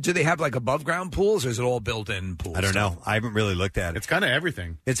 do they have like above ground pools or is it all built in pools? I don't know. I haven't really looked at it. It's kind of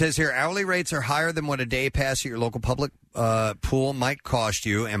everything. It says here hourly rates are higher than what a day pass at your local public pool might cost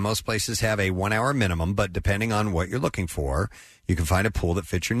you, and most places have a 1 hour minimum, but depending on what you're looking for, you can find a pool that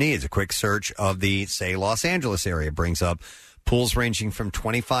fits your needs. A quick search of the, say, Los Angeles area brings up pools ranging from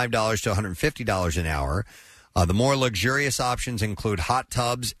 $25 to $150 an hour. The more luxurious options include hot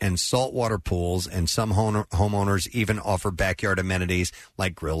tubs and saltwater pools, and some homeowners even offer backyard amenities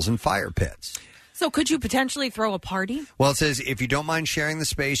like grills and fire pits. So could you potentially throw a party? Well, it says if you don't mind sharing the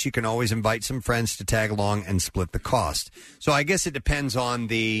space, you can always invite some friends to tag along and split the cost. So I guess it depends on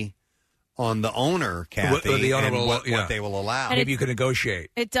the owner, Kathy, the owner and what yeah. they will allow. And maybe you can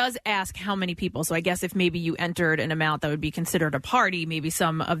negotiate. It does ask how many people. So I guess if maybe you entered an amount that would be considered a party, maybe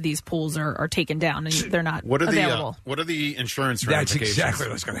some of these pools are taken down and they're not available. What are the insurance That's ramifications? exactly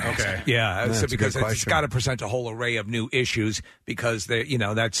what I was going to ask. Okay. Yeah, so That's a because good it's got to present a whole array of new issues because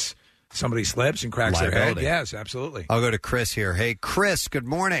that's somebody slips and cracks their head. Liability. Yes, absolutely. I'll go to Chris here. Hey, Chris, good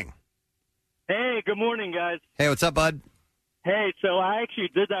morning. Hey, good morning, guys. Hey, what's up, bud? Hey, so I actually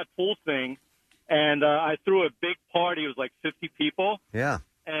did that pool thing, and I threw a big party. It was like 50 people. Yeah.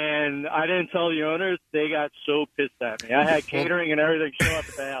 And I didn't tell the owners. They got so pissed at me. I had catering and everything show up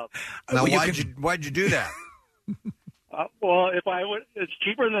at the house. Now, why'd you do that? Well, it's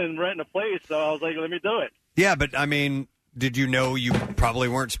cheaper than renting a place, so I was like, let me do it. Yeah, but I mean, did you know you probably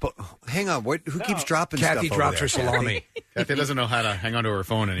weren't supposed? Hang on, who keeps dropping Kathy stuff? drops over there? her salami. Kathy doesn't know how to hang on to her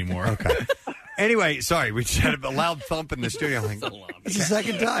phone anymore. Okay. Anyway, sorry, we just had a loud thump in the studio. I'm like, it's the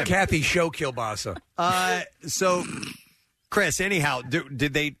second time. Kathy show kielbasa. So, Chris, anyhow,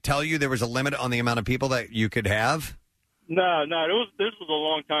 did they tell you there was a limit on the amount of people that you could have? No, this was a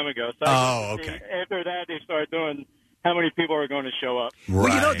long time ago. So okay. After that, they started doing how many people are going to show up. Well,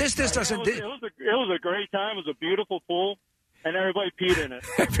 you know, this doesn't. It was a great time. It was a beautiful pool, and everybody peed in it.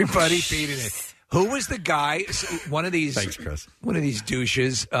 Everybody peed in it. Who was the guy? One of these. Thanks, Chris. One of these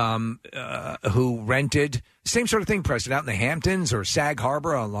douches who rented same sort of thing, Preston, out in the Hamptons or Sag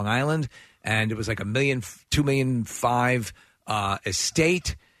Harbor on Long Island, and it was like $2.5 million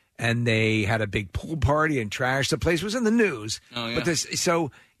estate. And they had a big pool party and trashed the place. It was in the news. Oh, yeah. But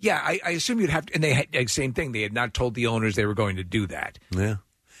I assume you'd have to. And they had same thing. They had not told the owners they were going to do that. Yeah.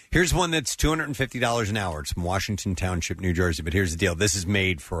 Here's one that's $250 an hour. It's from Washington Township, New Jersey. But here's the deal. This is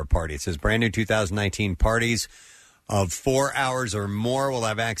made for a party. It says brand new 2019 parties of 4 hours or more will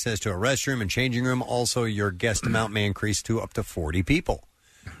have access to a restroom and changing room. Also, your guest amount may increase to up to 40 people.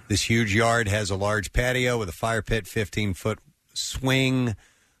 This huge yard has a large patio with a fire pit, 15-foot swing,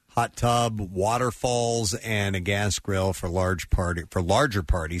 hot tub, waterfalls, and a gas grill for larger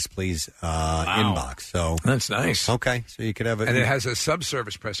parties. Please inbox. So that's nice. Okay, so you could have it, and it has a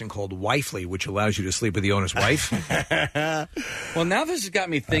subservice pressing called Wifely, which allows you to sleep with the owner's wife. Well, now this has got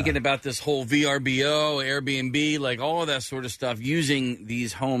me thinking about this whole VRBO, Airbnb, like all of that sort of stuff, using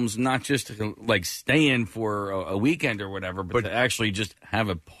these homes not just to like stay in for a weekend or whatever, but to actually just have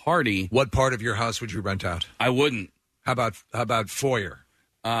a party. What part of your house would you rent out? I wouldn't. How about foyer?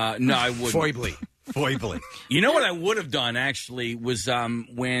 No, I wouldn't. Foibly. You know what I would have done actually was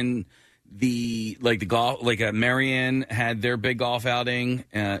when the golf, Marianne had their big golf outing,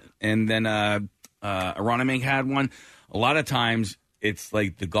 and then Aronimink had one. A lot of times it's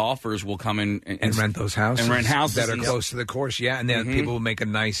like the golfers will come in and rent those houses and rent houses that are close to the course. Yeah, and then people will make a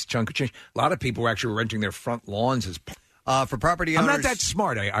nice chunk of change. A lot of people were actually renting their front lawns as. For property owners, I'm not that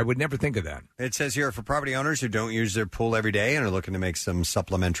smart. I would never think of that. It says here, for property owners who don't use their pool every day and are looking to make some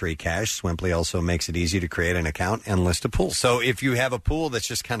supplementary cash, Swimply also makes it easy to create an account and list a pool. So if you have a pool that's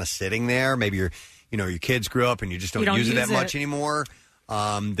just kind of sitting there, maybe your kids grew up and you just don't use it that much anymore,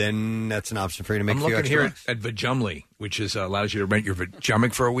 then that's an option for you to make. I'm a few looking extra here bucks. at Vajumly, which allows you to rent your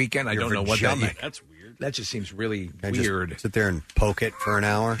Vajumik for a weekend. I don't know what that is. That's weird. That just seems really I just weird. sit there and poke it for an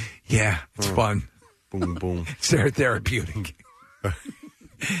hour. Yeah, it's fun. Boom, boom. It's therapeutic.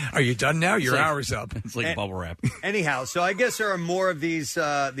 Are you done now? Your hour's up. It's like bubble wrap. Anyhow, so I guess there are more of these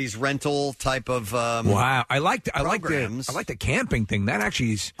rental type of wow. I like the camping thing. That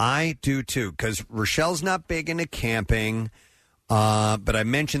actually is. I do too, because Rochelle's not big into camping. But I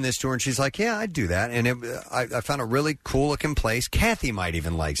mentioned this to her, and she's like, "Yeah, I'd do that." And I found a really cool looking place. Kathy might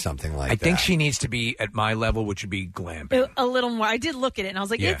even like something like that. I think she needs to be at my level, which would be glamping. A little more. I did look at it, and I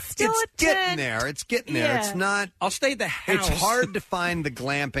was like, Yeah. it's still a getting tent. there. It's getting there. Yeah. It's not. I'll stay at the house. It's hard to find the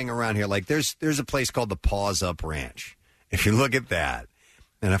glamping around here. Like there's a place called the Paws Up Ranch. If you look at that,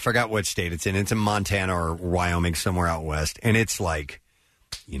 and I forgot what state it's in. It's in Montana or Wyoming, somewhere out west, and it's like,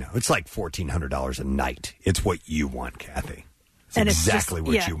 it's like $1,400 a night. It's what you want, Kathy. It's And exactly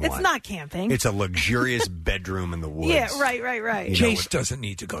what you want. It's not camping. It's a luxurious bedroom in the woods. Yeah, right. Chase doesn't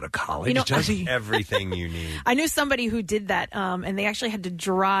need to go to college, does he? Everything you need. I knew somebody who did that, and they actually had to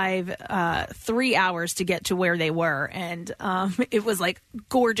drive 3 hours to get to where they were, and it was like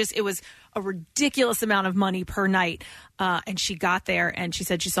gorgeous. It was a ridiculous amount of money per night, and she got there, and she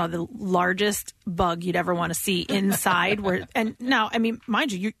said she saw the largest bug you'd ever want to see inside. And now, I mean,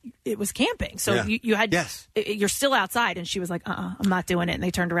 mind you, it was camping, so Yeah. you had Yes. You're still outside, and she was like, I'm not doing it, and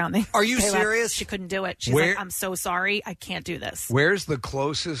they turned around. Are you they left. serious? She couldn't do it. She's Where- like, I'm so sorry, I can't do this. Where's the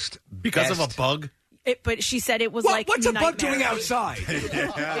closest? Because of a bug? But she said it was What- like what's a bug nightmare. doing outside?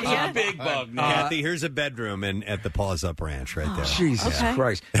 Yeah. A big bug. Kathy, here's a bedroom at the Paws Up Ranch right there. Jesus Okay.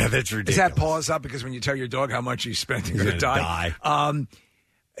 Christ. Yeah, that's ridiculous. Is that paws up? Because when you tell your dog how much you spent, you're going to gonna die.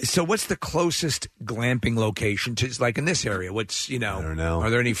 So what's the closest glamping location to, like in this area? What's, I don't know. Are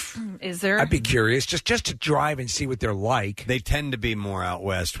there any? Is there? I'd be curious just to drive and see what they're like. They tend to be more out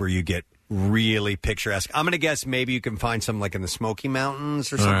west where you get really picturesque. I'm going to guess maybe you can find some like in the Smoky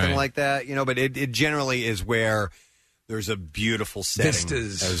Mountains or something right. like that, but it generally is where there's a beautiful setting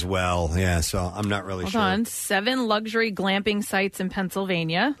Vistas. as well. Yeah, so I'm not really Hold sure. on. 7 luxury glamping sites in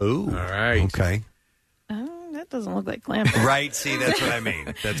Pennsylvania. Ooh. All right. Okay. Oh, that doesn't look like clamping. Right? See, that's what I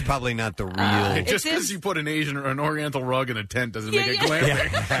mean. That's probably not the real. Just because you put an Oriental rug in a tent doesn't make it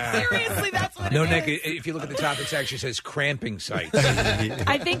glamping. Seriously, that's what No, it Nick, is. if you look at the top, it actually says cramping sites.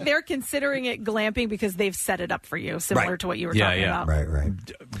 I think they're considering it glamping because they've set it up for you, similar to what you were talking about. Right.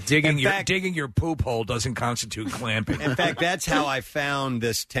 Digging your poop hole doesn't constitute glamping. In fact, that's how I found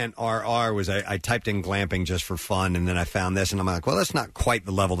this tent RR. Was I typed in glamping just for fun, and then I found this, and I'm like, well, that's not quite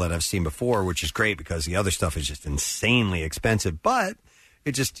the level that I've seen before, which is great because the other stuff is just insanely expensive. But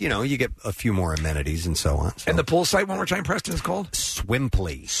it just, you get a few more amenities and so on. So. And the pool site, one more time, Preston, is called?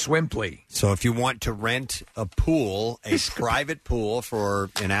 Swimply. So if you want to rent a pool, a private pool for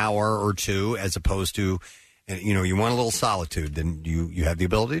an hour or two, as opposed to, you want a little solitude, then you have the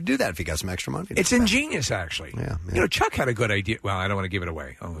ability to do that if you got some extra money. It's ingenious, actually. Yeah. Chuck had a good idea. Well, I don't want to give it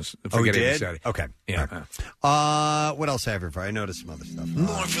away. He did? Okay. Yeah. What else I have here for? I noticed some other stuff.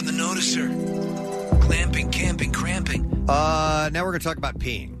 More from the noticer. Clamping, camping, cramping. Now we're going to talk about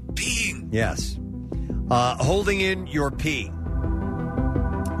peeing. Peeing. Yes. Holding in your pee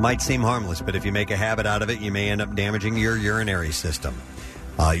might seem harmless, but if you make a habit out of it, you may end up damaging your urinary system.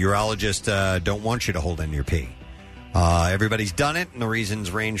 Urologists don't want you to hold in your pee. Everybody's done it, and the reasons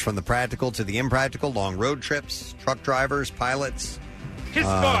range from the practical to the impractical. Long road trips, truck drivers, pilots,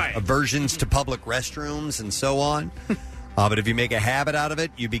 aversions to public restrooms, and so on. But if you make a habit out of it,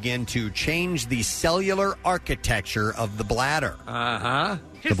 you begin to change the cellular architecture of the bladder.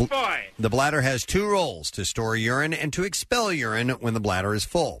 The bladder has two roles: to store urine and to expel urine when the bladder is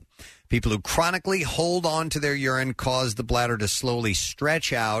full. People who chronically hold on to their urine cause the bladder to slowly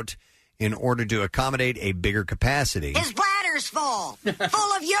stretch out in order to accommodate a bigger capacity. His bladder's full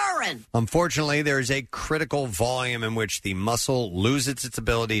of urine. Unfortunately, there is a critical volume in which the muscle loses its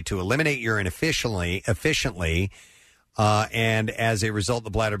ability to eliminate urine efficiently, and as a result,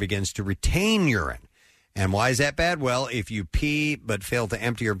 the bladder begins to retain urine. And why is that bad? Well, if you pee but fail to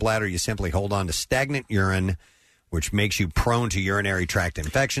empty your bladder, you simply hold on to stagnant urine, which makes you prone to urinary tract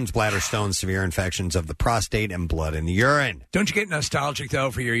infections, bladder stones, severe infections of the prostate, and blood in the urine. Don't you get nostalgic,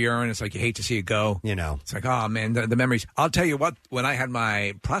 though, for your urine? It's like you hate to see it go. It's like, oh, man, the memories. I'll tell you what, when I had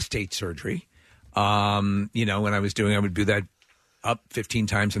my prostate surgery, when I would do that up 15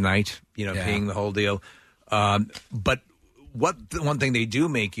 times a night, peeing the whole deal. But the one thing they do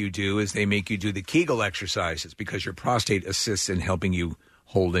make you do is they make you do the Kegel exercises because your prostate assists in helping you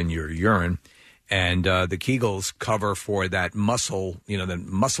hold in your urine. And the Kegels cover for that muscle, the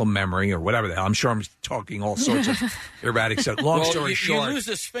muscle memory or whatever the hell. I'm sure I'm talking all sorts of erratic stuff. Long story short, you lose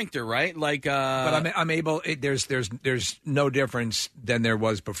the sphincter, right? Like, but I'm able. There's no difference than there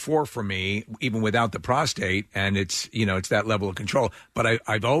was before for me, even without the prostate, and it's that level of control. But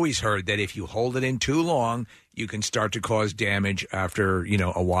I've always heard that if you hold it in too long, you can start to cause damage after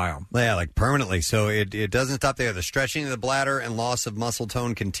a while. Yeah, like permanently. So it doesn't stop there. The stretching of the bladder and loss of muscle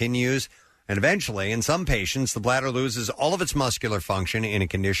tone continues. And eventually, in some patients, the bladder loses all of its muscular function in a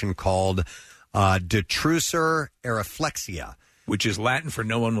condition called detrusor areflexia. Which is Latin for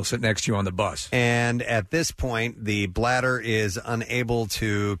no one will sit next to you on the bus. And at this point, the bladder is unable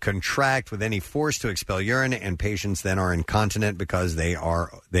to contract with any force to expel urine, and patients then are incontinent because they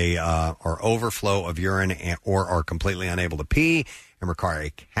are overflow of urine or are completely unable to pee and require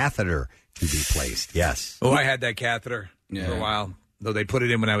a catheter to be placed. Yes. Oh, I had that catheter for a while. Though they put it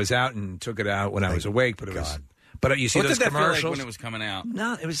in when I was out and took it out when I was awake, but it was. But you see what those did that commercials feel like when it was coming out?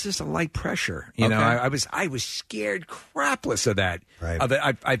 No, it was just a light pressure. You know, I was scared crapless of that. Right. Of it.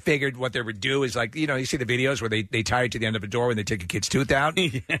 I figured what they would do is like you see the videos where they tie it to the end of a door when they take a kid's tooth out.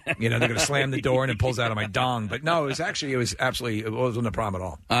 They're going to slam the door and it pulls out of my dong. But no, it wasn't a problem at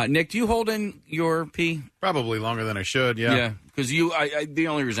all. Nick, do you hold in your pee? Probably longer than I should. Yeah. Because the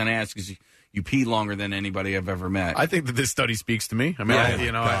only reason I ask is. You pee longer than anybody I've ever met. I think that this study speaks to me. I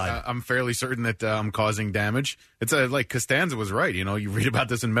mean, I'm fairly certain that I'm causing damage. It's like Costanza was right. You read about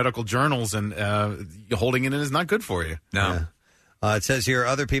this in medical journals, and holding it in is not good for you. No. Yeah. It says here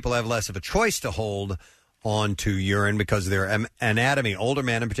other people have less of a choice to hold on to urine because of their anatomy. Older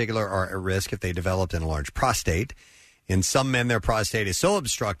men in particular are at risk if they developed an enlarged prostate. In some men, their prostate is so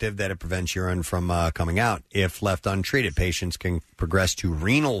obstructive that it prevents urine from coming out. If left untreated, patients can progress to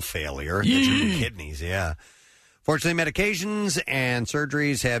renal failure. That's your kidneys, yeah. Fortunately, medications and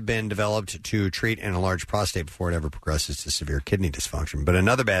surgeries have been developed to treat an enlarged prostate before it ever progresses to severe kidney dysfunction. But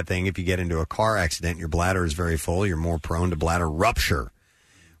another bad thing, if you get into a car accident, your bladder is very full, you're more prone to bladder rupture,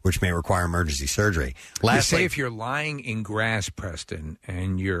 which may require emergency surgery. Lastly, say if you're lying in grass, Preston,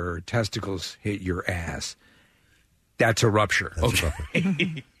 and your testicles hit your ass, that's a rupture.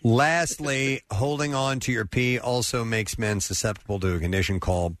 Lastly, holding on to your pee also makes men susceptible to a condition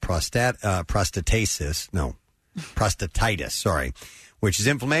called prostatasis. No, prostatitis, sorry, which is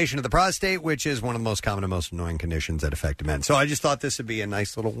inflammation of the prostate, which is one of the most common and most annoying conditions that affect men. So I just thought this would be a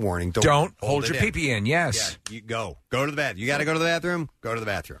nice little warning. Don't hold your it in. pee-pee in, yes. Yeah, you go to the bathroom. You got to go to the bathroom? Go to the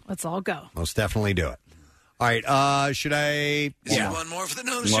bathroom. Let's all go. Most definitely do it. All right, should I... Is there one more for the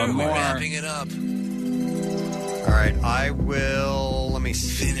noticer? One more. We're wrapping it up. All right, I will... Let me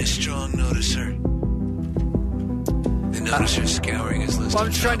see. Finish strong, noticer. The noticer scouring his list. Well, I'm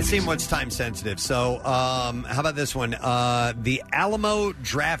just trying to see what's time sensitive. So, how about this one? The Alamo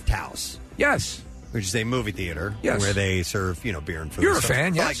Draft House. Yes. Which is a movie theater Yes. where they serve, beer and food. You're and a stuff. fan,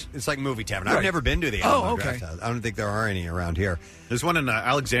 It's yes. It's like movie tavern. Right. I've never been to the Oh, Alamo okay. Draft House. I don't think there are any around here. There's one in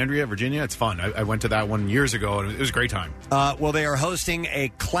Alexandria, Virginia. It's fun. I went to that one years ago, and it was a great time. Well, they are hosting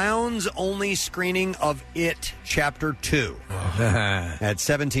a clowns-only screening of It Chapter 2 at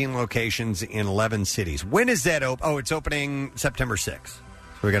 17 locations in 11 cities. When is that open? Oh, it's opening September 6th. So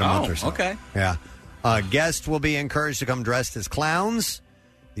we got a month or so. Okay. Yeah. Guests will be encouraged to come dressed as clowns.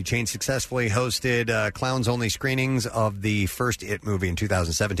 The chain successfully hosted clowns-only screenings of the first It movie in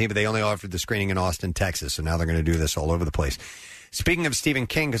 2017, but they only offered the screening in Austin, Texas, so now they're going to do this all over the place. Speaking of Stephen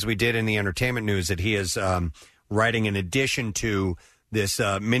King, because we did in the entertainment news that he is writing in addition to this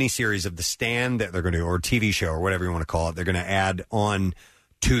miniseries of The Stand that they're going to, or TV show, or whatever you want to call it, they're going to add on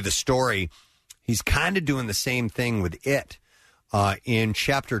to the story. He's kind of doing the same thing with It. In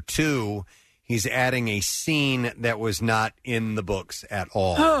Chapter 2... he's adding a scene that was not in the books at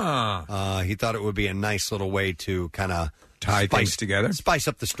all. He thought it would be a nice little way to kind of tie things together, spice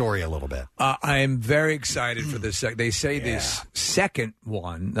up the story a little bit. I'm very excited for this. They say this second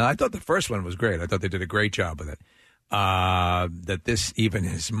one. Now, I thought the first one was great. I thought they did a great job with it. That this even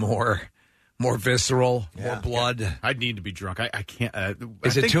is more visceral, more blood. Yeah. I'd need to be drunk. I can't.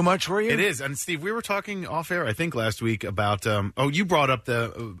 Is it too much for you? It is. And Steve, we were talking off air, I think, last week about. You brought up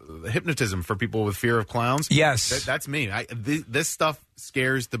the hypnotism for people with fear of clowns. Yes, that's me. This stuff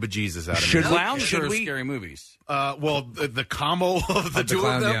scares the bejesus out of me. Should clowns or scary movies? Well, the combo of the two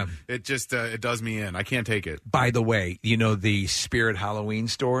clown, of them, it just it does me in. I can't take it. By the way, the Spirit Halloween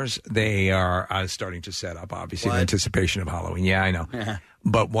stores, they are starting to set up, obviously, in anticipation of Halloween. Yeah, I know.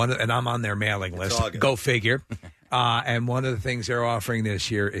 But and I'm on their mailing list. Go figure. And one of the things they're offering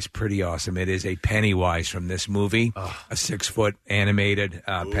this year is pretty awesome. It is a Pennywise from this movie, a 6-foot animated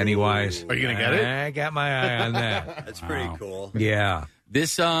Pennywise. Are you going to get it? I got my eye on that. That's pretty cool. Yeah.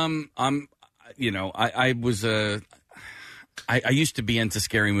 This I was I used to be into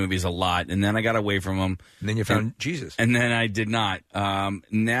scary movies a lot, and then I got away from them. And then you found Jesus. And then I did not.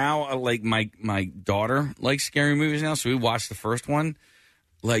 Now, like my daughter likes scary movies now, so we watched the first one.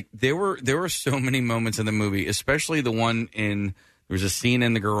 Like there were so many moments in the movie, especially the one there was a scene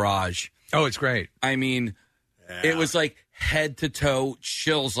in the garage. Oh, it's great. I mean, it was like head to toe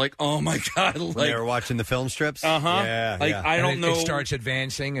chills. Like, oh my god! Like when they were watching the film strips. Yeah. Like I don't know. It starts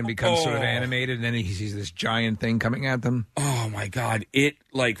advancing and becomes sort of animated, and then he sees this giant thing coming at them. Oh my god! It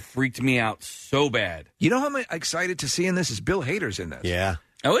like freaked me out so bad. You know how I'm excited to see in this is Bill Hader's in this. Yeah.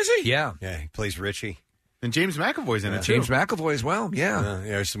 Oh, is he? Yeah. Yeah. He plays Richie. And James McAvoy's in it too. James McAvoy as well. Yeah.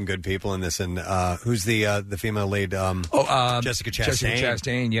 There's some good people in this. And who's the female lead? Jessica Chastain. Jessica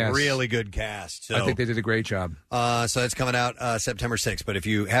Chastain. Yes. Really good cast. So, I think they did a great job. So it's coming out September 6th. But if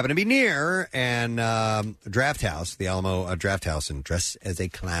you happen to be near and Draft House, the Alamo Draft House, and dress as a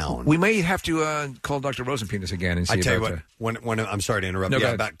clown, we may have to call Dr. Rosenpenis again and see. I tell you about what. When I'm sorry to interrupt. No,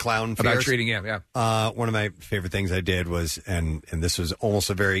 yeah, about clown fears. About treating. Yeah. One of my favorite things I did was, and this was almost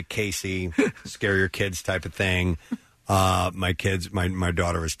a very Casey, scare your kids type of thing. My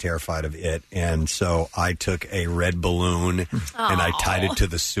daughter was terrified of it, and so I took a red balloon and I tied it to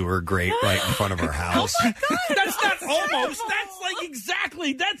the sewer grate right in front of our house. Oh my god! That's not almost. That's like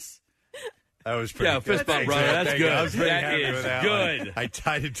exactly. That was pretty good. Fist bump, brother. That's good. I was pretty That happy is with that good. one. I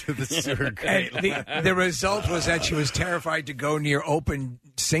tied it to the sewer grate. And the result was that she was terrified to go near open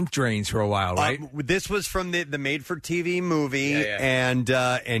sink drains for a while, right? This was from the made-for-TV movie, and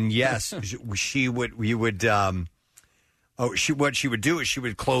yes, she would. What she would do is she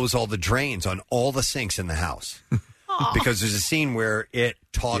would close all the drains on all the sinks in the house. Because there's a scene where it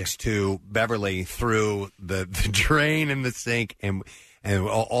talks to Beverly through the drain in the sink, and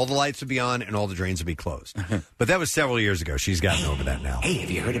all the lights would be on and all the drains would be closed. But that was several years ago. She's gotten over that now. Hey, have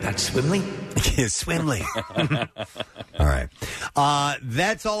you heard about Swimley? Swimley. All right.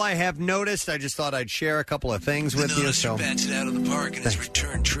 That's all I have noticed. I just thought I'd share a couple of things with you. So bats it out of the park in his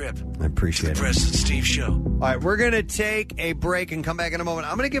return trip. I appreciate it. Preston Steve Show. All right, we're going to take a break and come back in a moment.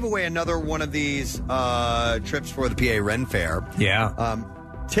 I'm going to give away another one of these trips for the PA Ren Fair. Yeah.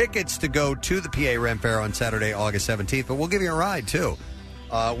 Tickets to go to the PA Ren Fair on Saturday, August 17th, but we'll give you a ride, too.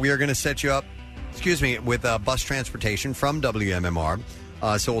 We are going to set you up with bus transportation from WMMR.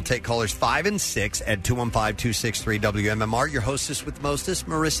 So we'll take callers 5 and 6 at 215-263-WMMR. Your hostess with mostest,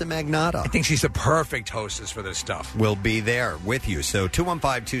 Marissa Magnato. I think she's the perfect hostess for this stuff. We'll be there with you. So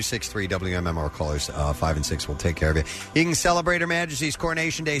 215-263-WMMR callers 5 and 6 will take care of you. You can celebrate Her Majesty's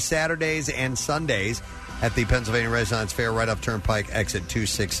Coronation Day Saturdays and Sundays at the Pennsylvania Renaissance Fair right off Turnpike, exit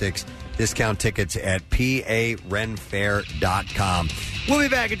 266. Discount tickets at parenfair.com. We'll be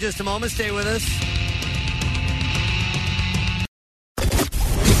back in just a moment. Stay with us.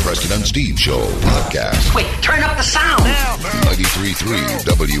 Preston and Steve Show podcast. Wait, turn up the sound. 93.3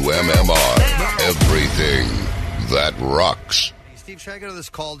 WMMR. Everything that rocks. Steve, should I go to this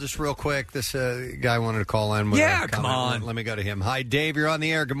call just real quick? This guy wanted to call in. Yeah, come on. Let me go to him. Hi, Dave. You're on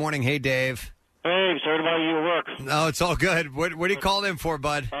the air. Good morning. Hey, Dave. Hey, sorry to bother you at work. No, it's all good. What are you calling in for,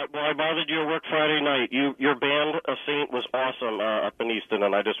 bud? Well, I bothered you at work Friday night. Your band, A Saint, was awesome up in Easton,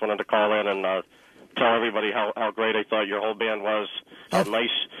 and I just wanted to call in and tell everybody how great I thought your whole band was. How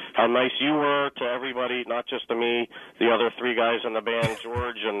nice you were to everybody, not just to me. The other three guys in the band,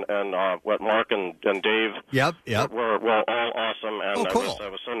 George and Mark and Dave. Yep. Were all awesome, and cool.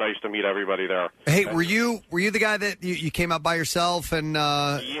 It was so nice to meet everybody there. Hey, were you the guy that you came out by yourself and?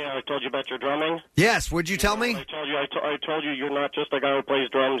 Yeah, I told you about your drumming. Yes. What'd you tell me? I told you you're not just a guy who plays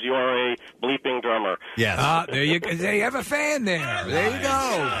drums. You are a bleeping drummer. Yes. There you go. They have a fan there. There you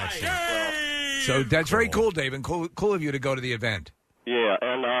go. So that's very cool, Dave, and cool of you to go to the event. Yeah,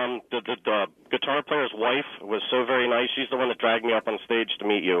 and the guitar player's wife was so very nice. She's the one that dragged me up on stage to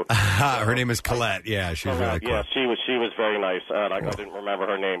meet you. Her name is Colette. Yeah, she's really cool. Yeah, she was very nice. I didn't remember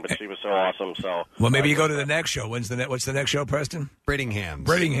her name, but she was so awesome. So well, maybe you go to the next show. What's the next show, Preston?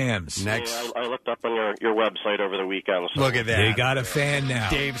 Brittingham's. Next. Yeah, I looked up on your website over the weekend. So. Look at that. You got a fan now.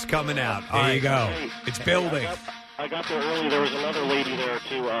 Dave's coming out. There you go. It's building. I got there early. There was another lady there,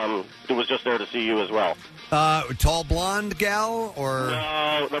 too, who was just there to see you as well. Tall blonde gal, or?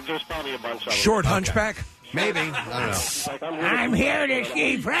 No, there's probably a bunch of them. Short hunchback? Maybe. I don't know. I'm here to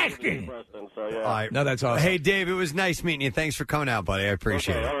see Preston. So, yeah. All right. No, that's awesome. Hey, Dave, it was nice meeting you. Thanks for coming out, buddy. I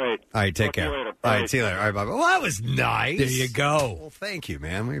appreciate it. All right. All right, take Talk to care. you later. All Bye. right, see you later. All right, bye. Well, that was nice. There you go. Well, thank you,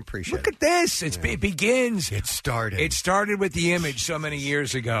 man. We appreciate Look at this. It begins. It started. It started with the Image so many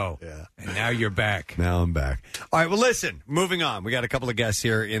years ago. Yeah. And now you're back. Now I'm back. All right, well, listen, moving on. We got a couple of guests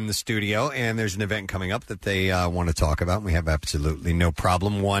here in the studio, and there's an event coming up that they want to talk about. We have absolutely no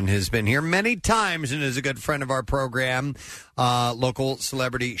problem. One has been here many times and is a good friend of our program, local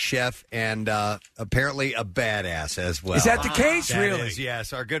celebrity chef, and apparently a badass as well. Is that the case, That really? is,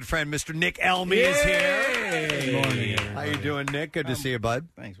 yes. Our good friend, Mr. Nick Elmy, is here. Good morning. How you doing, Nick? Good to see you, bud.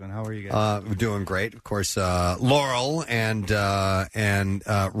 Thanks, man. How are you guys? We're doing great. Of course, Laurel and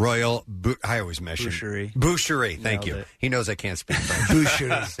Royal. I always mention Boucherie. Thank you. it. He knows I can't speak French.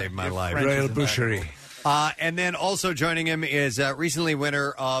 Boucherie saved my life. Royal Boucherie. And then also joining him is recently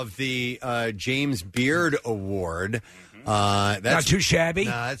winner of the James Beard Award. That's Not too shabby.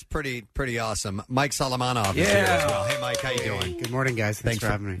 Nah, that's pretty awesome. Mike Solomonov is Yeah. here as well. Hey, Mike, how you doing? Good morning, guys. Thanks for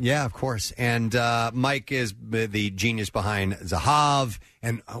having me. Yeah, of course. And Mike is the genius behind Zahav.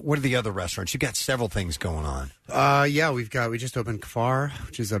 And what are the other restaurants? You've got several things going on. Yeah, we just opened Kfar,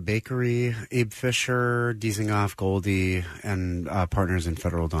 which is a bakery. Abe Fisher, Diesingoff, Goldie, and partners in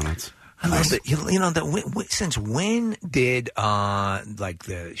Federal Donuts. I love that. You know that. Since when did like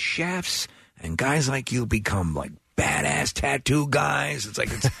the chefs and guys like you become like badass tattoo guys? It's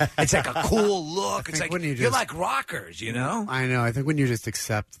like it's like a cool look. It's like you're like rockers, you know. I know. I think when you just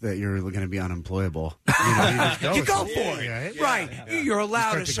accept that you're going to be unemployable, you just you go for it, right? You're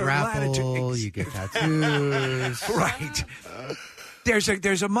allowed a certain latitude. You get tattoos, right? There's a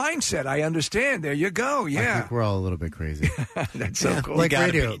mindset. I understand. There you go. I Yeah, think we're all a little bit crazy. that's so cool. like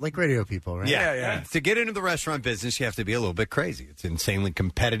radio people, right? Yeah. To get into the restaurant business, you have to be a little bit crazy. It's insanely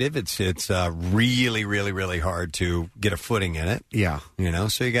competitive. It's really, really, really hard to get a footing in it. Yeah.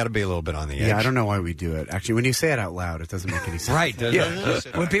 So you got to be a little bit on the edge. Yeah, I don't know why we do it. Actually, when you say it out loud, it doesn't make any sense.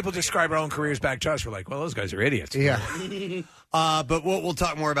 Right. When people describe our own careers back to us, we're like, well, those guys are idiots. Yeah. But we'll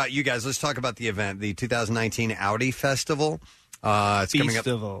talk more about you guys. Let's talk about the event, the 2019 Audi Festival. It's coming up.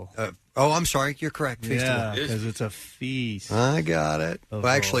 I'm sorry. You're correct. Yeah, because it's a feast. I got it. Well,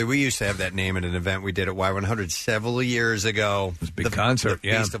 actually, we used to have that name at an event we did at Y100 several years ago. It was a big concert. The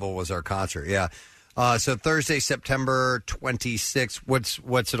festival was our concert. Yeah. So Thursday, September 26th.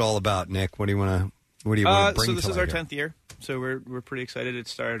 What's it all about, Nick? What do you want to bring? So this is our 10th year. so we're pretty excited. It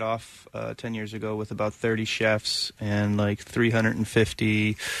started off 10 years ago with about 30 chefs and like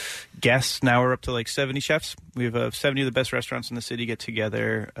 350 guests. Now we're up to like 70 chefs. We have 70 of the best restaurants in the city get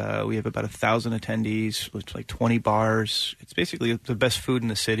together. We have about 1,000 attendees, which like 20 bars. It's basically the best food in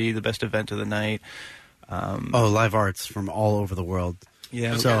the city, the best event of the night. Live arts from all over the world.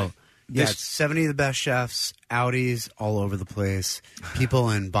 Yeah. So, yeah, it's 70 of the best chefs, Audis all over the place, people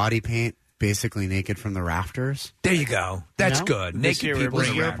in body paint, basically naked from the rafters. There you go. That's good. This Naked people.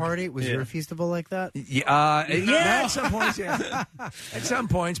 Was your party? Was your Feastable like that? Yeah, at some points, yeah. At some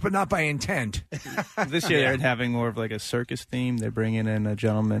points, but not by intent. This year they're having more of like a circus theme. They're bringing in a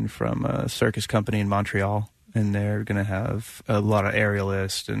gentleman from a circus company in Montreal, and they're going to have a lot of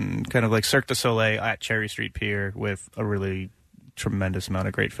aerialists and kind of like Cirque du Soleil at Cherry Street Pier with a really tremendous amount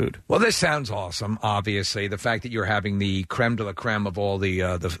of great food. Well, this sounds awesome. Obviously, the fact that you're having the creme de la creme of all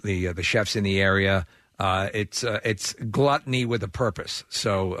the chefs in the area, it's gluttony with a purpose.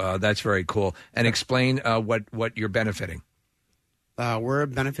 So that's very cool. And explain what you're benefiting. We're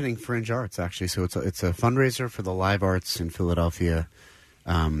benefiting Fringe Arts, actually. So it's a fundraiser for the live arts in Philadelphia,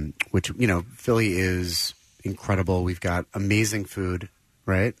 which Philly is incredible. We've got amazing food,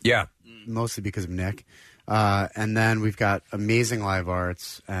 right? Yeah, mostly because of Nick. And then we've got amazing live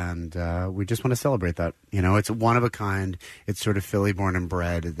arts, and we just want to celebrate that. It's one of a kind. It's sort of Philly born and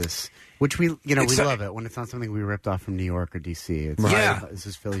bred. Which we love it when it's not something we ripped off from New York or DC. This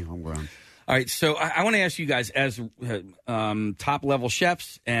is Philly homegrown. All right, so I want to ask you guys, as top level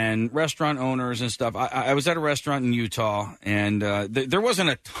chefs and restaurant owners and stuff. I was at a restaurant in Utah, and there wasn't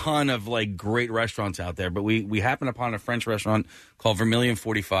a ton of like great restaurants out there, but we happened upon a French restaurant called Vermilion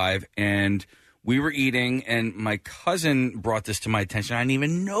 45, and we were eating, and my cousin brought this to my attention. I didn't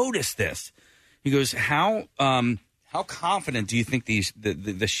even notice this. He goes, "How confident do you think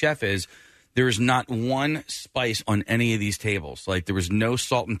the chef is? There is not one spice on any of these tables. Like there was no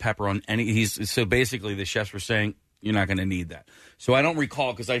salt and pepper on any." So basically, the chefs were saying you're not going to need that. So I don't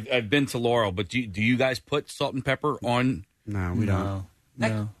recall because I've been to Laurel, but do you guys put salt and pepper on? No, we don't.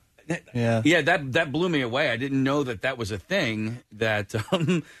 No. Yeah, that blew me away. I didn't know that was a thing. That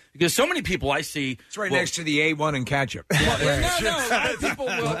because so many people I see, it's right next to the A1 and ketchup. No, a lot of people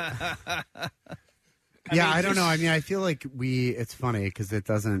will. I don't know. I mean, I feel like it's funny because it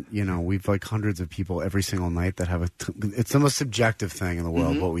doesn't, we've like hundreds of people every single night that have it's the most subjective thing in the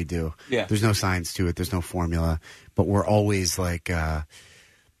world, what we do. Yeah. There's no science to it. There's no formula, but we're always like,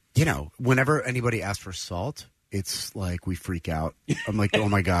 whenever anybody asks for salt, it's like we freak out. I'm like, oh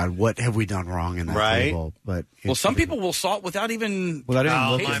my God, what have we done wrong in that table? But some people will salt without even looking.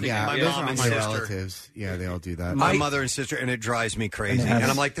 My mom and sister. Relatives. Yeah, they all do that. My mother and sister, and it drives me crazy. And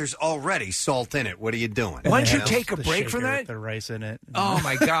I'm like, there's already salt in it. What are you doing? Once you take a break from that, the rice in it. Oh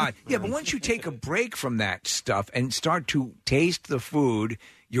my God! Yeah, but once you take a break from that stuff and start to taste the food,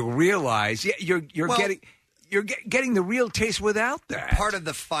 you'll realize you're getting. You're getting the real taste without that. Part of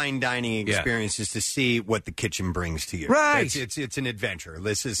the fine dining experience is to see what the kitchen brings to you. Right. It's an adventure.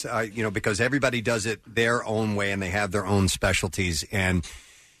 This is, because everybody does it their own way and they have their own specialties. And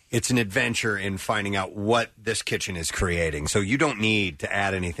it's an adventure in finding out what this kitchen is creating. So you don't need to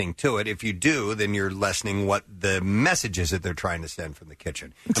add anything to it. If you do, then you're lessening what the message is that they're trying to send from the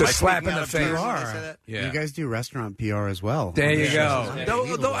kitchen. It's a slap in the face. Yeah. You guys do restaurant PR as well. There you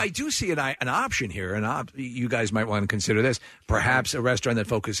go. Though I do see an option here, and you guys might want to consider this. Perhaps a restaurant that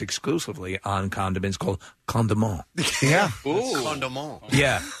focuses exclusively on condiments called Condiment. Yeah. Ooh. Condiment.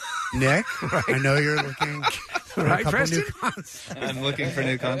 Yeah. Nick, I know you're looking for a couple new concepts. I'm looking for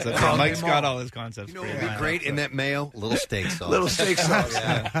new concepts. Yeah, Mike's got all his concepts. What would be great in that mayo? Little steak sauce. Little steak sauce.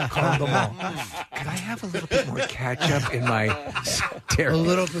 Condiment. Could I have a little bit more ketchup in my dairy? A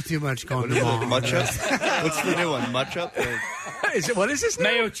little bit too much condiment. What's the new one? Matchup? What is this?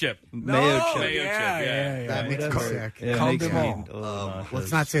 Mayo chip. Mayo chip. Yeah. That makes me sick. Condiment.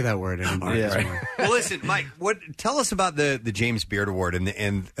 Let's not say that word anymore. Yeah. Well, listen, Mike. Tell us about the James Beard Award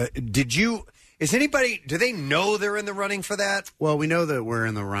and did you? Is anybody? Do they know they're in the running for that? Well, we know that we're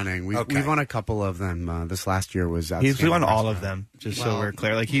in the running. We've won a couple of them. This last year was he won all of them. Just so we're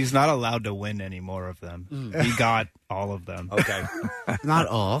clear, like he's not allowed to win any more of them. He got all of them. Okay, not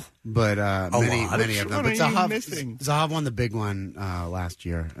all, but many of them. But Zahav won the big one last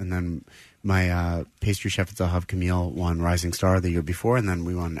year, and then my pastry chef at Zahav, Camille, won Rising Star the year before, and then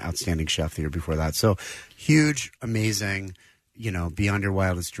we won Outstanding Chef the year before that. So huge, amazing. Beyond your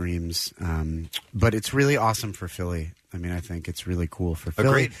wildest dreams. But it's really awesome for Philly. I mean, I think it's really cool for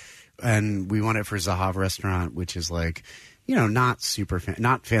Philly. Agreed. And we won it for Zahav Restaurant, which is like, not super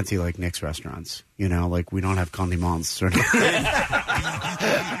not fancy like Nick's restaurants. Like we don't have condiments or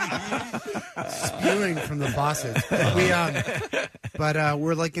spewing from the bosses. But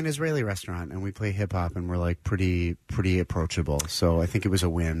we're like an Israeli restaurant, and we play hip hop, and we're like pretty approachable. So I think it was a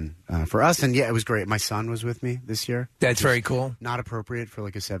win for us. And yeah, it was great. My son was with me this year. That's very cool. Not appropriate for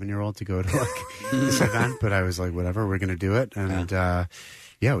like a 7-year-old to go to like this event, but I was like, whatever, we're going to do it. And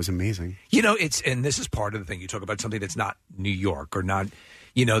yeah, it was amazing. And this is part of the thing. You talk about something that's not New York or not,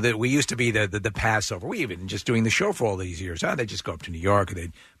 that we used to be the Passover. We even just doing the show for all these years. They just go up to New York and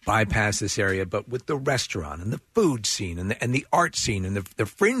they'd bypass this area. But with the restaurant and the food scene and the art scene and the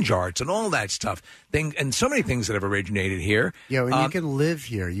fringe arts and all that stuff, and so many things that have originated here. Yeah, and you can live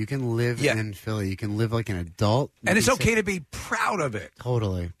here. You can live in Philly. You can live like an adult. And it's okay to be proud of it.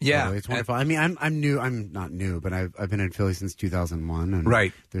 Totally. Yeah. Totally. It's wonderful. I mean, I'm new. I'm not new, but I've been in Philly since 2001. And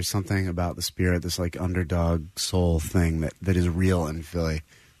right. There's something about the spirit, this like underdog soul thing that is real in Philly.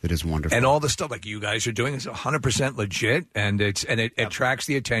 That is wonderful. And all the stuff like you guys are doing is 100% legit, and it attracts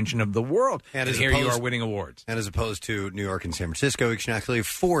the attention of the world. And here you are winning awards. And as opposed to New York and San Francisco, you can actually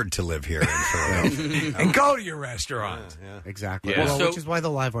afford to live here in Philadelphia. And go to your restaurant. Exactly. Yeah. Well, which is why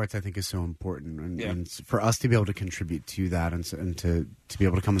the live arts, I think, is so important. And for us to be able to contribute to that and to be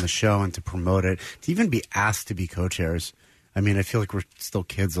able to come on the show and to promote it, to even be asked to be co-chairs. I mean, I feel like we're still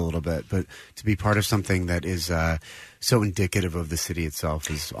kids a little bit, but to be part of something that is so indicative of the city itself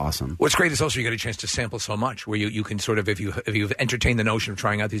is awesome. What's great is also you get a chance to sample so much, where you can sort of, if you've entertained the notion of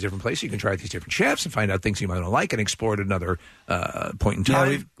trying out these different places, you can try out these different chefs and find out things you might not like and explore at another point in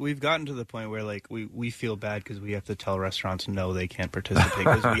time. Yeah, we've gotten to the point where like we feel bad because we have to tell restaurants no, they can't participate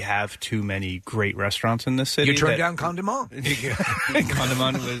because we have too many great restaurants in this city. You turned down Condiment.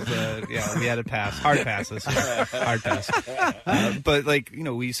 Condiment was we had a pass, hard passes, hard pass. But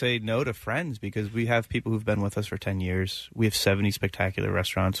we say no to friends because we have people who've been with us for 10 years. We have 70 spectacular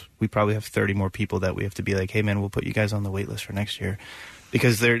restaurants. We probably have 30 more people that we have to be like, hey man, we'll put you guys on the wait list for next year.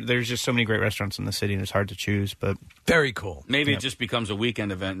 Because there's just so many great restaurants in the city and it's hard to choose. But very cool. Maybe it just becomes a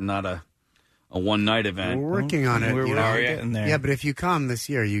weekend event and not a one-night event. We're working on it. We're getting there. Yeah, but if you come this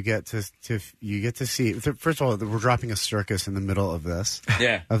year, you get to see. First of all, we're dropping a circus in the middle of this.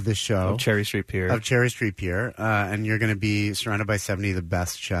 Of this show of Cherry Street Pier. And you're going to be surrounded by 70 of the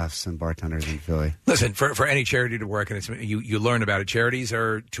best chefs and bartenders in Philly. Listen, for any charity to work, and you learn about it. Charities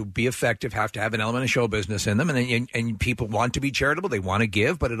are to be effective have to have an element of show business in them, and people want to be charitable. They want to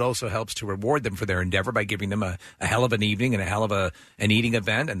give, but it also helps to reward them for their endeavor by giving them a hell of an evening and a hell of an eating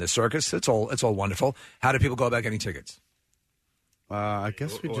event and the circus. It's all wonderful. How do people go about getting tickets? I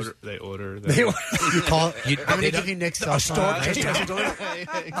guess they order. You call. I'm going to give you Nick's a stork.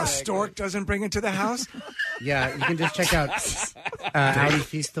 A stork doesn't bring it to the house. Yeah, you can just check out Audi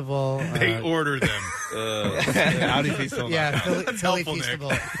Festival. They order them. Audi Festival. Yeah, Philly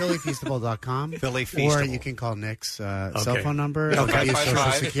Festival. PhillyFestival.com. Philly Festival. Or you can call Nick's cell phone number. It'll get you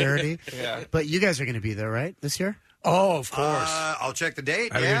Social Security. But you guys are going to be there, right, this year? Oh, of course. I'll check the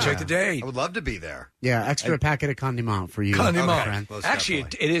date. I'm going to check the date. I would love to be there. Yeah, extra packet of condiment for you. Condiment. Most Actually,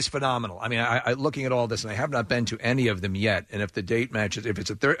 definitely. it is phenomenal. I mean, I looking at all this, and I have not been to any of them yet. And if the date matches, if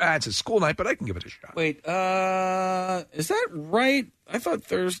it's it's a school night, but I can give it a shot. Wait, is that right? I thought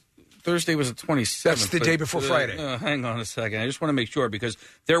Thursday was the 27th. That's the day before Friday. Hang on a second. I just want to make sure because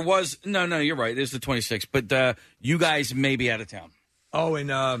there was... No, you're right. It is the 26th. But you guys may be out of town. Oh, in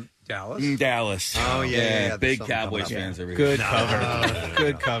Dallas? Dallas. Oh, yeah. Big Cowboys fans over here. Good cover.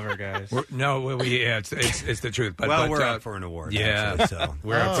 Good cover, guys. It's the truth. But we're up for an award. Yeah. Actually, so.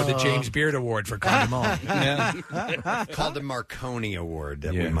 We're up for the James Beard Award for Condiment. Called the Marconi Award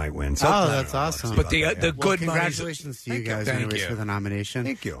that we might win. So that's awesome. But the good congratulations to you guys anyways for the nomination.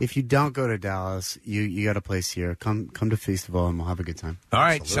 Thank you. If you don't go to Dallas, you got a place here. Come to Festival and we'll have a good time. All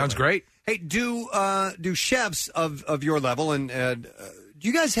right. Sounds great. Hey, do chefs of your level and do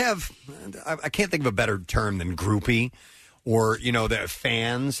you guys have? I can't think of a better term than groupie, or the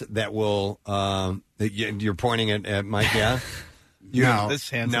fans that will. You're pointing at Mike, yeah.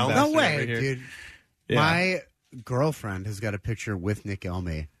 No way, dude. Yeah. My girlfriend has got a picture with Nick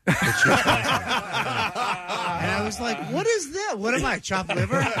Elmy. And I was like, "What is that? What am I, chopped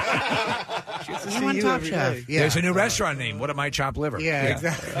liver?" I'm on Top Chef. Yeah. There's a new restaurant name. What am I, chopped liver? Yeah,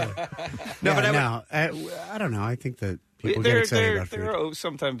 exactly. I don't know. I think that People get excited about food. There are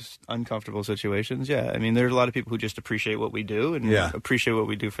sometimes uncomfortable situations. Yeah, I mean, there's a lot of people who just appreciate what we do and appreciate what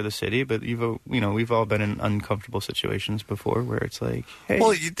we do for the city. But we've all been in uncomfortable situations before, where it's like, hey,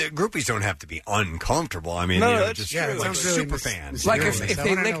 well, the groupies don't have to be uncomfortable. I mean, no, that's just like really super fans. Like if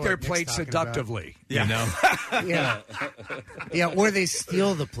they lick their plate seductively, you know. Yeah, or they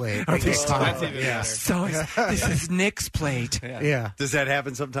steal the plate. Like So this is Nick's plate. Yeah. Does that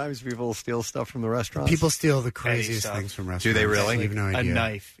happen sometimes? People steal stuff from the restaurants? People steal the craziest things from restaurants. Do they really? You have no idea. A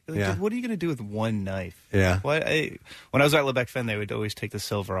knife. Like, Yeah. what are you going to do with one knife? Yeah. When I was at Lebec Fen, they would always take the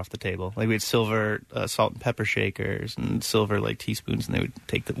silver off the table. Like we had silver salt and pepper shakers and silver like teaspoons, and they would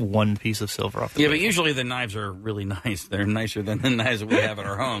take the one piece of silver off the table. But usually the knives are really nice. They're nicer than the knives that we have at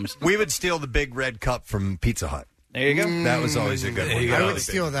our homes. We would steal the big red cup from Pizza Hut. There you go. That was always a good one. I would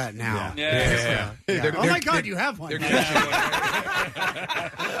steal that now. Yeah. Oh my God, you have one.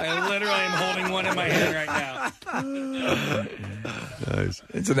 I literally am holding one in my hand right now. Nice.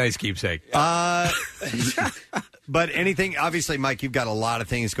 It's a nice keepsake. But anything, obviously, Mike, you've got a lot of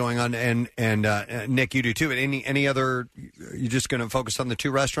things going on, and Nick, you do too. But any other? You're just going to focus on the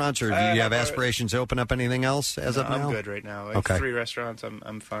two restaurants, or do you have aspirations to open up anything else as of now? I'm good right now. I have Okay. 3 restaurants.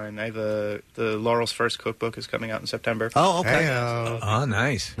 I'm fine. I have the Laurel's first cookbook is coming out in September. Oh, okay. Oh,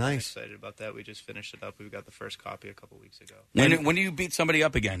 nice. I'm excited about that. We just finished it up. We got the first copy a couple weeks ago. When do you beat somebody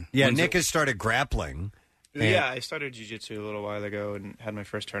up again? Yeah, When's Nick it- has started grappling. Yeah, I started jiu-jitsu a little while ago and had my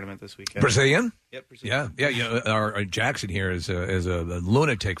first tournament this weekend. Brazilian? Yep, Brazilian. Yeah. Our Jackson here is a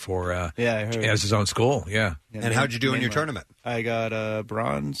lunatic for. I heard. He has his own school. Yeah. And how'd you do in your tournament? I got a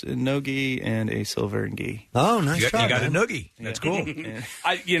bronze in no-gi and a silver in gi. Oh, nice You job, got a man. noogie. That's cool.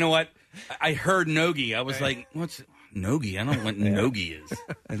 You know what? I heard nogi. I was like, what's nogi? I don't know what nogi is.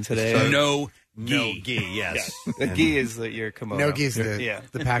 And today, So, No gi. gi, yes. the gi is your kimono. Nogi's the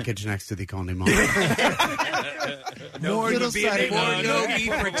package next to the condiment. More Little nogi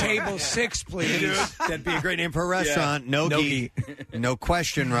side for table 6, please. That'd be a great name for a restaurant. Nogi. No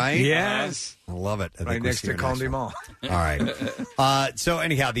question, right? Yes. I love it. I Right think we'll next see to you next condiment. one. All right. So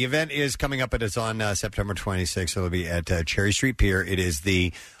anyhow, the event is coming up. It is on September 26th. It'll be at Cherry Street Pier. It is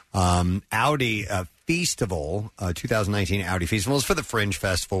the Audi Festival, 2019 Audi Festival. It's for the Fringe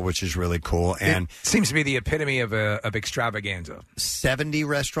Festival, which is really cool. And It seems to be the epitome of extravaganza. 70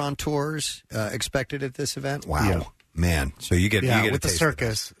 restaurateurs expected at this event. Wow. Yeah. Man. So you get a with the taste of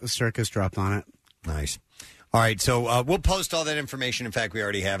circus. The circus dropped on it. Nice. All right, so we'll post all that information. In fact, we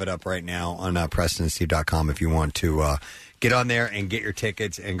already have it up right now on PrestonandSteve.com if you want to get on there and get your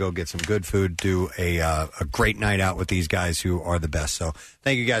tickets and go get some good food, do a great night out with these guys who are the best. So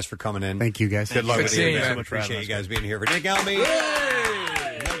thank you guys for coming in. Thank you, guys. Good luck Good with seeing the you, event. man. Appreciate you guys being here. For Nick Almy, Mike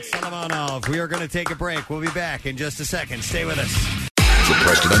Solomonov, we are going to take a break. We'll be back in just a second. Stay with us. The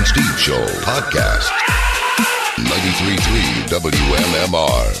Preston and Steve Show podcast. 93.3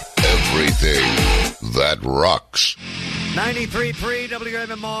 WMMR. Everything that rocks. 93.3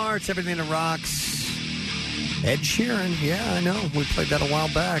 WMMR. It's everything that rocks. Ed Sheeran. Yeah, I know. We played that a while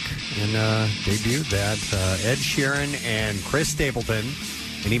back and debuted that. Ed Sheeran and Chris Stapleton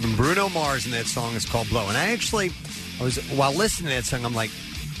and even Bruno Mars in that song is called Blow. And while listening to that song, I'm like,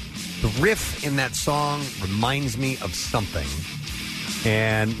 the riff in that song reminds me of something.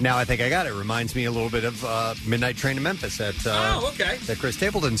 And now I think I got it. Reminds me a little bit of Midnight Train to Memphis. That Chris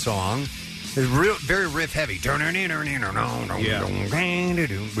Stapleton song. It's very riff heavy.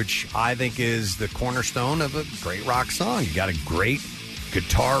 Which I think is the cornerstone of a great rock song. You got a great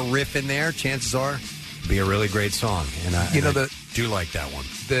guitar riff in there. Chances are it'll be a really great song. And I do like that one.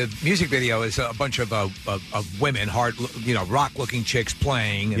 The music video is a bunch of women, rock-looking chicks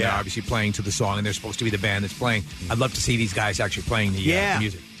playing, and they're obviously playing to the song, and they're supposed to be the band that's playing. I'd love to see these guys actually playing the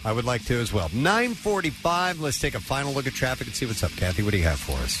music. I would like to as well. 9:45. Let's take a final look at traffic and see what's up. Kathy, what do you have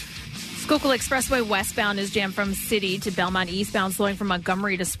for us? Schuylkill Expressway westbound is jammed from City to Belmont eastbound, slowing from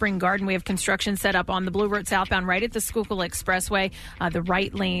Montgomery to Spring Garden. We have construction set up on the Blue Route southbound right at the Schuylkill Expressway. The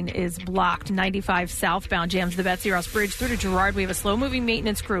right lane is blocked. 95 southbound jams the Betsy Ross Bridge through to Girard. We have a slow-moving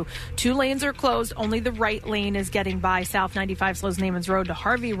maintenance crew. 2 lanes are closed. Only the right lane is getting by. South 95 slows Naaman's Road to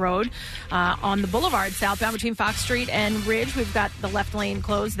Harvey Road. On the Boulevard southbound between Fox Street and Ridge, we've got the left lane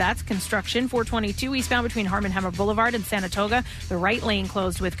closed. That's construction. 422 eastbound between Harmon Hammer Boulevard and Sanatoga. The right lane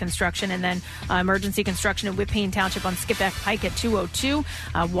closed with construction. And then emergency construction in Whippane Township on Skipback Pike at 202.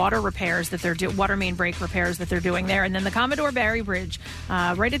 Water repairs that they're water main break repairs that they're doing there. And then the Commodore Barry Bridge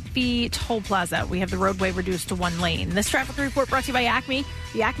right at the toll plaza. We have the roadway reduced to 1 lane. This traffic report brought to you by Acme.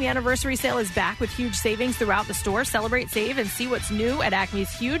 The Acme Anniversary Sale is back with huge savings throughout the store. Celebrate, save, and see what's new at Acme's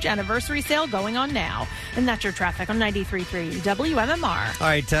huge anniversary sale going on now. And that's your traffic on 93.3 WMMR. All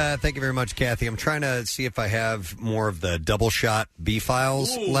right, thank you very much, Kathy. I'm trying to see if I have more of the double shot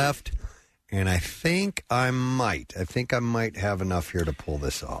B-files left. And I think I might. Have enough here to pull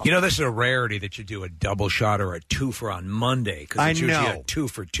this off. You know, this is a rarity that you do a double shot or a twofer on Monday because it's usually a two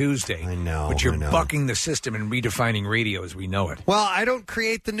for Tuesday. I know. But you're bucking the system and redefining radio as we know it. Well, I don't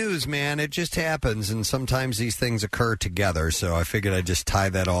create the news, man. It just happens, and sometimes these things occur together. So I figured I'd just tie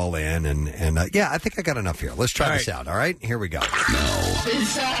that all in, and yeah, I think I got enough here. Let's try this out. All right, here we go.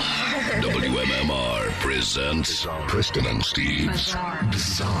 WMMR presents Preston and Steve's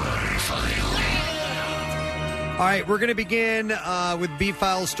Bizarre File. All right, we're going to begin with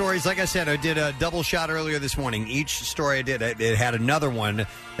B-File stories. Like I said, I did a double shot earlier this morning. Each story I did, it had another one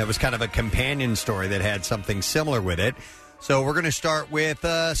that was kind of a companion story that had something similar with it. So we're going to start with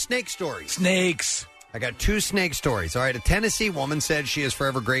snake stories. Snakes. I got 2 snake stories. All right, a Tennessee woman said she is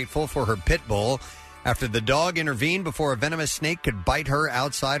forever grateful for her pit bull after the dog intervened before a venomous snake could bite her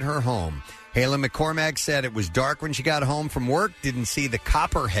outside her home. Halen McCormack said it was dark when she got home from work, didn't see the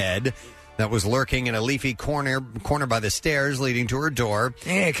copperhead that was lurking in a leafy corner by the stairs leading to her door.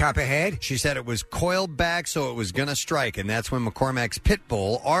 Hey, copperhead. She said it was coiled back, so it was going to strike, and that's when McCormack's pit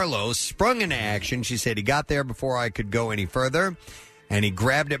bull, Arlo, sprung into action. She said he got there before I could go any further, and he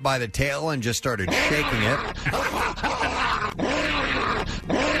grabbed it by the tail and just started shaking it.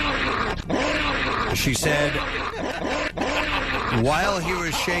 She said while he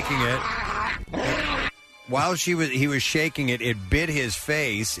was shaking it, he was shaking it, it bit his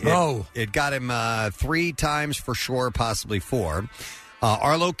face. It got him 3 times for sure, possibly 4.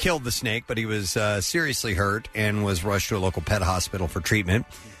 Arlo killed the snake, but he was seriously hurt and was rushed to a local pet hospital for treatment.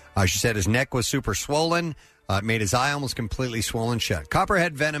 She said his neck was super swollen. It made his eye almost completely swollen shut.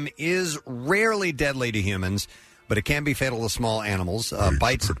 Copperhead venom is rarely deadly to humans, but it can be fatal to small animals.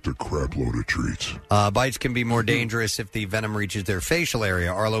 Bites a crap load of treats. Bites can be more dangerous if the venom reaches their facial area.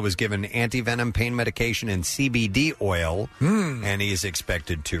 Arlo was given anti-venom pain medication and CBD oil, and he is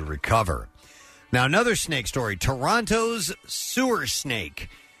expected to recover. Now, another snake story. Toronto's sewer snake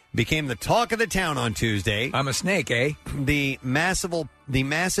became the talk of the town on Tuesday. I'm a snake, eh? The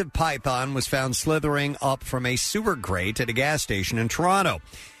massive python was found slithering up from a sewer grate at a gas station in Toronto.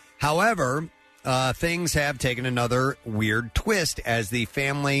 However, things have taken another weird twist as the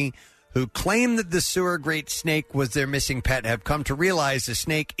family who claimed that the sewer grate snake was their missing pet have come to realize the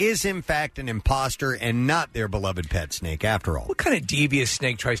snake is in fact an imposter and not their beloved pet snake after all. What kind of devious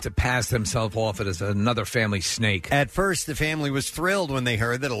snake tries to pass themselves off as another family snake? At first, the family was thrilled when they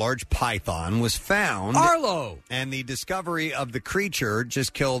heard that a large python was found. Arlo! And the discovery of the creature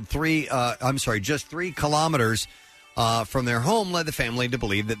just killed 3 kilometers from their home led the family to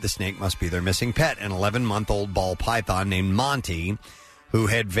believe that the snake must be their missing pet, an 11-month-old ball python named Monty, who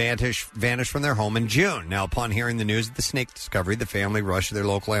had vanished from their home in June. Now, upon hearing the news of the snake discovery, the family rushed to their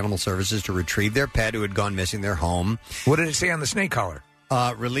local animal services to retrieve their pet who had gone missing their home. What did it say on the snake collar?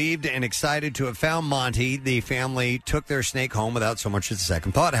 Relieved and excited to have found Monty, the family took their snake home without so much as a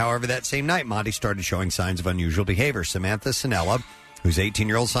second thought. However, that same night, Monty started showing signs of unusual behavior. Samantha Sinella, whose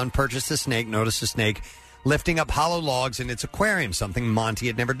 18-year-old son purchased the snake, noticed the snake lifting up hollow logs in its aquarium, something Monty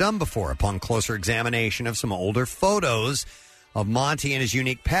had never done before. Upon closer examination of some older photos of Monty and his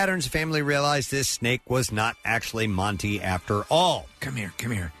unique patterns, the family realized this snake was not actually Monty after all. Come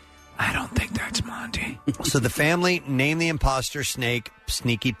here. I don't think that's Monty. So the family named the imposter snake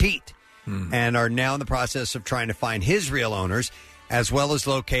Sneaky Pete and are now in the process of trying to find his real owners, as well as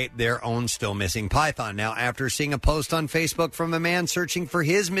locate their own still missing python. Now, after seeing a post on Facebook from a man searching for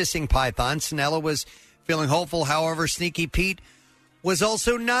his missing python, Sinella was feeling hopeful. However, Sneaky Pete was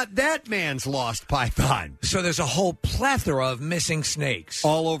also not that man's lost python. So there's a whole plethora of missing snakes.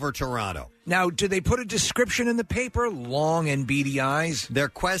 All over Toronto. Now, do they put a description in the paper? Long and beady eyes? Their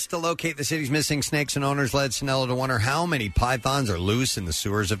quest to locate the city's missing snakes and owners led Sinella to wonder how many pythons are loose in the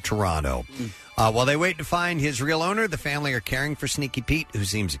sewers of Toronto. While they wait to find his real owner, the family are caring for Sneaky Pete, who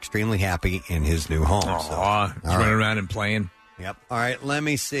seems extremely happy in his new home. Aww, he's running around and playing. Yep. All right, let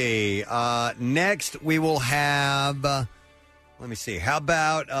me see. Next, we will have... let me see. How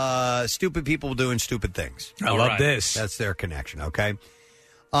about stupid people doing stupid things? I love this. That's their connection, okay?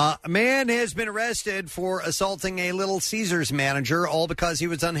 A man has been arrested for assaulting a Little Caesars manager, all because he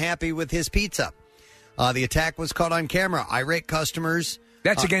was unhappy with his pizza. The attack was caught on camera. Irate customers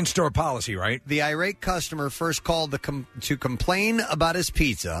That's against store policy, right? The irate customer first called to complain about his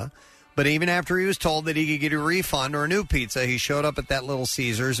pizza, but even after he was told that he could get a refund or a new pizza, he showed up at that Little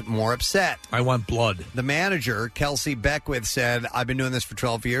Caesars more upset. I want blood. The manager, Kelsey Beckwith, said, I've been doing this for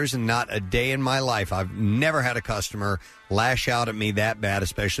 12 years and not a day in my life. I've never had a customer lash out at me that bad,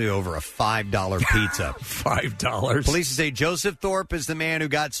 especially over a $5 pizza. $5? Police say Joseph Thorpe is the man who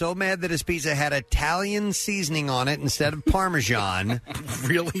got so mad that his pizza had Italian seasoning on it instead of Parmesan.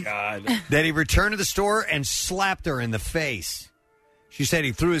 Really? God. That he returned to the store and slapped her in the face. She said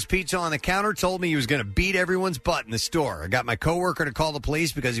he threw his pizza on the counter, told me he was going to beat everyone's butt in the store. I got my coworker to call the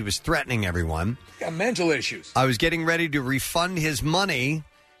police because he was threatening everyone. Got mental issues. I was getting ready to refund his money,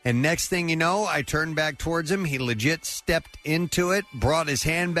 and next thing you know, I turned back towards him. He legit stepped into it, brought his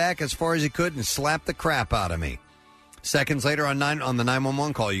hand back as far as he could, and slapped the crap out of me. Seconds later on the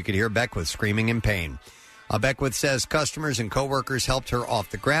 911 call, you could hear Beckwith screaming in pain. Beckwith says customers and coworkers helped her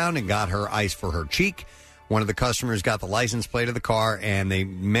off the ground and got her ice for her cheek. One of the customers got the license plate of the car, and they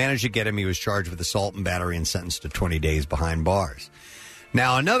managed to get him. He was charged with assault and battery and sentenced to 20 days behind bars.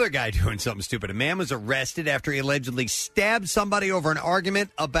 Now, another guy doing something stupid. A man was arrested after he allegedly stabbed somebody over an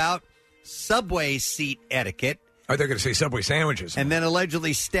argument about subway seat etiquette. Are they going to say Subway sandwiches? And then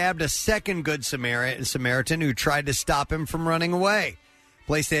allegedly stabbed a second Good Samaritan who tried to stop him from running away.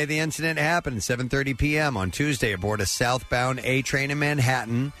 Police say the incident happened at 7:30 p.m. on Tuesday aboard a southbound A train in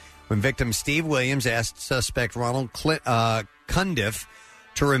Manhattan, when victim Steve Williams asked suspect Ronald Cundiff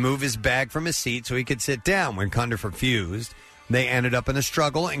to remove his bag from his seat so he could sit down. When Cundiff refused, they ended up in a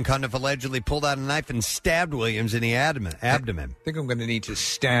struggle, and Cundiff allegedly pulled out a knife and stabbed Williams in the abdomen. I think I'm going to need to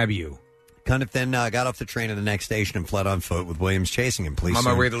stab you. Cundiff then got off the train at the next station and fled on foot with Williams chasing him. Police I'm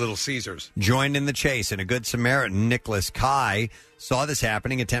on my way to Little Caesars. Joined in the chase, and a Good Samaritan, Nicholas Kai, saw this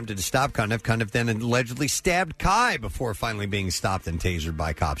happening, attempted to stop Cundiff. Cundiff then allegedly stabbed Kai before finally being stopped and tasered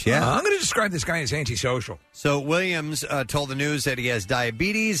by cops. Yeah, I'm going to describe this guy as antisocial. So Williams told the news that he has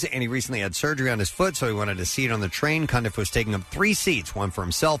diabetes and he recently had surgery on his foot, so he wanted a seat on the train. Cundiff was taking up 3 seats, one for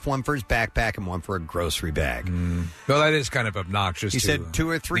himself, one for his backpack, and one for a grocery bag. Well, that is kind of obnoxious. He said 2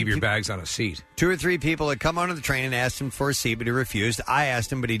 or 3 leave your bags on a seat. 2 or 3 people had come onto the train and asked him for a seat, but he refused. I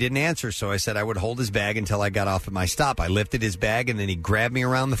asked him, but he didn't answer, so I said I would hold his bag until I got off at my stop. I lifted his bag, and then he grabbed me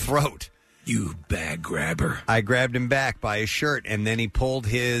around the throat. You bag grabber. I grabbed him back by his shirt, and then he pulled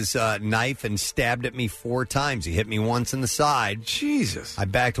his knife and stabbed at me 4 times. He hit me once in the side. Jesus. I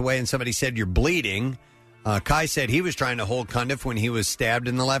backed away, and somebody said, "You're bleeding." Kai said he was trying to hold Cundiff when he was stabbed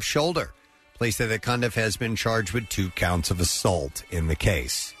in the left shoulder. Police say that Cundiff has been charged with 2 counts of assault in the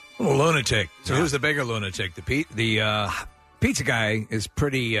case. Oh, lunatic. So who's the bigger lunatic? The pizza guy is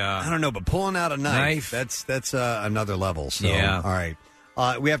pretty... I don't know, but pulling out a knife. That's another level. So, yeah. All right.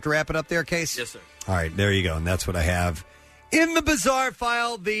 We have to wrap it up there, Case? Yes, sir. All right, there you go. And that's what I have in the Bizarre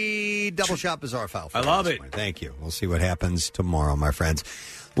File, the Double Shot Bizarre File. I love it. Thank you. We'll see what happens tomorrow, my friends.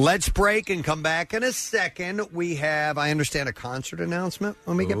 Let's break and come back in a second. We have, I understand, a concert announcement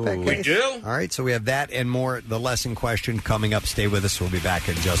when we get back. We do? All right, so we have that and more. The lesson question coming up. Stay with us. We'll be back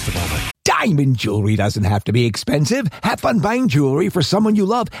in just a moment. Diamond jewelry doesn't have to be expensive. Have fun buying jewelry for someone you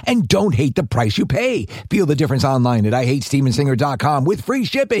love and don't hate the price you pay. Feel the difference online at IHateStevenSinger.com with free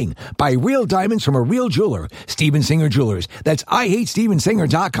shipping. Buy real diamonds from a real jeweler. Steven Singer Jewelers. That's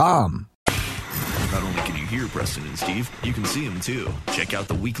IHateStevenSinger.com. Not only can you hear Preston and Steve, you can see them too. Check out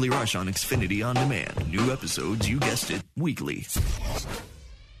the Weekly Rush on Xfinity On Demand. New episodes, you guessed it, weekly.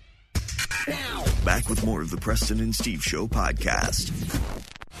 Back with more of the Preston and Steve Show podcast.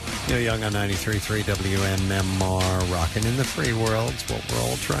 Neil Young on 93.3 WMMR, rocking in the free world. It's what we're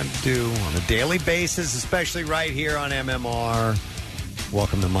all trying to do on a daily basis, especially right here on MMR.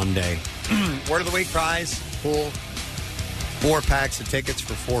 Welcome to Monday. Word of the week prize, cool. 4 packs of tickets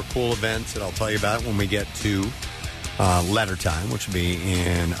for 4 cool events that I'll tell you about when we get to letter time, which will be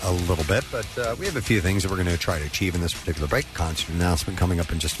in a little bit. But we have a few things that we're going to try to achieve in this particular break. Concert announcement coming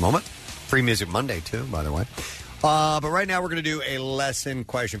up in just a moment. Free Music Monday, too, by the way. But right now we're going to do a lesson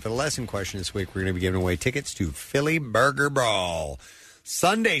question. For the lesson question this week, we're going to be giving away tickets to Philly Burger Brawl.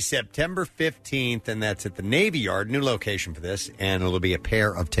 Sunday, September 15th, and that's at the Navy Yard. New location for this, and it'll be a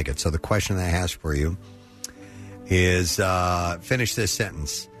pair of tickets. So the question that I have for you is finish this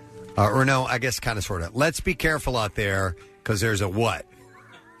sentence. Or no, I guess kind of sort of. Let's be careful out there because there's a what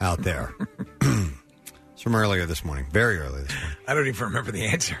out there. It's from earlier this morning. Very early this morning. I don't even remember the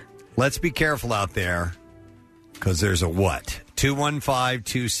answer. Let's be careful out there because there's a what.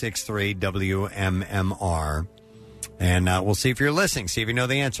 215-263-WMMR. And we'll see if you're listening, see if you know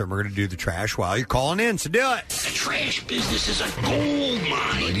the answer. We're going to do the trash while you're calling in, so do it. The trash business is a gold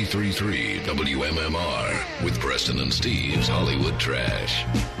mine. 93.3 WMMR with Preston and Steve's Hollywood Trash.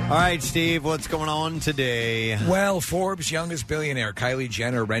 All right, Steve, what's going on today? Well, Forbes' youngest billionaire, Kylie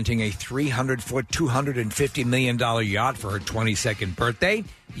Jenner, renting a 300-foot, $250 million yacht for her 22nd birthday.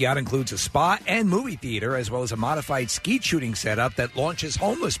 The yacht includes a spa and movie theater, as well as a modified skeet shooting setup that launches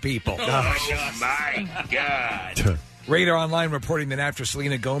homeless people. My God. Radar Online reporting that after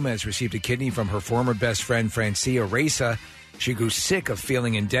Selena Gomez received a kidney from her former best friend, Francia Reza, she grew sick of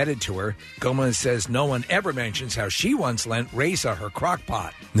feeling indebted to her. Gomez says no one ever mentions how she once lent Reza her crock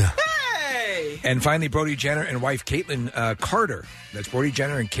pot. Hey! And finally, Brody Jenner and wife Caitlyn Carter, that's Brody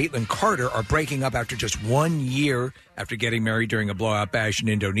Jenner and Caitlyn Carter, are breaking up after just 1 year after getting married during a blowout bash in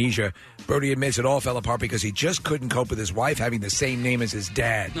Indonesia. Brody admits it all fell apart because he just couldn't cope with his wife having the same name as his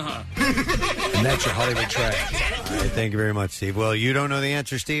dad. And that's your Hollywood Trash. All right, thank you very much, Steve. Well, you don't know the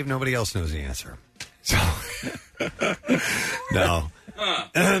answer, Steve. Nobody else knows the answer. So, no.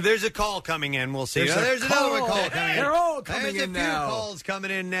 There's a call coming in. We'll see. There's another call coming in. They're all coming in now. There's a few calls coming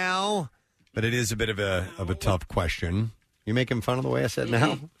in now. But it is a bit of a tough question. You making fun of the way I said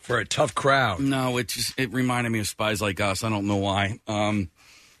now? For a tough crowd. No, it reminded me of Spies Like Us. I don't know why.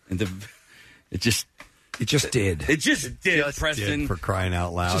 It just did. It just did, Preston. For crying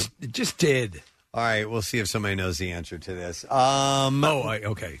out loud. It just did. All right, we'll see if somebody knows the answer to this.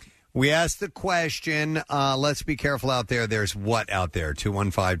 Okay. We asked the question, let's be careful out there. There's what out there?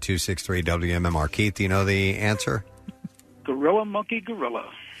 215-263-WMMR. Keith, do you know the answer? Gorilla, monkey, gorilla.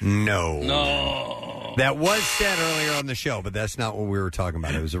 No. That was said earlier on the show, but that's not what we were talking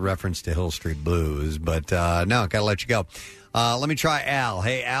about. It was a reference to Hill Street Blues. But no, got to let you go. Let me try Al.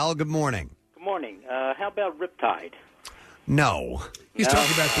 Hey, Al, good morning. Good morning. How about Riptide? No. He's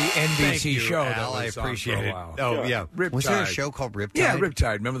talking about the NBC show. Al, I appreciate it. Oh, sure. Yeah. Riptide. Was there a show called Riptide? Yeah,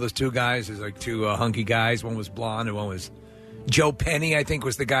 Riptide. Remember those two guys? There's like two hunky guys. One was blonde and one was... Joe Penny, I think,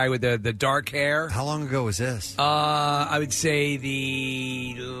 was the guy with the dark hair. How long ago was this? I would say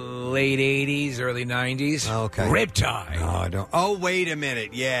the late 80s, early 90s. Okay. Riptide. No, I don't. Oh, wait a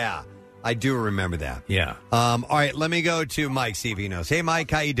minute. Yeah. I do remember that. Yeah. All right, let me go to Mike, see if he knows. Hey, Mike,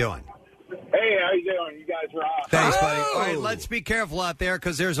 how you doing? Hey, how you doing? You guys are awesome. Thanks, buddy. All right, let's be careful out there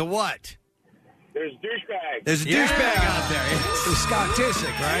because there's a what? There's douchebag. There's a douchebag out there. It's Scott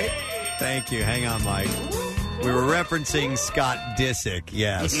Disick, right? Thank you. Hang on, Mike. We were referencing Scott Disick,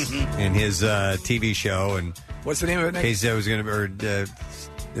 yes, in his TV show. And what's the name of it? Casey said it was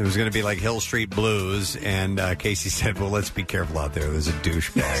going to be like Hill Street Blues, and Casey said, "Well, let's be careful out there. There's a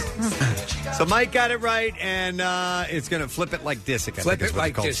douchebag." So Mike got it right, and it's going to flip it like Disick. I Flip think is it what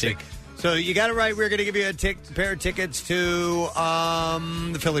like they call Disick. So you got it right. We're going to give you a pair of tickets to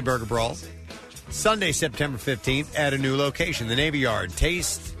the Philly Burger Brawl Sunday, September 15th, at a new location, the Navy Yard.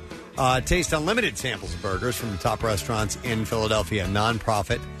 Taste unlimited samples of burgers from the top restaurants in Philadelphia, a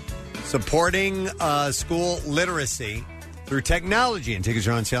nonprofit supporting school literacy through technology. And tickets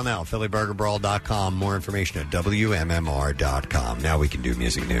are on sale now. PhillyBurgerBrawl.com. More information at WMMR.com. Now we can do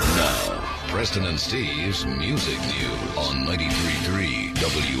music news. Now, Preston and Steve's Music News on 93.3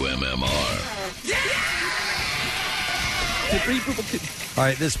 WMMR. All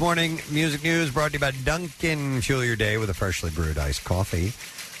right, this morning, music news brought to you by Dunkin'. Fuel your day with a freshly brewed iced coffee.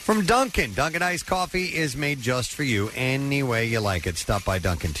 From Dunkin'. Dunkin' iced coffee is made just for you any way you like it. Stop by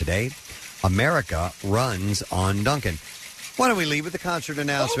Dunkin' today. America runs on Dunkin'. Why don't we leave with the concert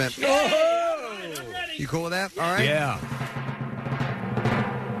announcement? You cool with that? All right. Yeah.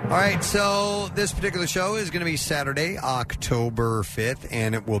 All right, so this particular show is going to be Saturday, October 5th,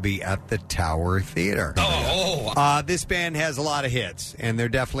 and it will be at the Tower Theater. This band has a lot of hits, and they're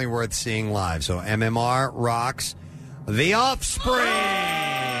definitely worth seeing live. So MMR rocks The Offspring.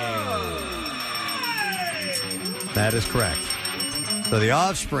 That is correct. So The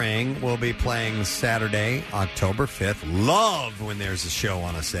Offspring will be playing Saturday, October 5th. Love when there's a show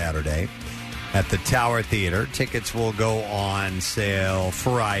on a Saturday at the Tower Theater. Tickets will go on sale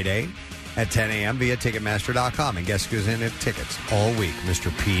Friday at 10 a.m. via Ticketmaster.com. And guess who's in at tickets all week?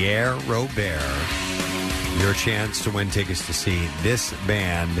 Mr. Pierre Robert. Your chance to win tickets to see this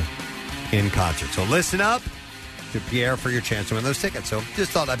band in concert. So listen up to Pierre for your chance to win those tickets. So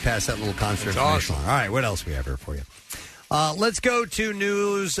just thought I'd pass that little concert information on. All right, what else we have here for you? Let's go to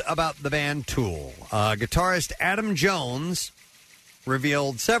news about the band Tool. Guitarist Adam Jones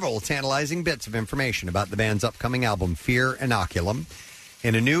revealed several tantalizing bits of information about the band's upcoming album, Fear Inoculum,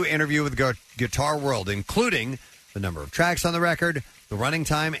 in a new interview with Guitar World, including the number of tracks on the record, the running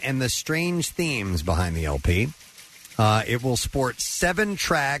time, and the strange themes behind the LP. It will sport 7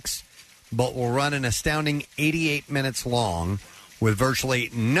 tracks, but will run an astounding 88 minutes long, with virtually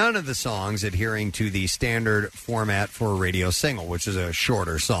none of the songs adhering to the standard format for a radio single, which is a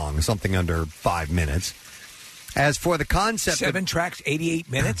shorter song, something under 5 minutes. As for the concept 7 tracks, 88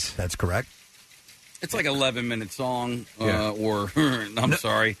 minutes? That's correct. It's like 11-minute song, Yeah. or I'm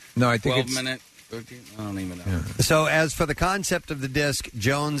sorry, no, I think 12-minute. 13, I don't even know. So as for the concept of the disc,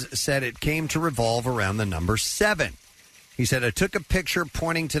 Jones said it came to revolve around the number 7. He said, I took a picture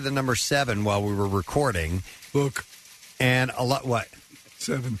pointing to the number 7 while we were recording. Look. And a lot, what?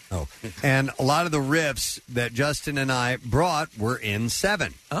 7. Oh. And a lot of the riffs that Justin and I brought were in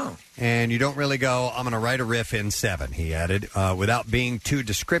 7. Oh. And you don't really go, I'm going to write a riff in 7, he added, without being too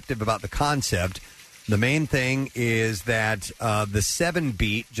descriptive about the concept. The main thing is that the 7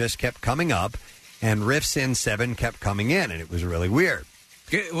 beat just kept coming up, and riffs in 7 kept coming in, and it was really weird.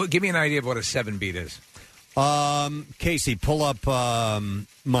 Give me an idea of what a 7 beat is. Casey, pull up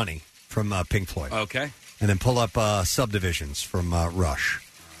Money from Pink Floyd. Okay. And then pull up Subdivisions from Rush.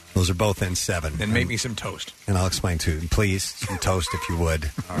 Those are both in 7. And make me some toast. And I'll explain to you. Please, some toast if you would,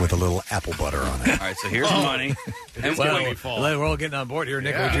 with a little apple butter on it. All right, so here's Money. It's Well, going fall. we're all getting on board here.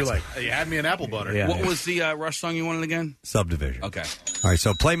 Nick, Yeah, what would you like? You had me an apple butter. Yeah. What was the Rush song you wanted again? Subdivision. Okay. All right,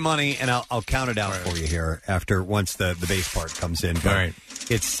 so play Money, and I'll count it out for you here after once the bass part comes in. But All right.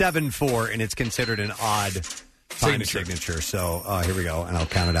 It's 7/4, and it's considered an odd time signature. So here we go, and I'll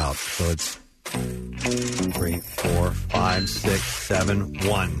count it out. So it's 3, 4, 5, 6, 7,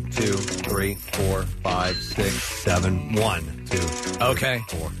 1, 2, 3, 4, 5, 6, 7, 1, 2, 3, Okay.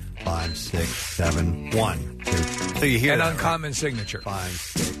 4, 5, 6, 7, 1, 2. So you hear An that, uncommon signature. 5,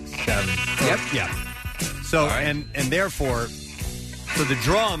 6, 7. Yep. Yeah. So and therefore, so the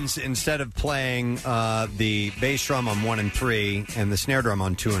drums, instead of playing the bass drum on 1 and 3 and the snare drum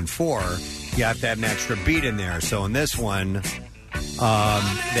on 2 and 4, you have to add an extra beat in there. So in this one,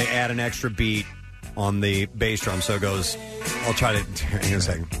 they add an extra beat on the bass drum. So it goes, I'll try to, hang on a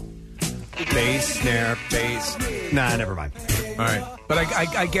second. Bass, snare, bass. Nah, never mind. All right. But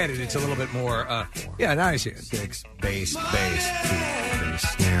I get it. It's a little bit more, yeah, now I see it. 6, bass, bass, 2, 3,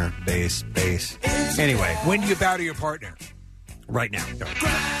 snare, bass, bass. Anyway. When do you bow to your partner? Right now.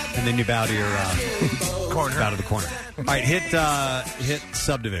 And then you bow to your corner. Bow to the corner. All right, hit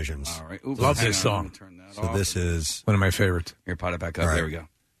Subdivisions. All right. Oops, Love hang this on, I'm song. gonna turn that So off. this is one of my favorites. Here, pot it back up. All right. There we go.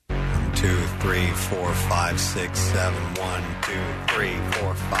 1, 2, 3, 4, 5, 6, 7. 1, 2, 3,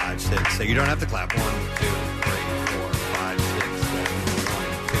 4, 5, 6. So you don't have to clap. 1, 2, 3, 4, 5, 6, 7.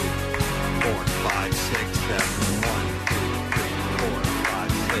 1, 2, 4, 5, 6, 7. 1, 2, 3, 4, 5,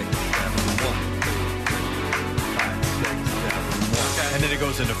 6, 7. 1, 2, 3, 5, 6, 7. 1. And then it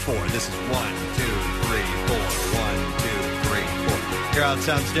goes into 4. This is 1, 2, 3, 4. 1, 2, 3, 4. Hear how it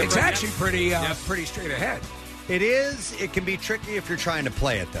sounds different? It's actually pretty straight ahead. It is. It can be tricky if you're trying to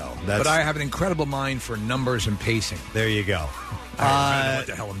play it, though. But I have an incredible mind for numbers and pacing. There you go. I don't know what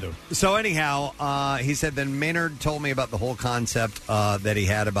the hell I'm doing. So anyhow, he said then Maynard told me about the whole concept that he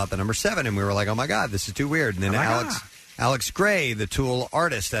had about the number 7, and we were like, oh my God, this is too weird. And then Alex Gray, the Tool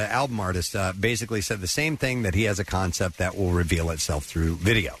artist, album artist, basically said the same thing, that he has a concept that will reveal itself through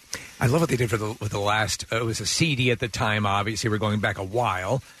video. I love what they did with the last, it was a CD at the time, obviously. We're going back a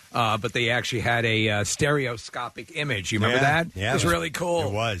while. But they actually had a stereoscopic image. You remember that? Yeah. It was really cool.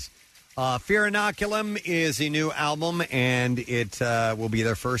 It was. Fear Inoculum is a new album, and it will be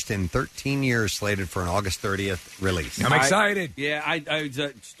their first in 13 years, slated for an August 30th release. I'm excited. I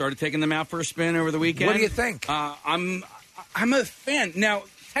started taking them out for a spin over the weekend. What do you think? I'm a fan. Now,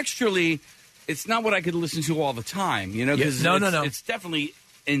 texturally, it's not what I could listen to all the time, you know, because No. it's definitely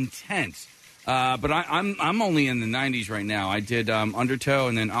intense. But I'm only in the 90s right now. I did Undertow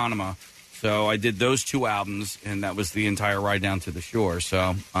and then Anima. So I did those 2 albums, and that was the entire ride down to the shore.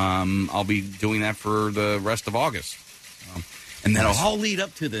 So I'll be doing that for the rest of August. And then it'll all lead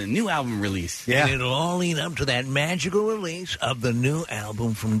up to the new album release. And it'll all lead up to that magical release of the new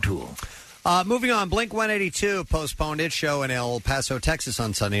album from Tool. Moving on, Blink-182 postponed its show in El Paso, Texas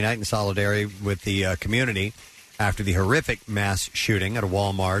on Sunday night in solidarity with the community after the horrific mass shooting at a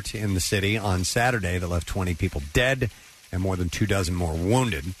Walmart in the city on Saturday that left 20 people dead and more than 24 more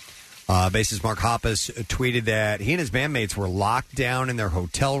wounded. Bassist Mark Hoppus tweeted that he and his bandmates were locked down in their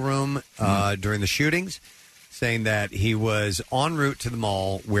hotel room during the shootings, saying that he was en route to the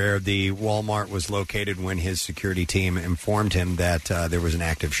mall where the Walmart was located when his security team informed him that there was an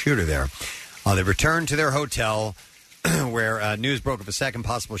active shooter there. They returned to their hotel where news broke of a second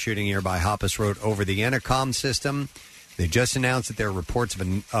possible shooting nearby. Hoppus wrote over the intercom system. They just announced that there are reports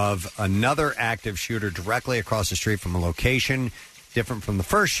of another active shooter directly across the street from a location different from the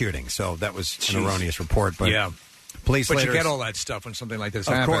first shooting. So that was an erroneous report. But police But later, you get all that stuff when something like this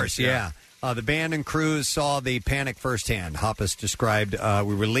of happens. course, yeah. The band and crews saw the panic firsthand. Hoppus described,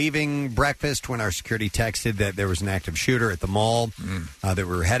 we were leaving breakfast when our security texted that there was an active shooter at the mall that we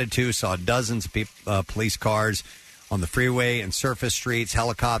were headed to. Saw dozens of police cars on the freeway and surface streets,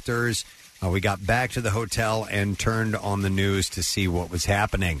 helicopters. We got back to the hotel and turned on the news to see what was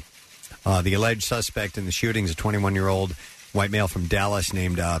happening. The alleged suspect in the shooting is a 21-year-old white male from Dallas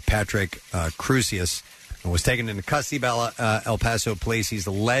named Patrick Crucius. Was taken into custody by El Paso police. He's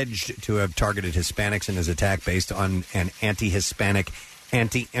alleged to have targeted Hispanics in his attack based on an anti-Hispanic,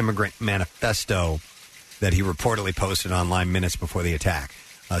 anti-immigrant manifesto that he reportedly posted online minutes before the attack.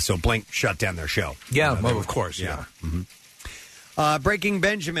 So Blink shut down their show. Yeah, well, of course, yeah. Mm-hmm. Breaking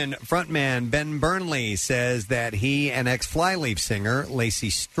Benjamin frontman Ben Burnley says that he and ex-Flyleaf singer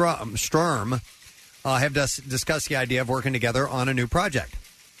Lacey Sturm have discussed the idea of working together on a new project.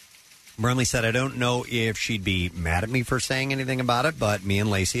 Burnley said, I don't know if she'd be mad at me for saying anything about it, but me and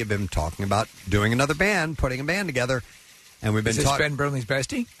Lacey have been talking about doing another band, putting a band together. And we've been Is this Ben Burnley's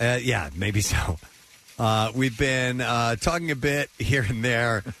bestie? Yeah, maybe so. We've been talking a bit here and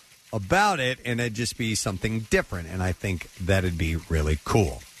there about it, and it'd just be something different. And I think that'd be really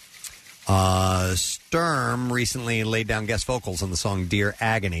cool. Sturm recently laid down guest vocals on the song Dear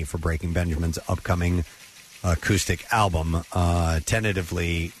Agony for Breaking Benjamin's upcoming acoustic album,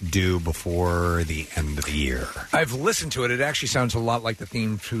 tentatively due before the end of the year. I've listened to it. It actually sounds a lot like the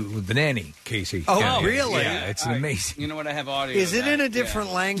theme to The Nanny, Casey. Oh, really? Yeah, it's amazing. You know what? I have audio. Is of it that. in a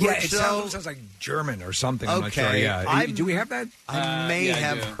different language? Yeah, it sounds like German or something. I'm not sure. Okay. Yeah. Do we have that? I may yeah, I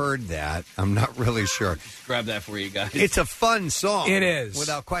have do. heard that. I'm not really sure. Grab that for you guys. It's a fun song. It is.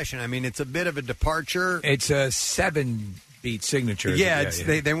 Without question. I mean, it's a bit of a departure. It's a 7-beat signature. Yeah,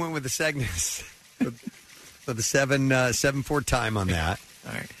 They went with the Cygnus. For the 7/4 time on that.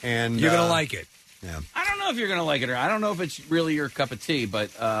 All right. And you're going to like it. Yeah. I don't know if you're going to like it or I don't know if it's really your cup of tea,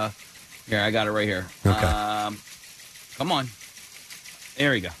 but here, I got it right here. Okay. Come on.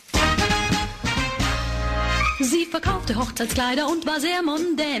 There you go. Sie verkaufte Hochzeitskleider und war sehr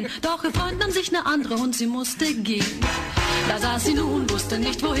mondän. Doch ihr Freund nahm sich eine andere und sie musste gehen. Da saß sie nun, wusste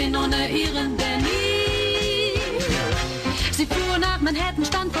nicht wohin ohne ihren Danny. Sie fuhr nach Manhattan,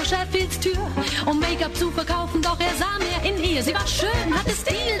 stand vor Sheffields Tür, um Make-up zu verkaufen, doch er sah mehr in ihr. Sie war schön, hatte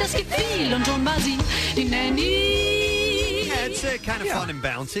Stil, das gefiel und schon war sie die Nanny. Yeah, it's kind of fun and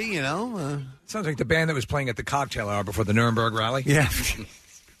bouncy, you know. Sounds like the band that was playing at the cocktail hour before the Nuremberg rally. Yeah.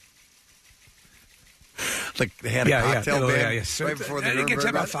 Like they had a cocktail band right before the Nuremberg gets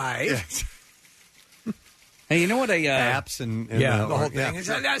about rally. 5. Yeah. Hey, you know what? Apps and the whole thing.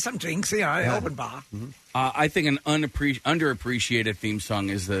 Yeah. Some drinks, open bar. Mm-hmm. I think an underappreciated theme song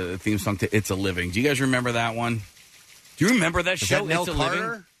is the theme song to "It's a Living." Do you guys remember that one? Do you remember that show? That Nell It's a Carter?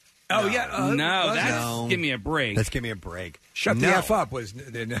 Living. Oh yeah, No, that's Give Me a Break. Let's Give Me a Break. Shut the F up was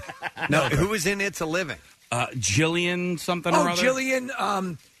no. Who was in It's a Living? Jillian something Oh, or other. Jillian.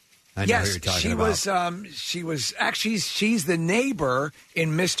 I know yes, who you're talking she about. was. She was actually. She's the neighbor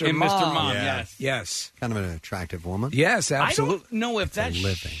in Mr. In Mom. Mr. Mom, Yeah. Yes. Kind of an attractive woman. Yes, absolutely. I don't know if that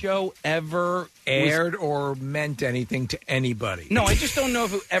show ever Aired or meant anything to anybody. No, I just don't know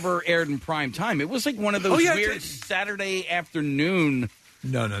if it ever aired in prime time. It was like one of those weird Saturday afternoon.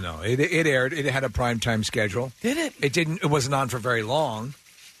 No. It aired. It had a primetime schedule. Did it? It didn't. It wasn't on for very long.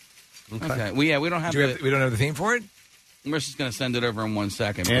 Okay. Well, yeah, we don't have. We don't have the theme for it. Marissa's going to send it over in 1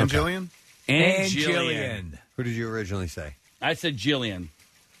 second. And Jillian? And Jillian. Who did you originally say? I said Jillian.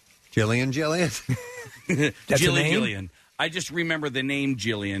 Jillian? That's a name? Jillian. I just remember the name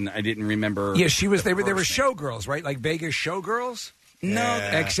Jillian. I didn't remember. Yeah, she was. They were showgirls, right? Like Vegas showgirls. No,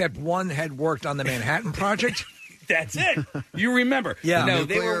 except one had worked on the Manhattan Project. That's it. You remember? Yeah, No,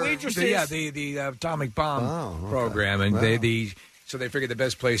 they were waitresses. Yeah, the atomic bomb program, and so they figured the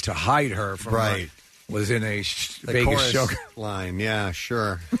best place to hide her from was in a the Vegas show line. Yeah,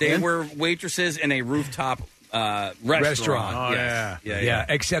 sure. They were waitresses in a rooftop restaurant. Oh, Yes. yeah.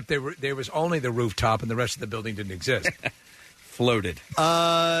 Except there was only the rooftop, and the rest of the building didn't exist. Floated.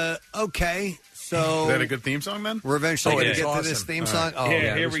 Okay. So is that a good theme song then? We're eventually going to get to awesome. this theme All song. right. Oh, Here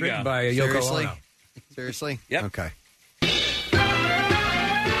yeah. we It was go. written by Yoko Seriously? Ono. Seriously? Yep. Okay. Life's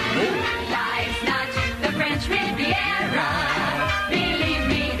not the French Riviera. Believe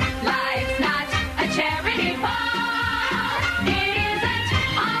me, life's not a charity farm. It isn't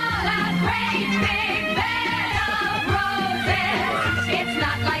all a great big bed of roses. It's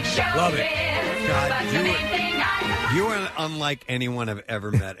not like showbiz. Love it. God, but the main thing you are unlike anyone I've ever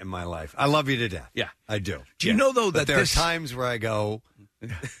met in my life. I love you to death. Yeah. I do. Do you know, though, But that there this... are times where I go,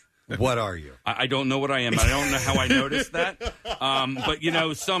 What are you? I don't know what I am. I don't know how I noticed that.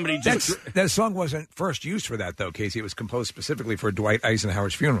 But, somebody just... That song wasn't first used for that, though, Casey. It was composed specifically for Dwight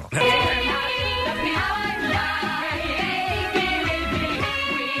Eisenhower's funeral.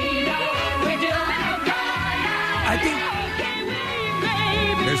 I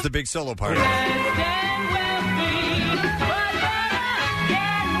think there's the big solo part.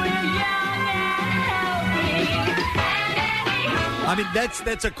 I mean,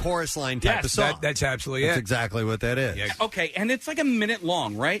 that's a chorus line type of song. That's absolutely That's it. exactly what that is. Okay, and it's like a minute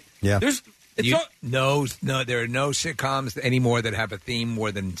long, right? Yeah. there are no sitcoms anymore that have a theme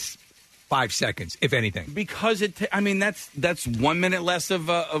more than 5 seconds, if anything. Because that's 1 minute less of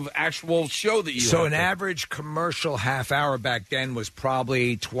actual show that you So have an to- average commercial half hour back then was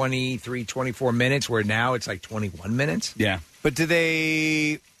probably 23, 24 minutes, where now it's like 21 minutes. Yeah. But do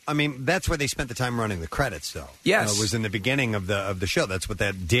they... I mean, that's where they spent the time running the credits, though. Yes. It was in the beginning of the show. That's what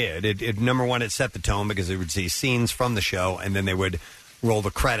that did. It number one, it set the tone because they would see scenes from the show, and then they would roll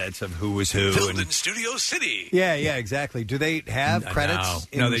the credits of who was who. Filmed and- in Studio City. Yeah, in Do they have credits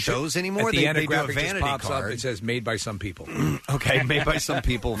in they shows anymore? At the end, they a do a graphic just vanity pops card. up. It says "Made by some people." Okay, made by some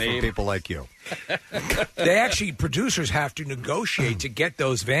people for people like you. They actually, producers have to negotiate to get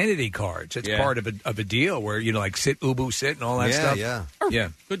those vanity cards. It's Yeah. part of a deal where, like sit, ubu, sit, and all that stuff. Yeah.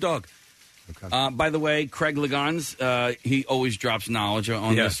 Good dog. By the way, Craig Ligons, he always drops knowledge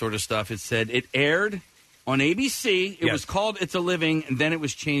on Yeah. this sort of stuff. It said it aired on ABC. It was called It's a Living, and then it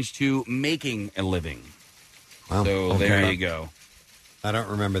was changed to Making a Living. Wow. So Okay. there you go. I don't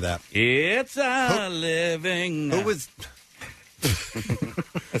remember that. It's a living. Who was...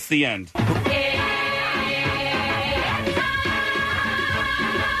 That's the end.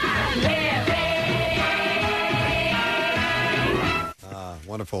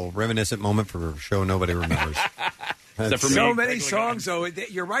 Wonderful reminiscent moment for a show nobody remembers. Except for so me, many Craig songs, though.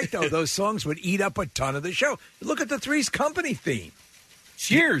 You're right, though. Those songs would eat up a ton of the show. Look at the Three's Company theme.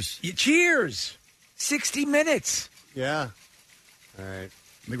 Cheers. Cheers. 60 minutes. Yeah. All right.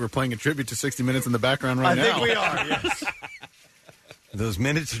 I think we're playing a tribute to 60 Minutes in the background right now. I think we are, yes. Those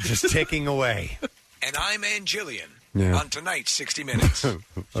minutes are just ticking away. And I'm Ann Jillian Yeah. on tonight's 60 Minutes. She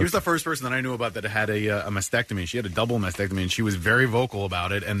was the first person that I knew about that had a mastectomy. She had a double mastectomy, and she was very vocal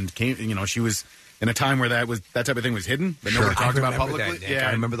about it. And she was in a time where that type of thing was hidden, but nobody talked about publicly. That, Nick.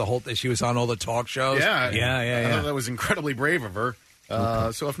 I remember the whole. She was on all the talk shows. Yeah, yeah. I thought that was incredibly brave of her.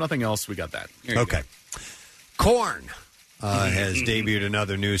 So if nothing else, we got that. Okay. Korn has debuted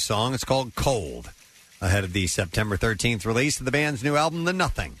another new song. It's called Cold, ahead of the September 13th release of the band's new album, The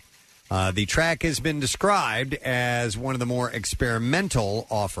Nothing. The track has been described as one of the more experimental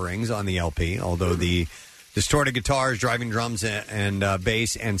offerings on the LP, although the distorted guitars, driving drums, and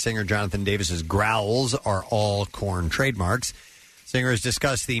bass, and singer Jonathan Davis's growls are all Korn trademarks. Singer has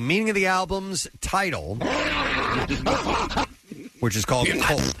discussed the meaning of the album's title, which is called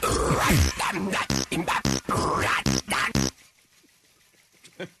Cold.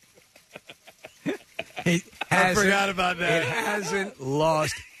 I forgot about that. It hasn't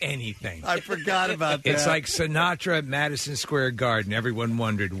lost anything. I forgot about that. It's like Sinatra at Madison Square Garden. Everyone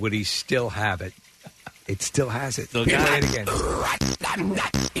wondered, would he still have it? It still has it. Still Play got it again.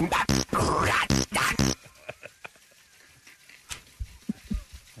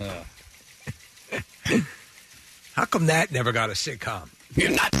 How come that never got a sitcom?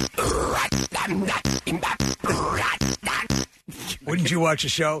 Wouldn't you watch a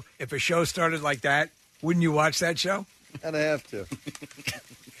show? If a show started like that, wouldn't you watch that show? I'd have to.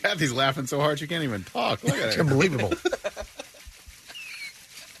 Kathy's laughing so hard she can't even talk. Look at It's her. unbelievable.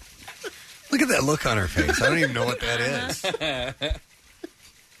 Look at that look on her face. I don't even know what that is.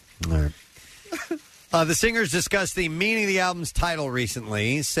 All right. The singers discussed the meaning of the album's title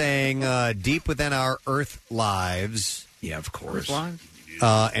recently, saying, deep within our Earth lives. Yeah, of course.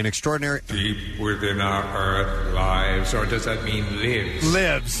 An extraordinary... Deep within our Earth lives, or does that mean lives?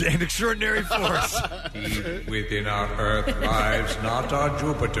 Lives, an extraordinary force. Deep within our Earth lives, not our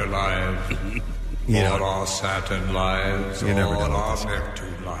Jupiter lives, You or know- our Saturn lives, You or never know what our this is.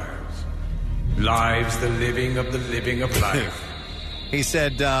 Neptune lives. Lives the living of life. He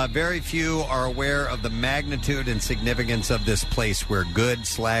said, very few are aware of the magnitude and significance of this place where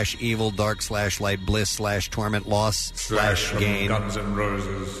good/evil, dark/light, bliss/torment, loss/gain, Guns N'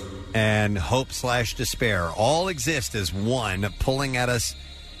 Roses. and hope/despair all exist as one, pulling at us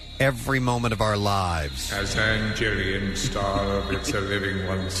every moment of our lives. As Ann Jillian, star of It's a Living,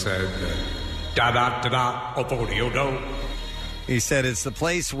 once said, da-da-da-da, o-do-do-do. He said it's the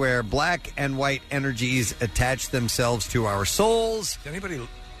place where black and white energies attach themselves to our souls. Does anybody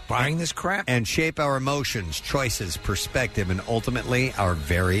buying this crap. And shape our emotions, choices, perspective, and ultimately our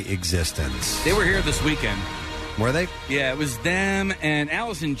very existence. They were here this weekend. Were they? Yeah, it was them and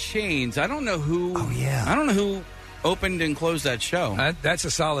Alice in Chains. I don't know who. Oh, yeah. I don't know who opened and closed that show. That's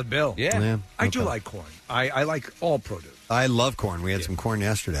a solid bill. Yeah. I do like corn. I like all produce. I love corn. We had some corn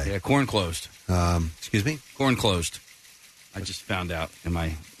yesterday. Yeah, corn closed. Excuse me? Corn closed. I just found out in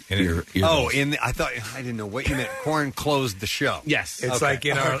my ear. I thought I didn't know what you meant. Corn closed the show. Yes, It's like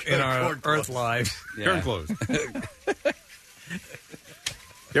in our Earth lives. Corn closed.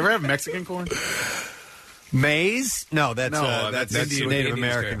 You ever have Mexican corn? Maize? No, that's Indian- Native Indians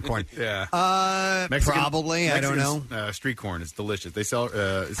American do. corn. Yeah. Probably. I don't know. Mexican, street corn. It's delicious. They sell.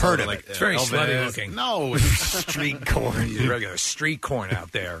 Heard of like it. It's very Elvis. slutty looking. No, street corn. Regular street corn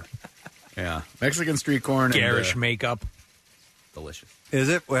out there. Yeah, Mexican street corn. Garish and, makeup. delicious. Is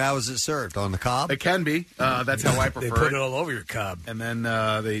it? Well, how is it served? On the cob? It can be. That's how I prefer They put it all over your cob. And then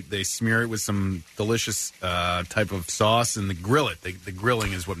they smear it with some delicious type of sauce and they grill it. The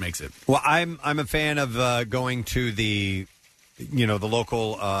grilling is what makes it. Well, I'm a fan of going to the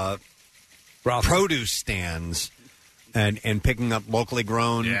local produce stands and picking up locally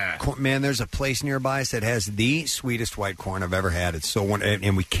grown corn. Man, there's a place nearby that has the sweetest white corn I've ever had. It's so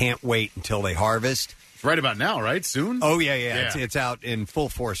and we can't wait until they harvest. It's right about now, right? Soon? Oh yeah. It's out in full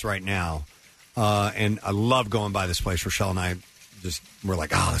force right now, and I love going by this place. Rochelle and I we're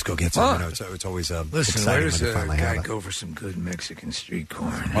like, let's go get some. It's always Listen, exciting where's when you a finally guy have it. go for some good Mexican street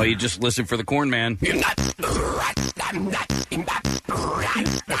corn? Oh, you just listen for the corn man. That's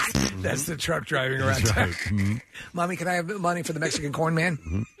the truck driving around. That's right. Mm-hmm. Mommy, can I have money for the Mexican corn man?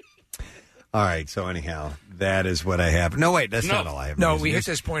 Mm-hmm. All right. So anyhow, that is what I have. No, wait, that's not all I have. No, we hit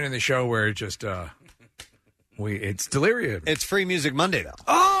this point in the show where it just it's delirium. It's Free Music Monday, though.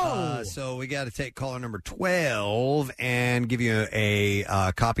 Oh! So we got to take caller number 12 and give you a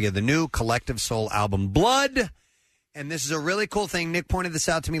copy of the new Collective Soul album, Blood. And this is a really cool thing. Nick pointed this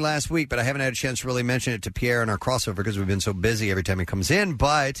out to me last week, but I haven't had a chance to really mention it to Pierre in our crossover because we've been so busy every time he comes in.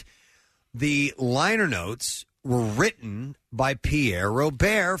 But the liner notes were written by Pierre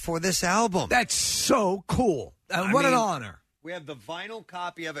Robert for this album. That's so cool. What an honor. We have the vinyl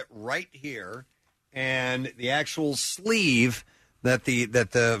copy of it right here. And the actual sleeve that the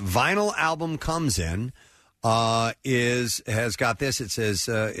vinyl album comes in has got this. It says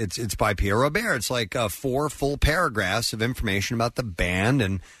it's by Pierre Robert. It's like 4 full paragraphs of information about the band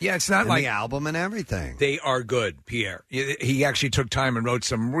and it's not like the album and everything. They are good, Pierre. He actually took time and wrote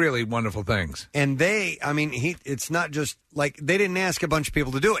some really wonderful things. And it's not just like they didn't ask a bunch of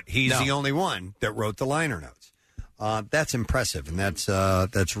people to do it. He's the only one that wrote the liner notes. That's impressive, and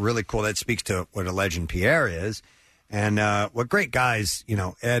that's really cool. That speaks to what a legend Pierre is, and what great guys,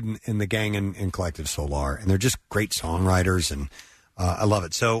 Ed and the gang in Collective Soul are, and they're just great songwriters, and I love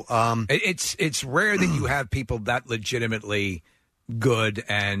it. So it's rare that you have people that legitimately good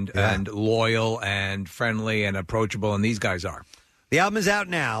and loyal and friendly and approachable, and these guys are. The album is out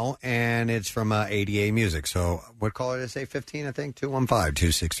now, and it's from ADA Music. So what caller did I say? 15, I think?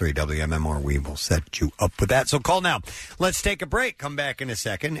 215-263-WMMR. We will set you up with that. So call now. Let's take a break. Come back in a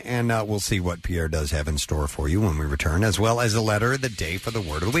second, and we'll see what Pierre does have in store for you when we return, as well as a letter of the day for the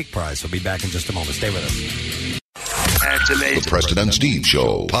Word of the Week prize. We'll be back in just a moment. Stay with us. The Preston and Steve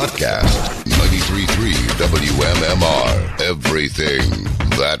Show podcast. 93.3 WMMR. Everything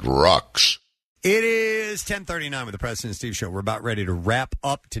that rocks. It is 10:39 with the Preston and Steve Show. We're about ready to wrap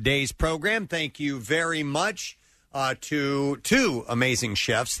up today's program. Thank you very much to 2 amazing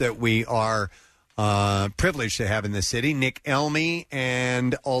chefs that we are privileged to have in the city, Nick Elmy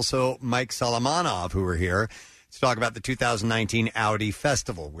and also Mike Solomonov, who are here to talk about the 2019 Audi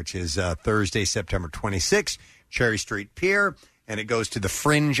Festival, which is Thursday, September 26th, Cherry Street Pier. And it goes to the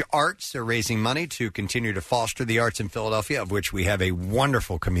Fringe Arts. They're raising money to continue to foster the arts in Philadelphia, of which we have a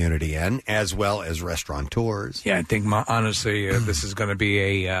wonderful community in, as well as restaurateurs. Yeah, I think, honestly, this is going to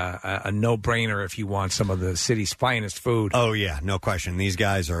be a no-brainer if you want some of the city's finest food. Oh, yeah, no question. These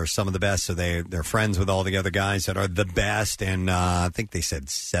guys are some of the best, so they're friends with all the other guys that are the best. And I think they said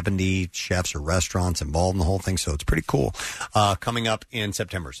 70 chefs or restaurants involved in the whole thing, so it's pretty cool. Coming up in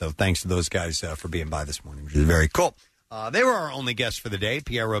September. So thanks to those guys for being by this morning, which is very cool. They were our only guests for the day.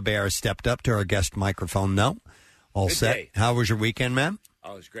 Pierre Robert stepped up to our guest microphone, though. All Good set. day. How was your weekend, man?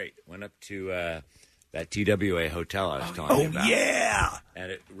 Oh, it was great. Went up to that TWA hotel I was telling you about. Oh, yeah.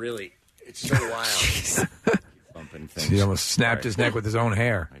 And it's so wild. Bumping things. He almost snapped his neck with his own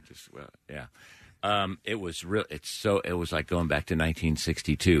hair. It was real. It was like going back to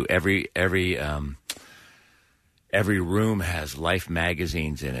 1962. Every room has Life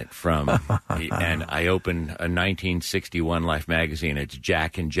magazines in it. And I open a 1961 Life magazine. It's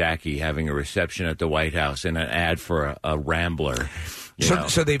Jack and Jackie having a reception at the White House and an ad for a Rambler.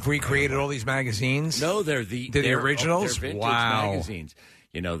 So they've recreated all these magazines? No, they're originals. They're vintage wow. magazines.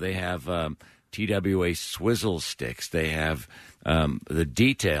 They have TWA swizzle sticks. They have the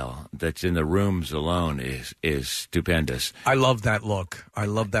detail that's in the rooms alone is stupendous. I love that look. I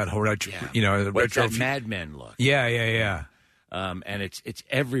love that whole retro. The What's retro that Mad Men look. Yeah. And it's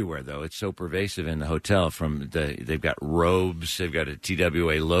everywhere though. It's so pervasive in the hotel. They've got robes. They've got a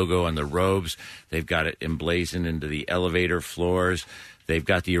TWA logo on the robes. They've got it emblazoned into the elevator floors. They've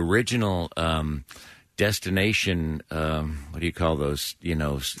got the original destination. What do you call those?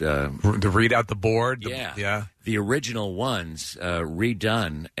 To read out the board. The original ones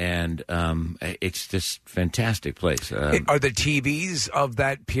redone, and it's just fantastic place. Are the TVs of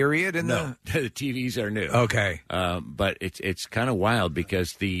that period in the TVs are new. Okay, but it's kind of wild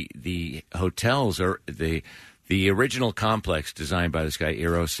because the hotels are the original complex designed by this guy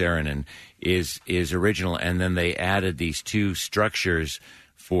Eero Saarinen is original, and then they added these two structures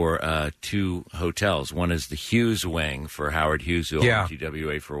for two hotels. One is the Hughes wing for Howard Hughes, who owned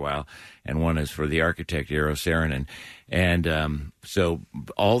TWA for a while, and one is for the architect Eero Saarinen. And so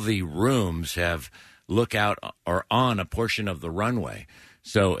all the rooms have look out or on a portion of the runway.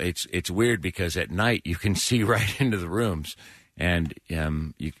 So it's weird because at night you can see right into the rooms, and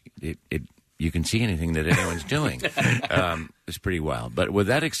you can see anything that anyone's doing. It's pretty wild. But with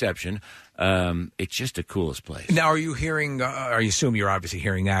that exception, it's just the coolest place. Now, are you hearing? I assume you're obviously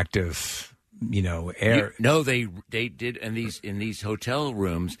hearing active, air. No, they did in these hotel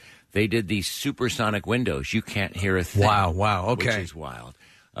rooms. They did these supersonic windows. You can't hear a thing. Wow. Okay, which is wild.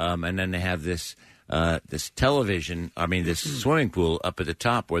 And then they have this television. This swimming pool up at the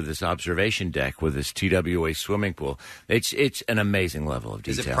top, where this observation deck with this TWA swimming pool. It's an amazing level of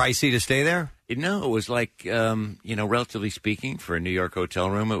detail. Is it pricey to stay there? No, it was like relatively speaking, for a New York hotel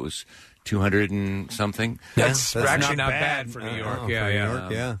room, it was $200 and something. That's actually not bad for New York.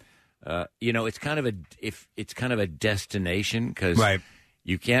 It's kind of a destination because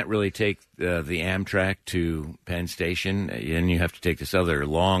you can't really take the Amtrak to Penn Station, and you have to take this other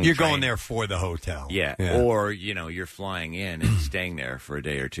long. You're train. going there for the hotel, or you're flying in and staying there for a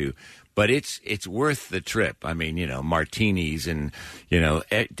day or two. But it's worth the trip. Martinis and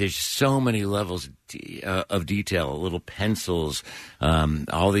there's so many levels of detail, little pencils,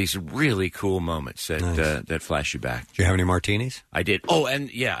 all these really cool moments that flash you back. Did you have any martinis? I did. Oh, and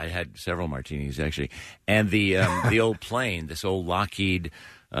I had several martinis actually. And the old plane, this old Lockheed,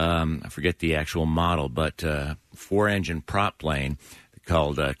 I forget the actual model, but 4-engine prop plane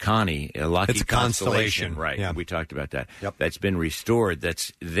called Connie, Lockheed it's a Constellation. Right? Yeah. We talked about that. Yep. That's been restored.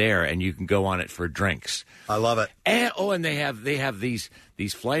 That's there, and you can go on it for drinks. I love it. And they have these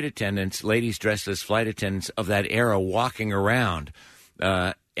flight attendants, ladies dressed as flight attendants of that era, walking around.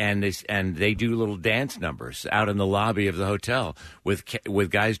 And they do little dance numbers out in the lobby of the hotel with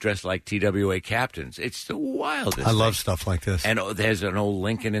guys dressed like TWA captains. It's the wildest. I love stuff like this. And there's an old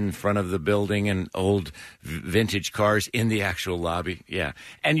Lincoln in front of the building and old vintage cars in the actual lobby. Yeah.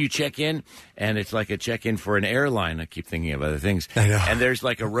 And you check in, and it's like a check-in for an airline. I keep thinking of other things. I know. And there's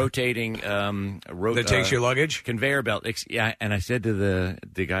like a rotating that takes your luggage? Conveyor belt. Yeah. And I said to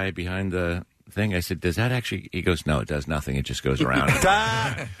the guy behind the thing, I said, does that actually, he goes, no, it does nothing, it just goes around.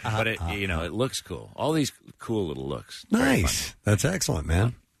 But it looks cool, all these cool little looks. Nice. That's excellent,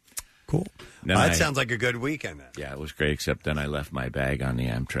 man. Cool. That sounds like a good weekend then. Yeah, it was great, except then I left my bag on the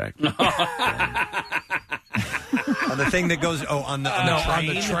Amtrak. On the thing that goes on the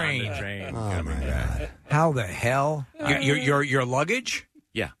train. Oh my God. How the hell? Your luggage?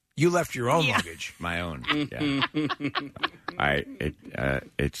 Yeah. You left your own luggage. My own. Yeah.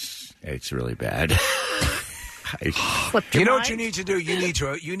 It's really bad. You know what you need to do?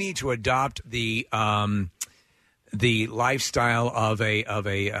 You need to adopt the lifestyle of an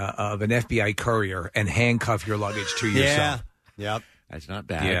FBI courier and handcuff your luggage to yourself. Yeah. Yep. That's not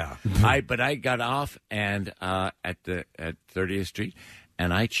bad. Yeah. But I got off and at 30th Street,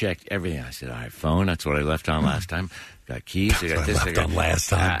 and I checked everything. I said, all right, phone, that's what I left on last time. Got keys. I got this. I got on last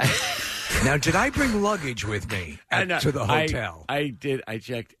time. Now, did I bring luggage with me to the hotel? I did. I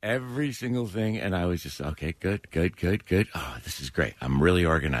checked every single thing, and I was just, okay, good. Oh, this is great. I'm really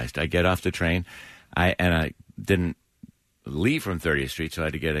organized. I get off the train, I didn't leave from 30th Street, so I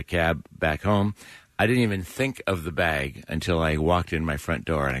had to get a cab back home. I didn't even think of the bag until I walked in my front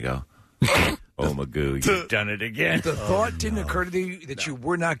door, and I go, Oh, Magoo, you've done it again. The thought didn't occur to you that you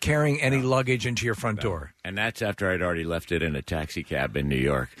were not carrying any luggage into your front door. And that's after I'd already left it in a taxi cab in New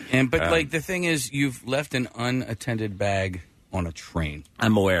York. But the thing is, you've left an unattended bag on a train.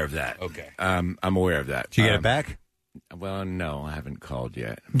 I'm aware of that. Okay. I'm aware of that. Did you get it back? Well, no, I haven't called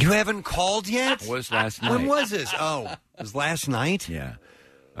yet. You haven't called yet? It was last night. When was this? Oh, it was last night? Yeah.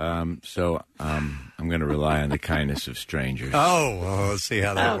 So I'm going to rely on the kindness of strangers. Oh, well, let's see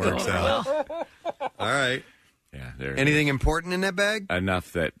how that works out. All right. Yeah. Anything important in that bag?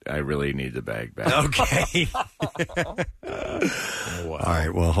 Enough that I really need the bag back. Okay. All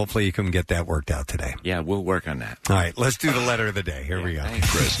right. Well, hopefully you can get that worked out today. Yeah, we'll work on that. All right. Let's do the letter of the day. Here we go.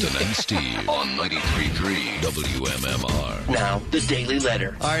 Preston and Steve on 93.3 WMMR. Now, the Daily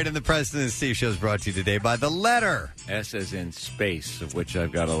Letter. All right. And the Preston and Steve show is brought to you today by the letter. S as in space, of which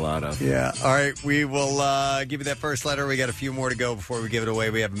I've got a lot of. Yeah. All right. We will give you that first letter. We got a few more to go before we give it away.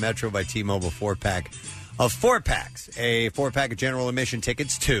 We have a Metro by T-Mobile 4-pack of 4-packs. A 4-pack of general admission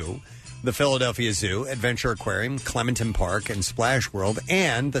tickets to the Philadelphia Zoo, Adventure Aquarium, Clementon Park, and Splash World,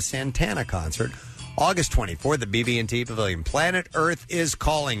 and the Santana concert. August 24th, the BB&T Pavilion. Planet Earth is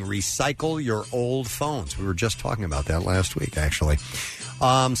calling. Recycle your old phones. We were just talking about that last week, actually.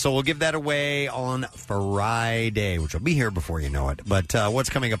 So we'll give that away on Friday, which will be here before you know it. But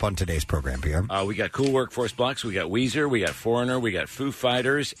what's coming up on today's program, Pierre? We got Cool Workforce Blocks, we got Weezer, we got Foreigner, we got Foo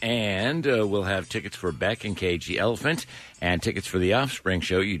Fighters, and we'll have tickets for Beck and Cage the Elephant, and tickets for the Offspring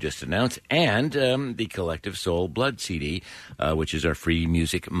show you just announced, and the Collective Soul Blood CD, which is our free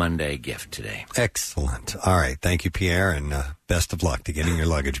Music Monday gift today. Excellent. All right. Thank you, Pierre, and best of luck to getting your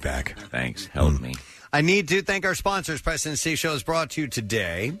luggage back. Thanks. Help me. I need to thank our sponsors. Preston C Show is brought to you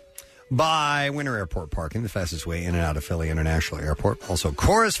today by Winter Airport Parking, the fastest way in and out of Philly International Airport. Also,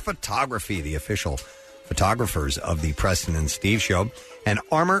 Chorus Photography, the official photographers of the Preston and Steve Show, and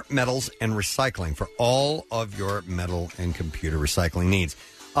Armor Metals and Recycling for all of your metal and computer recycling needs.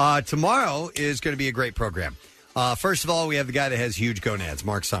 Tomorrow is going to be a great program. First of all, we have the guy that has huge gonads,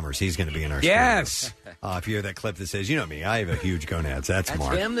 Mark Summers. He's going to be in our studio. If you hear that clip that says, you know me, I have a huge gonads. That's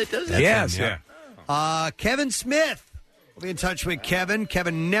Mark. Him that does it? That's him, yeah. Kevin Smith. We'll be in touch with Kevin.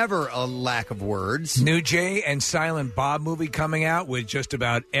 Kevin, never a lack of words. New Jay and Silent Bob movie coming out with just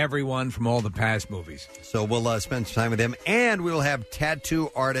about everyone from all the past movies. So we'll spend some time with him. And we will have tattoo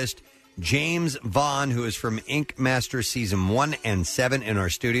artist James Vaughn, who is from Ink Master Season 1 and 7 in our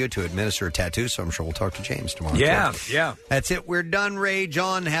studio to administer a tattoo. So I'm sure we'll talk to James tomorrow. Yeah. That's it. We're done, Ray.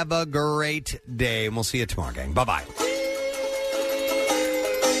 John, have a great day. And we'll see you tomorrow, gang. Bye-bye.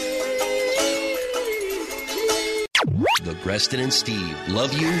 The Preston and Steve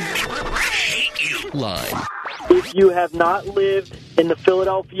Love You, Hate You line. If you have not lived in the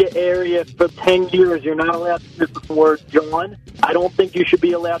Philadelphia area for 10 years, you're not allowed to use the word John. I don't think you should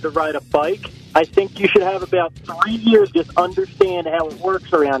be allowed to ride a bike. I think you should have about 3 years just understand how it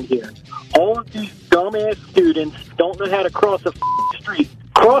works around here. All of these dumbass students don't know how to cross a street.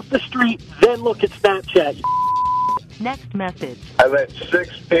 Cross the street, then look at Snapchat. Next message. I let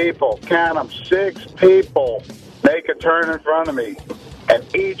 6 people, count them, 6 people, make a turn in front of me. And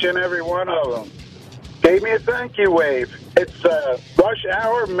each and every one of them gave me a thank you wave. It's a rush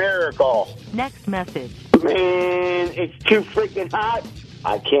hour miracle. Next message. Man, it's too freaking hot.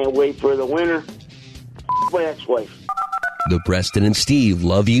 I can't wait for the winter. My ex-wife. The Preston and Steve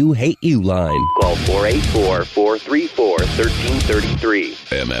Love You, Hate You line. Call 484-434-1333.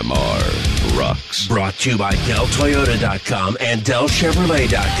 MMR rocks. Brought to you by DellToyota.com and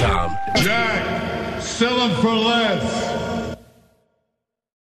DellChevrolet.com. Jack, sell them for less.